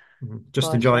 So, mhm,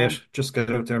 just but enjoy it. Just get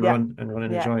out there and yeah, run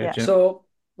and yeah, enjoy yeah. it. Yeah. So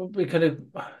we kind of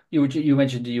you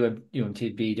mentioned the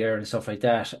UMTB there and stuff like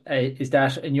that. Is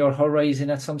that in your horizon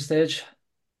at some stage?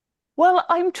 Well,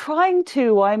 I'm trying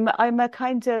to. I'm a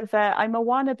kind of I'm a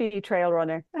wannabe trail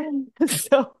runner.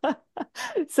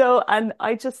 So and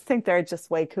I just think they're just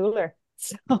way cooler.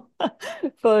 So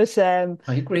but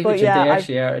I agree but with you. yeah, They I've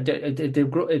actually are.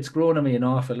 It's grown on me an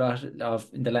awful lot of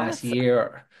in the last it's,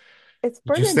 year. it's You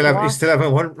brilliant still to have you still watch.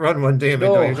 haven't run one day,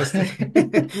 Mingo. No, You're just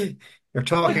you're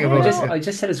talking You about it. know, Yeah. I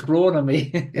just said it's grown on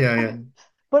me. Yeah, yeah.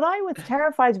 but I was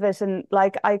terrified of it, and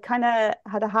like I kind of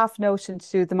had a half notion to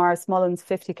do the Morris Mullins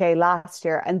 50K last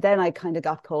year, and then I kind of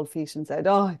got cold feet and said,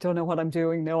 "Oh, I don't know what I'm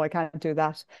doing. No, I can't do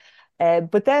that."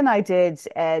 But then I did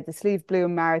the Sleeve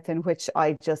Bloom Marathon, which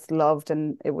I just loved,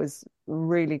 and it was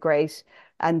really great.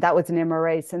 And that was an IMRA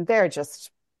race, and they're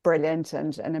just brilliant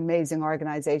and an amazing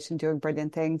organization doing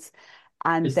brilliant things.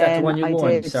 And Is that the then one you I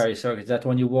won? did, Sorry. Is that the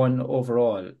one you won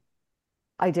overall?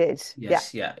 I did, yeah.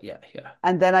 Yes, yeah.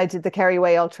 And then I did the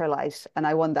Kerryway Ultralight, and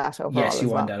I won that overall Yes, you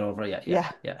as won well. that over.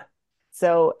 Yeah. Yeah.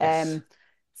 So, Yes.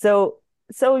 so,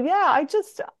 so yeah, I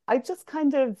just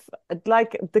kind of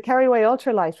like the Kerryway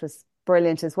Ultralight was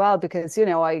brilliant as well because,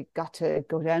 I got to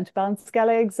go down to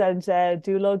Ballinskelligs and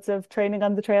do loads of training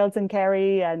on the trails in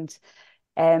Kerry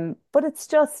but it's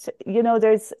just,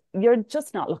 you're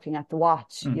just not looking at the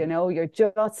watch,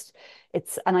 Mm.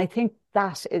 and I think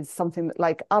that is something that,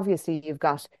 like, obviously you've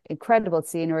got incredible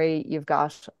scenery, you've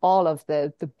got all of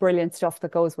the brilliant stuff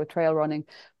that goes with trail running,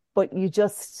 but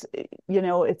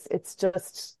it's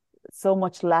just so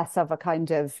much less of a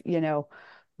kind of,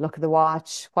 look at the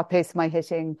watch, what pace am I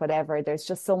hitting, whatever. There's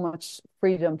just so much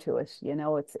freedom to it,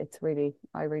 it's really,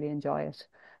 I really enjoy it.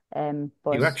 You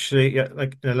But actually, yeah,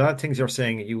 like a lot of things you're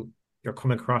saying, you're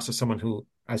coming across as someone who,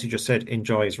 as you just said,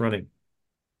 enjoys running.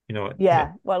 Yeah,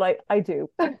 yeah, well, I do.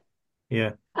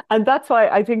 yeah, And that's why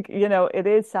I think, it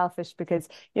is selfish because,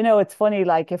 it's funny,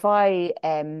 like if I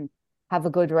have a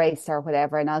good race or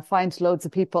whatever, and I'll find loads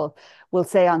of people will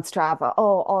say on Strava,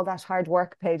 oh, all that hard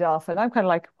work paid off. And I'm kind of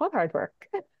like, what hard work?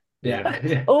 yeah,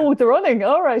 Yeah. Oh, the running.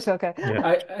 All right, okay.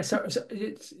 yeah. So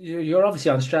you're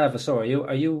obviously on Strava. So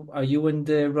are you in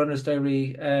the Runner's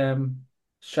Diary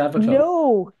Strava club?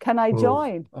 No, can I Oh,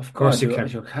 join? Of of course God, you you can.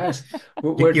 you can't.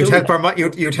 We're You'd help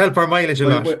doing. you'd help our mileage a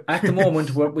lot. We're at the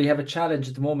moment we have a challenge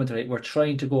at the moment, right? We're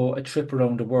trying to go a trip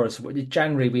around the world. So in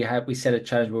January we set a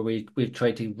challenge where we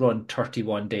try to run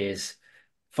 31 days,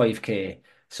 5K.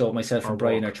 So myself Or and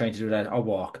Brian are walk. trying to do that, or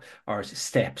walk, or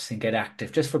steps and get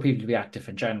active, just for people to be active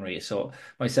in January. So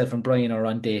myself and Brian are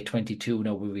on day 22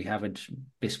 now, where we haven't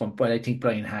missed one. But I think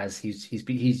Brian has. He's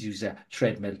used a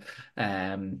treadmill.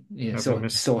 Yeah, Have we so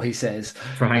missed so he says.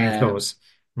 for hanging Uh, clothes?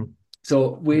 Hmm.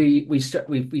 so Yeah.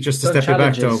 we've Just to done step you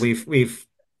back though, challenges. we've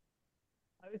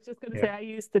I was just going to yeah. say I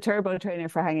used the turbo trainer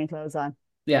for hanging clothes on.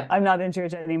 Yeah, I'm not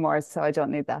injured anymore, so I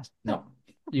don't need that. no,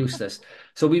 useless.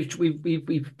 So we've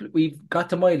got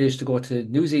the mileage to go to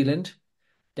New Zealand.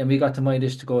 Then we got the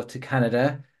mileage to go to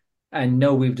Canada. And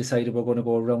now we've decided we're going to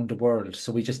go around the world.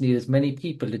 So we just need as many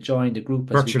people to join the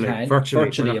group as we can, virtually.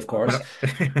 virtually, of We're course.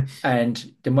 not.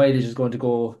 And the mileage is going to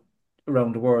go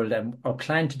around the world. And our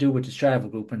plan to do with this travel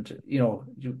group, and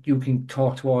you can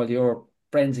talk to all your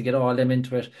friends and get all them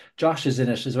into it. Josh is in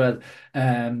it as well.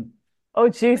 Um, Oh,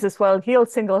 Jesus. Well, he'll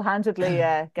single-handedly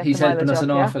get the he's helping mileage us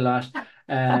an up, yeah? awful lot.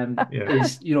 Yeah.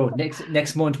 Is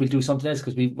next month we'll do something else,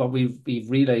 because we've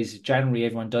realized January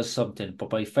everyone does something, but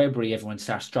by February everyone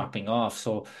starts dropping off.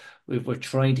 So we're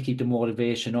trying to keep the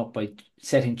motivation up by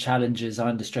setting challenges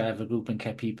on the Strava group and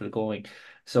keep people going.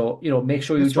 So make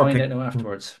sure you It's join that working. now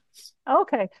afterwards.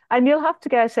 Okay. And you'll have to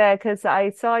get, because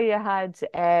I saw you had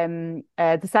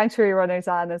the Sanctuary runners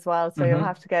on as well. So you'll Hmm.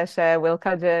 have to get, we'll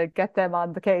kind of get them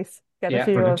on the case, get a Yeah,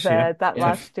 few of Brilliant. Yeah. that yeah,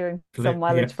 lot doing some Definitely.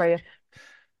 Yeah. mileage for you.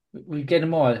 we get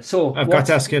them all. So I've got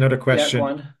to ask you another yeah, go question.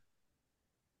 on.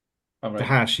 All The right.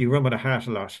 hat. You run with a hat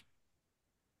a lot.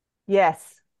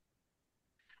 Yes.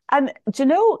 And do you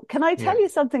know, can I Yeah. tell you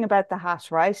something about the hat,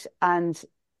 right? And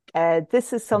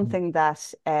this is Mhm. something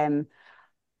that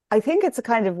I think it's a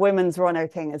kind of women's runner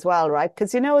thing as well, right?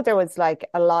 Because there was like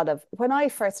a lot of when I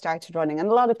first started running, and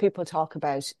a lot of people talk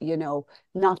about,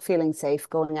 not feeling safe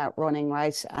going out running,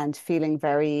 right? And feeling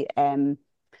very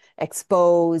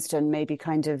exposed and maybe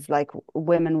kind of like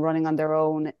women running on their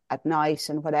own at night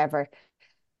and whatever.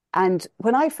 And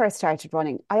when I first started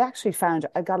running, I actually found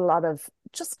I got a lot of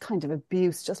just kind of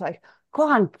abuse, just like, go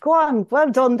on, well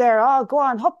done there. Oh, go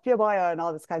on, hop you boy, and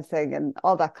all this kind of thing, and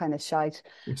all that kind of shite.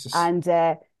 Jesus. And,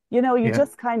 you Yeah.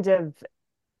 just kind of,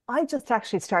 I just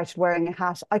actually started wearing a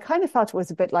hat. I kind of felt it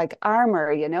was a bit like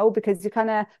armor, because you kind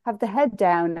of have the head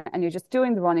down and you're just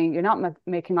doing the running. You're not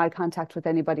making eye contact with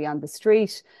anybody on the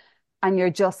street, and you're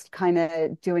just kind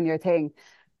of doing your thing.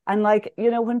 And like,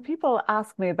 when people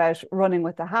ask me about running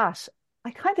with the hat,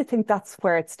 I kind of think that's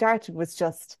where it started was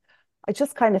just, I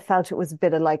just kind of felt it was a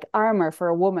bit of like armor for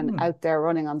a woman Hmm. out there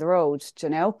running on the road, do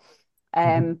you know?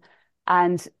 Mhm. Um,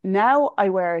 and now I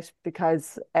wear it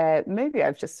because maybe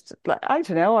I've just, like, I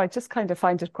don't know, I just kind of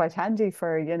find it quite handy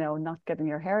for, not getting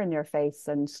your hair in your face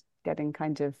and getting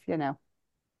kind of, a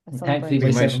And sunburn thankfully, We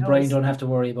down myself your might. and Brian nose. don't have to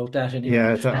worry about that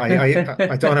anymore. Yeah.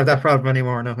 I don't have that problem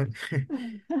anymore. No.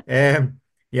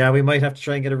 Yeah. We might have to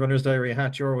try and get a runner's diary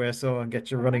hat your way, so and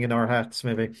get you running in our hats,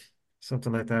 maybe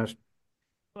something like that.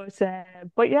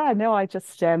 But yeah, no, I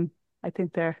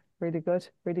think they're really good,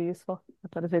 really useful.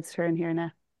 I've got a visitor in here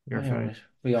now. You're All fine. right.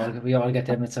 We all get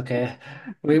them. It's okay.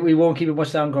 We won't keep it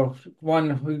much longer.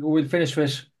 We'll finish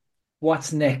with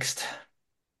what's next.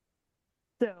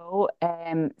 So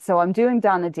I'm doing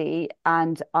Donna D,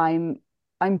 and I'm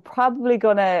probably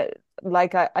gonna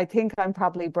like I think I'm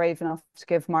probably brave enough to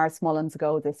give Mars Mullins a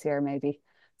go this year, maybe.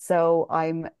 So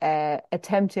I'm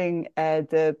attempting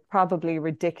the probably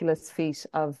ridiculous feat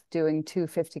of doing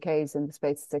 250Ks in the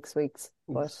space of 6 weeks.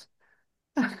 But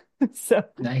so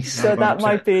Not a so bad that check.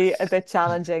 might be a bit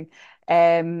challenging.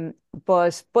 Um,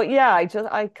 but yeah,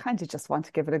 I kind of just want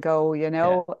to give it a go,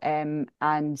 Yeah. and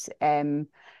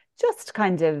just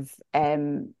kind of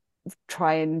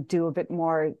try and do a bit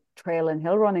more trail and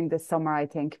hill running this summer, I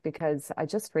think, because I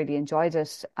just really enjoyed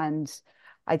it. And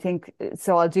I think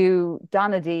so I'll do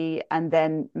Donna D, and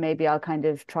then maybe I'll kind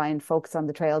of try and focus on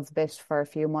the trails a bit for a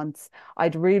few months.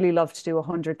 I'd really love to do a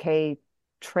 100K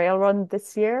trail run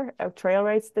this year, a trail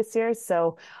race this year.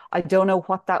 So I don't know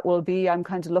what that will be. I'm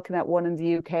kind of looking at one in the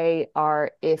UK,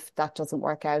 or if that doesn't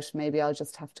work out, maybe I'll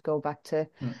just have to go back to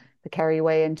Hmm. the Kerry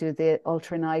Way and do the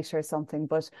ultra night or something.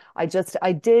 But I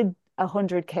did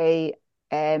 100K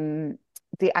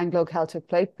the Anglo-Celtic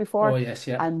plate Oh before. yes,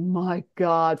 yeah. And my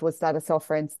God, was that a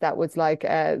sufferance? That was like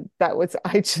that was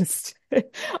I just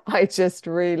I just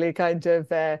really kind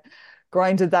of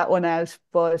grinded that one out.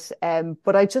 But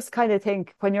I just kind of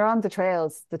think when you're on the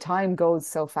trails, the time goes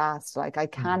so fast. Like I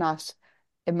Mhm. cannot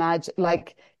imagine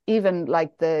like even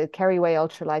like the Kerry Way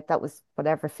ultralight, that was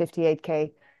whatever,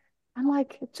 58K. And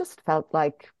like it just felt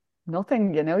like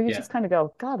nothing, you Yeah. just kind of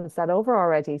go, God, is that over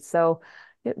already? So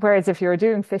whereas if you were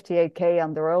doing 58K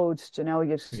on the road,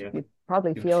 Yeah. you'd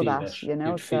probably You'd feel feel that, it.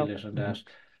 You'd feel so it on Mhm. that.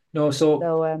 No, so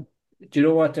so Do you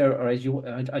know what? There, all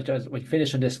right. I just when you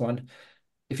finish on this one,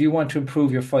 if you want to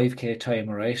improve your 5K time,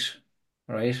 all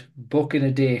right, book in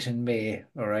a date in May,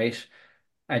 all right,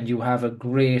 and you have a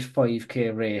great 5K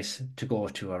race to go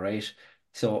to, all right.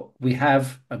 So we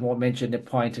have, I won't mention the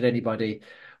point to anybody.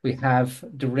 We have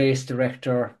the race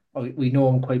director. We know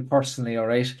him quite personally, all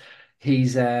right.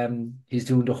 He's doing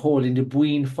the whole in the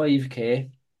Buin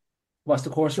 5K. What's the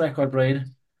course record,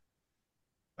 Brian?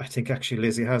 I think actually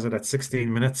Lizzie has it at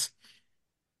 16 minutes.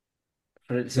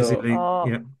 Lizzie So Lee, Oh,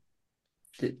 yeah,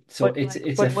 so it's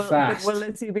a but will fast.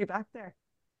 Lizzie be back there?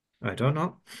 I don't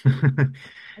know.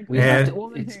 I We think have that's the Uh,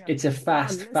 one thing I'm it's a thinking. Oh,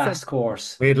 listen, fast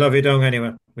course. we'd love you down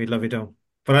anyway. We'd love you down.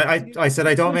 But you I said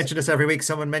I don't but mention this every week.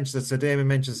 Someone mentions it, so Damon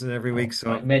mentions it every week.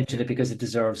 Oh, I So mentioned yeah, it because it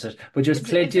deserves it. But there's is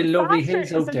plenty of it lovely faster?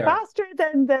 hills Is out it there. faster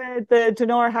than the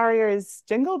Denora Harriers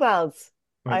Jingle Bells?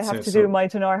 I I'd have say to do so. my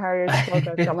Denora Harriers plug.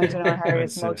 I've got my Denora I'd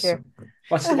Harriers say mug so. here.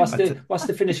 What's I'd the say, what's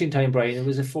the finishing time, Brian? It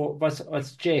was a four. What's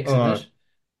Jake's, isn't oh, it?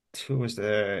 who was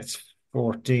the? It's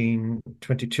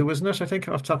 14:22, isn't it? I think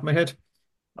off the top of my head.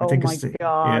 I Oh think my it's the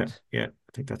yeah, God. yeah.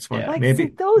 I think that's one. Yeah. Like, see,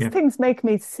 Maybe. those Yeah. things make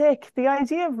me sick. The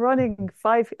idea of running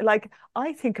five, like,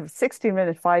 I think of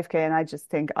 60-minute 5K and I just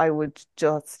think I would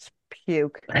just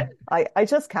puke. I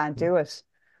just can't do it.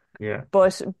 Yeah.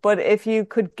 But if you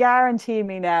could guarantee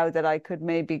me now that I could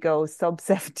maybe go sub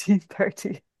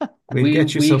 17:30. We'll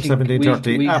get you sub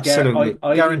 17:30. Absolutely.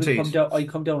 I'll even Guaranteed.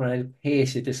 come down and I'll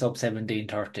pace it to sub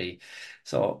 17:30.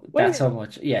 So Will that's you? how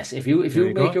much. Yes, if There you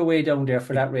you make go. your way down there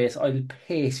for that race, I'll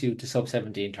pace you to sub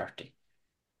 17:30.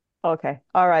 Okay.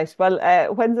 All right.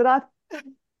 Well, when's it at?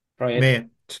 Brian. May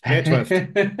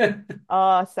 12th.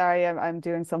 Oh, sorry, I'm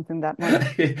doing something that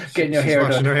month. Getting your She's hair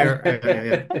washing done. her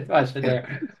hair. Yeah. Washing Yeah.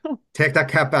 there. Take that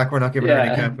cap back. We're not giving her any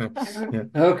Yeah. cap now. Yeah.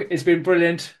 Look, it's been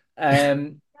brilliant.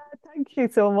 Thank you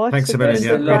so much. Thanks a It's million. been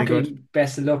Yeah, good really crack. good.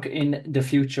 Best of luck in the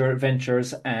future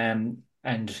ventures. And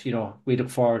we look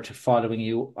forward to following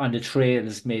you on the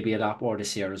trails, maybe a lot more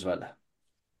this year as well.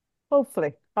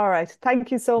 Hopefully. All right.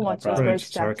 Thank you so No much. It was Brilliant,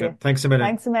 great problem. to chat to Sorcha. you. Thanks a million.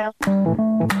 Thanks, Emil.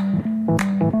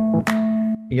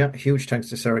 Yeah, huge thanks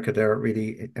to Sorcha there.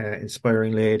 Really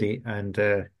inspiring lady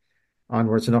and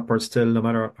onwards and upwards still, no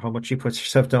matter how much she puts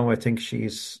herself down. I think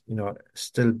she's,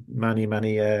 still many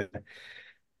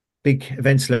big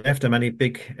events left and many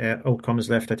big outcomes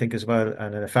left, I think, as well.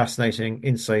 And a fascinating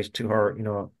insight to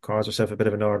her, calls herself a bit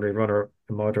of an ordinary runner,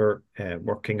 a mother,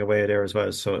 working away there as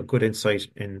well. So a good insight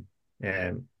in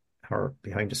her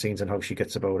behind the scenes and how she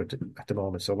gets about it at the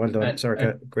moment. So well done, And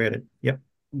Sorcha. Great. Yep.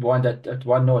 one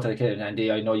note I can,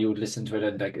 Andy, I know you would listen to it,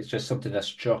 and like it's just something that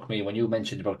struck me when you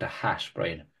mentioned about the hat,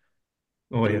 Brian.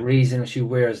 Oh, The yeah. reason she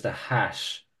wears the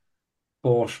hat,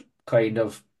 both kind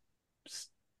of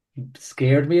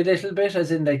scared me a little bit,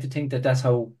 as in like to think that that's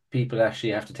how people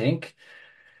actually have to think.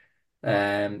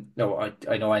 No,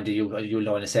 I know Andy, you'll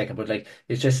know in a second, but like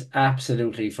it's just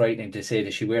absolutely frightening to say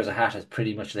that she wears a hat as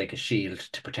pretty much like a shield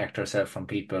to protect herself from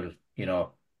people,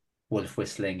 wolf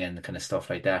whistling and kind of stuff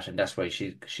like that, and that's why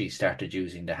she started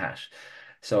using the hat.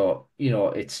 So,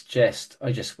 it's just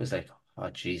I just was like, oh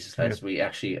Jesus, Yeah. lads, we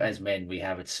actually as men we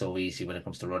have it so easy when it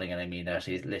comes to running, and I mean that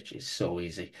it's literally so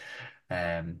easy.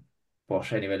 Um,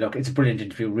 but anyway, look, it's a brilliant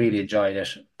interview. Really enjoyed it,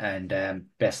 and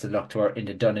best of luck to her in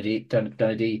the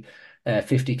Dunedin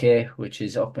 50K, which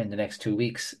is up in the next 2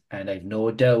 weeks, and I've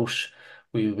no doubt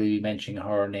we will be mentioning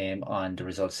her name on the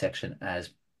results section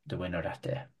as the winner that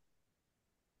day.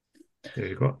 There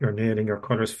you go. You're nailing your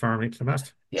colours firmly to the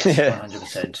mast. Yes,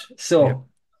 100%. Yeah. So,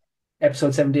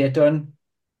 episode 78 done.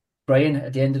 Brian,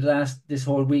 at the end of this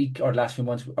whole week or last few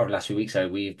months or last few weeks, sorry,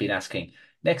 we've been asking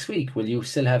next week, will you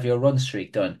still have your run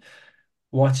streak done?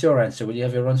 What's your answer? Will you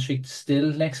have your run streak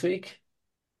still next week?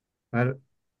 Well,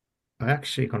 I'm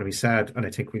actually going to be sad, and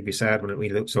I think we'll be sad when we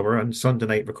look. So we're on Sunday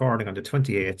night recording on the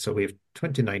 28th, so we have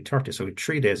 29, 30, so we have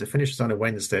 3 days. It finishes on a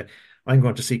Wednesday. I'm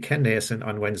going to see Ken Nason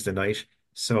on Wednesday night,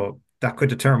 so that could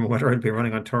determine whether I'll be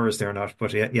running on Thursday or not.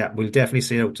 But yeah, we'll definitely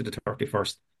see out to the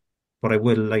 31st. But I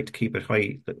will like to keep it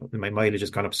high. My mileage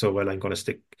has gone up so well, I'm going to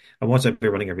stick. I won't say I'll be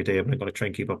running every day, but I'm going to try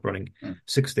and keep up running Mm.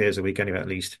 6 days a week anyway, at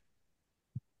least.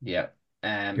 Yeah.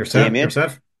 Yourself? Damien,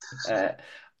 Yourself? Uh,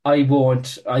 I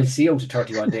won't. I'll see out to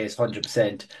 31 days,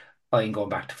 100%. I'm going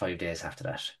back to 5 days after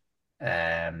that.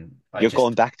 you're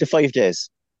going back to 5 days.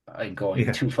 I'm going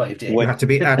Yeah. to 5 days. You When have to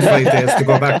be at 5 days to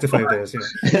go back to 5 days.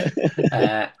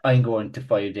 Yeah. I'm going to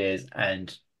 5 days,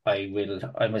 and I will.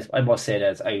 I must say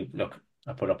that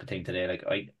I put up a thing today.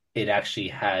 Like it actually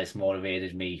has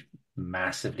motivated me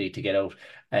massively to get out.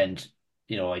 And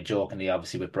I jokingly,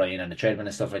 obviously, with Brian on the treadmill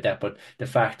and stuff like that. But the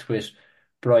fact with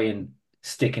Brian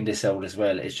sticking this out as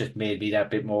well, it's just made me that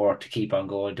bit more to keep on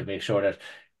going to make sure that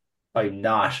I'm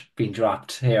not being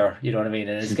dropped here. You know what I mean?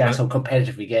 And it's gas how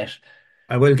competitive we get.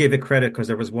 I will give you credit because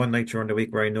there was one night during the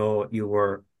week where I know you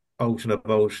were out and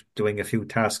about doing a few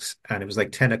tasks and it was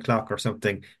like 10 o'clock or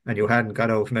something and you hadn't got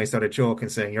out and I started joking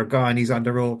saying, you're gone, he's on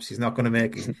the ropes, he's not going to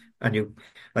make it. And you,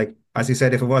 like, as you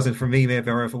said, if it wasn't for me, maybe,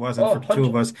 or if it wasn't Oh, for the two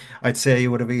of us, I'd say you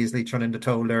would have easily thrown in the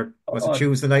toll there. Was it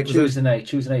Tuesday night? Tuesday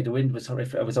night. The wind was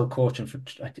horrific. I was out coaching for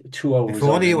 2 hours. If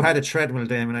only you had a treadmill,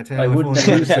 Damon, I tell I you, wouldn't if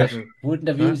have only used it. Wouldn't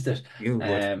have used it. You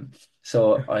would.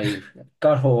 So I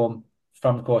got home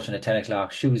from the coaching at 10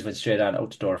 o'clock. Shoes went straight on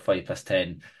out the door at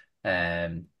 10:05.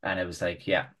 And it was like,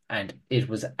 yeah. And it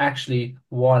was actually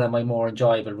one of my more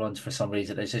enjoyable runs for some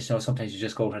reason. It's just, sometimes you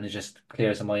just go out and it just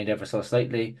clears the mind ever so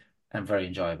slightly and very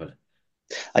enjoyable.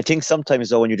 I think sometimes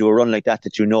though, when you do a run like that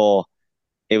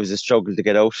it was a struggle to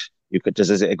get out.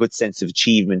 There's a good sense of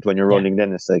achievement when you're running.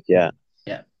 Then it's like, yeah.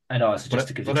 I know. It's just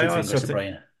to give the two fingers to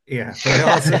Brian. Yeah,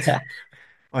 but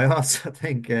I also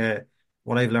think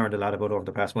what I've learned a lot about over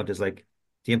the past month is like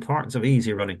the importance of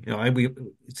easy running. We've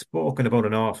spoken about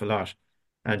an awful lot,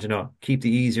 and keep the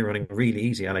easy running really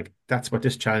easy. And like that's what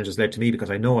this challenge has led to me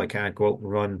because I know I can't go out and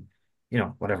run,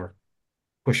 whatever,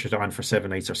 push it on for 7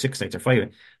 nights or 6 nights or 5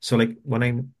 nights. So like when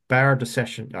I'm bar the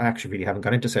session, I actually really haven't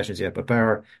got into sessions yet, but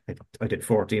I did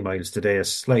 14 miles today, a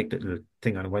slight little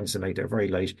thing on a Wednesday night. They're very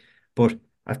light, but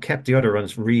I've kept the other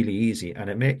runs really easy, and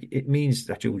it means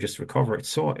that you just recover. It's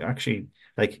so actually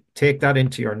like take that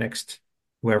into your next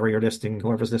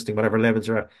whoever's listening, whatever levels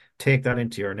you're at, take that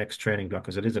into your next training block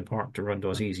because it is important to run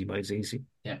those easy miles easy.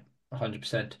 Yeah,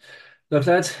 100%. Look,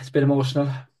 lads, it's been emotional.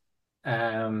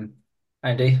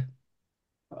 Andy,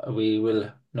 we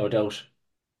will no doubt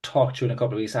talk to you in a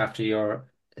couple of weeks after your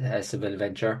civil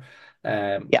venture.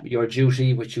 Your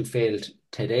duty, which you failed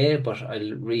today, but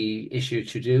I'll reissue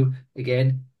to do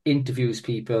again, interview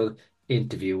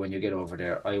when you get over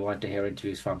there. I want to hear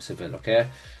interviews from civil, okay?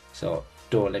 So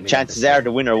don't let me. Chances are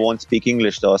the winner won't speak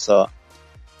English though, so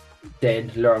then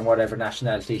learn whatever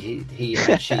nationality he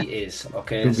and she is,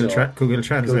 okay? Google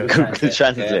Translate. Google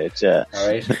Translate, okay. Yeah. All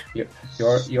right,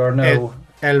 you're now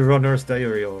L Runner's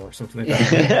Diary or something like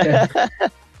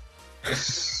that.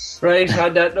 Right,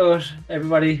 on that note,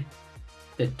 everybody,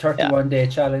 the 31-day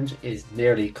challenge is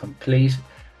nearly complete.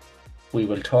 We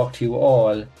will talk to you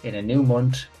all in a new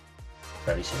month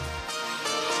very soon.